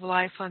particle of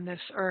life on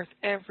this earth,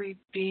 every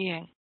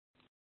being,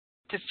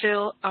 to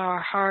fill our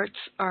hearts,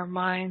 our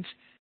minds,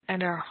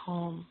 and our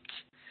homes.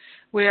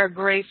 We are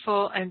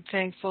grateful and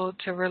thankful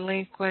to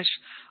relinquish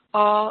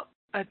all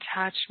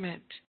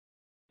attachment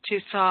to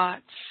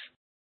thoughts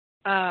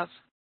of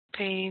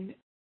pain,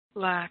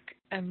 lack,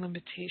 and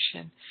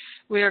limitation.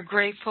 We are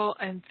grateful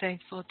and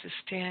thankful to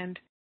stand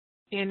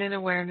in an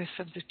awareness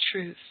of the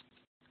truth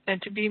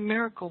and to be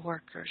miracle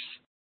workers.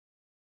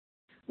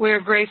 We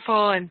are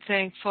grateful and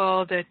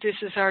thankful that this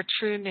is our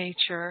true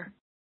nature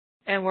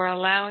and we're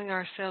allowing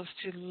ourselves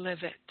to live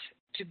it,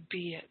 to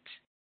be it.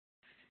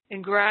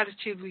 In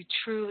gratitude, we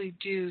truly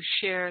do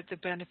share the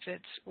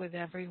benefits with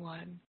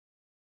everyone.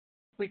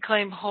 We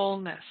claim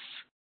wholeness.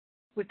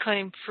 We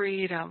claim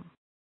freedom,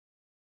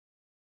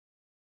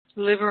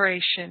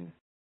 liberation,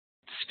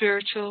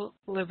 spiritual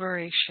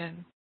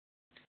liberation.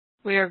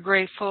 We are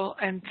grateful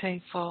and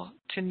thankful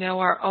to know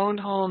our own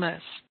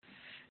wholeness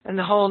and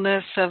the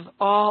wholeness of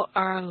all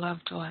our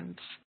loved ones,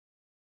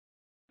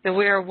 that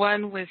we are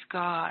one with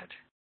God,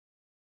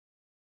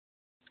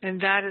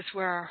 and that is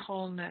where our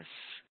wholeness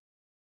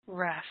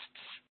rests,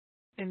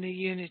 in the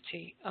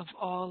unity of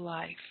all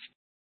life.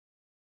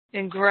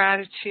 In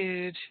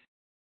gratitude,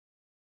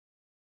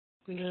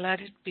 we let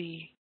it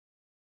be,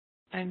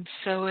 and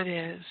so it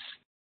is.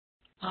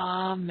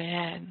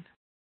 Amen.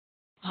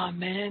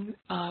 Amen,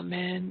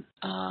 amen,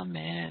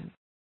 amen.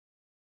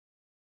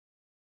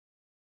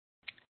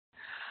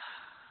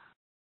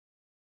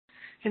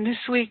 And this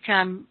week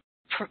I'm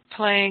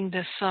playing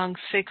the song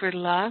Sacred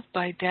Love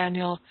by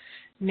Daniel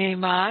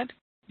Nahmad.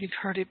 You've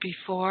heard it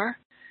before.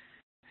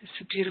 It's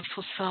a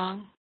beautiful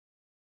song.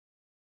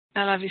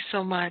 I love you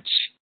so much.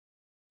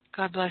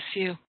 God bless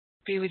you.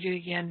 Be with you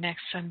again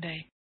next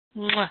Sunday.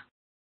 Mwah.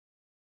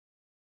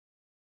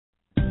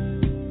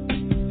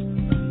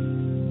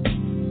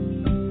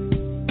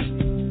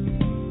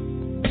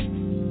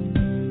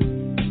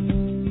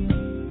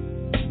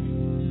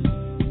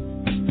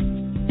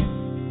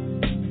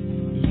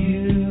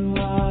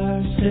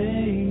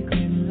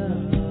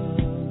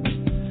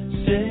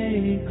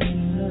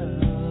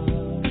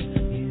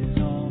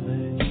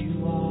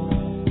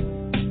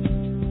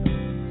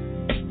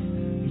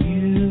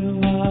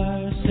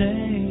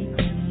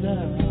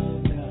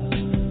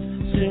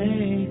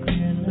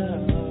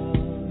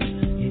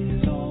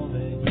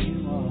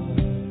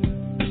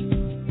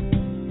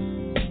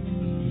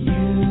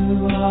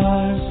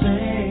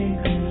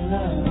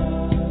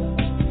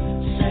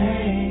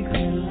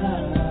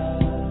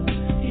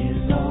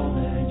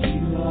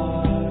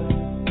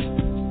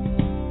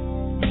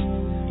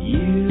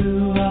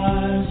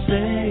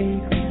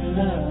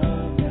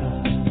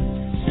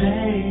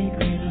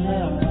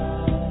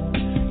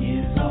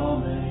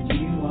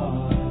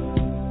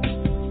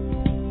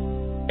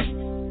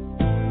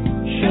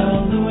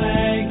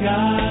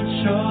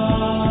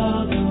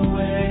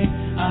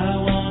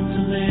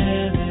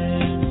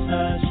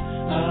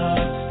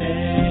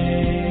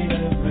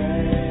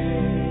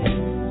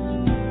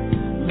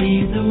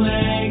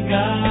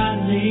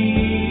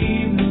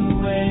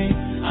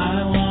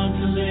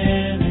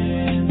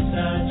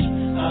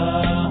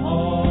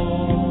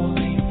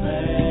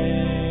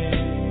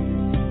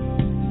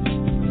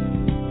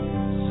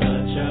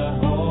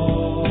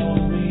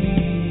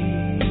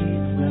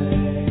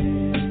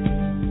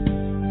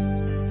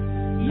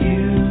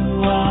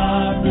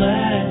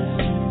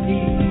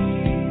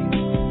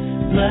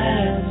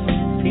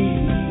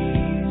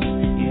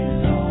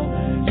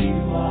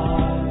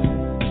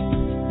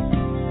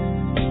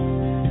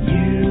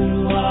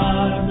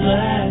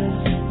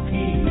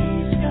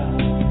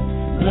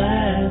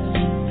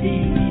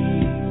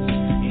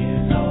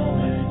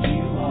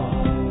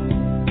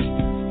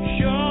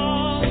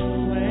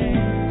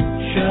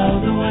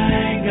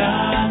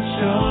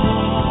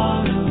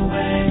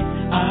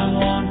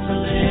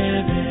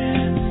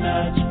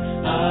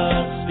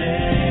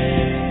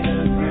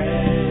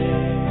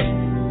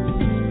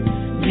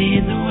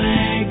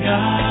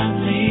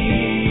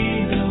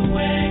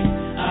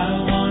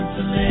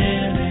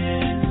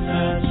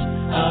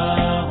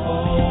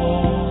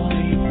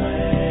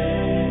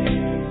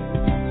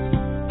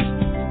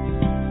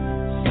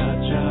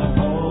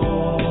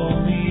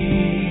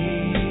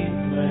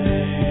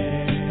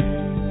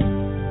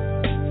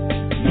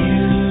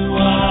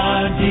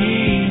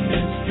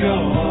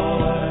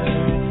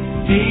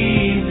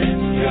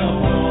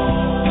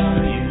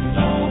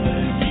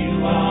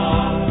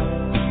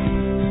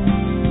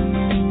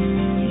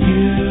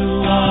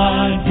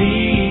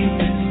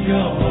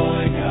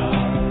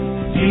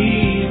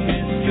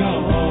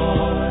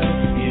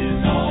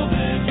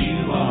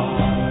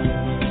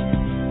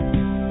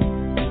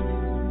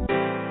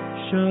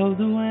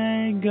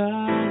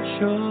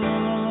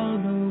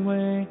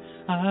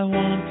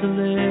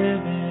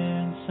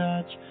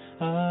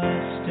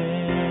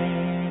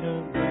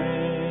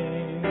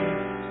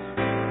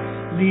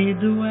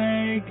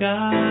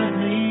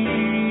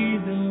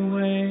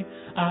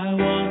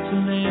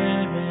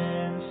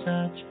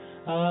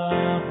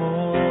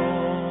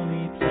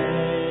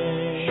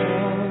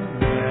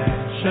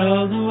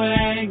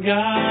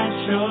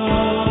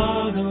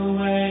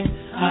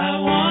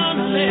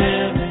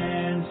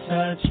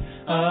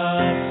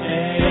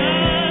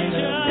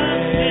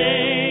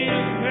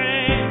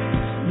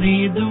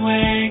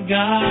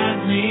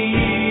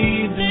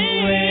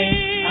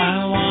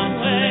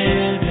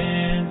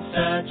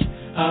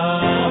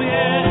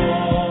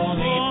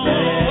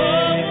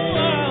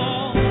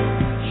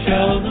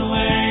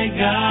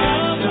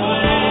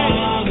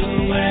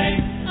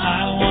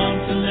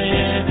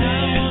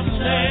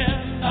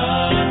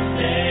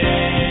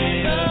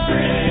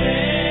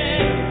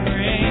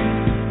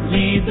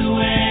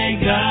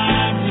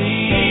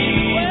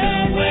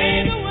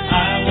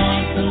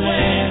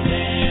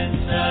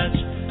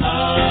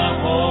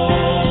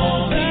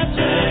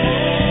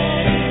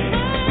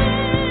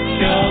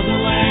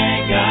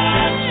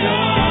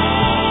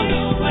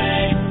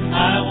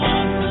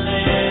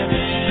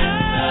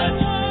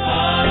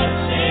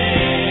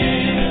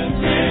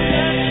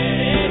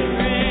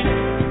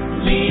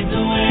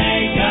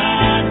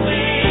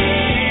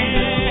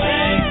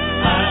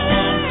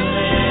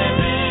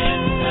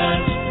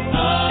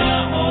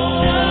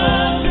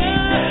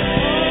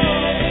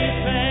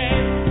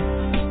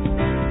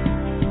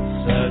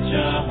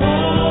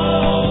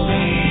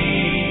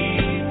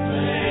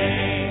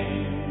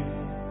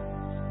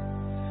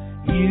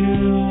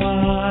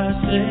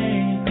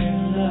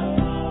 sacred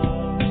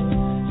love,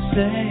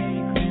 sacred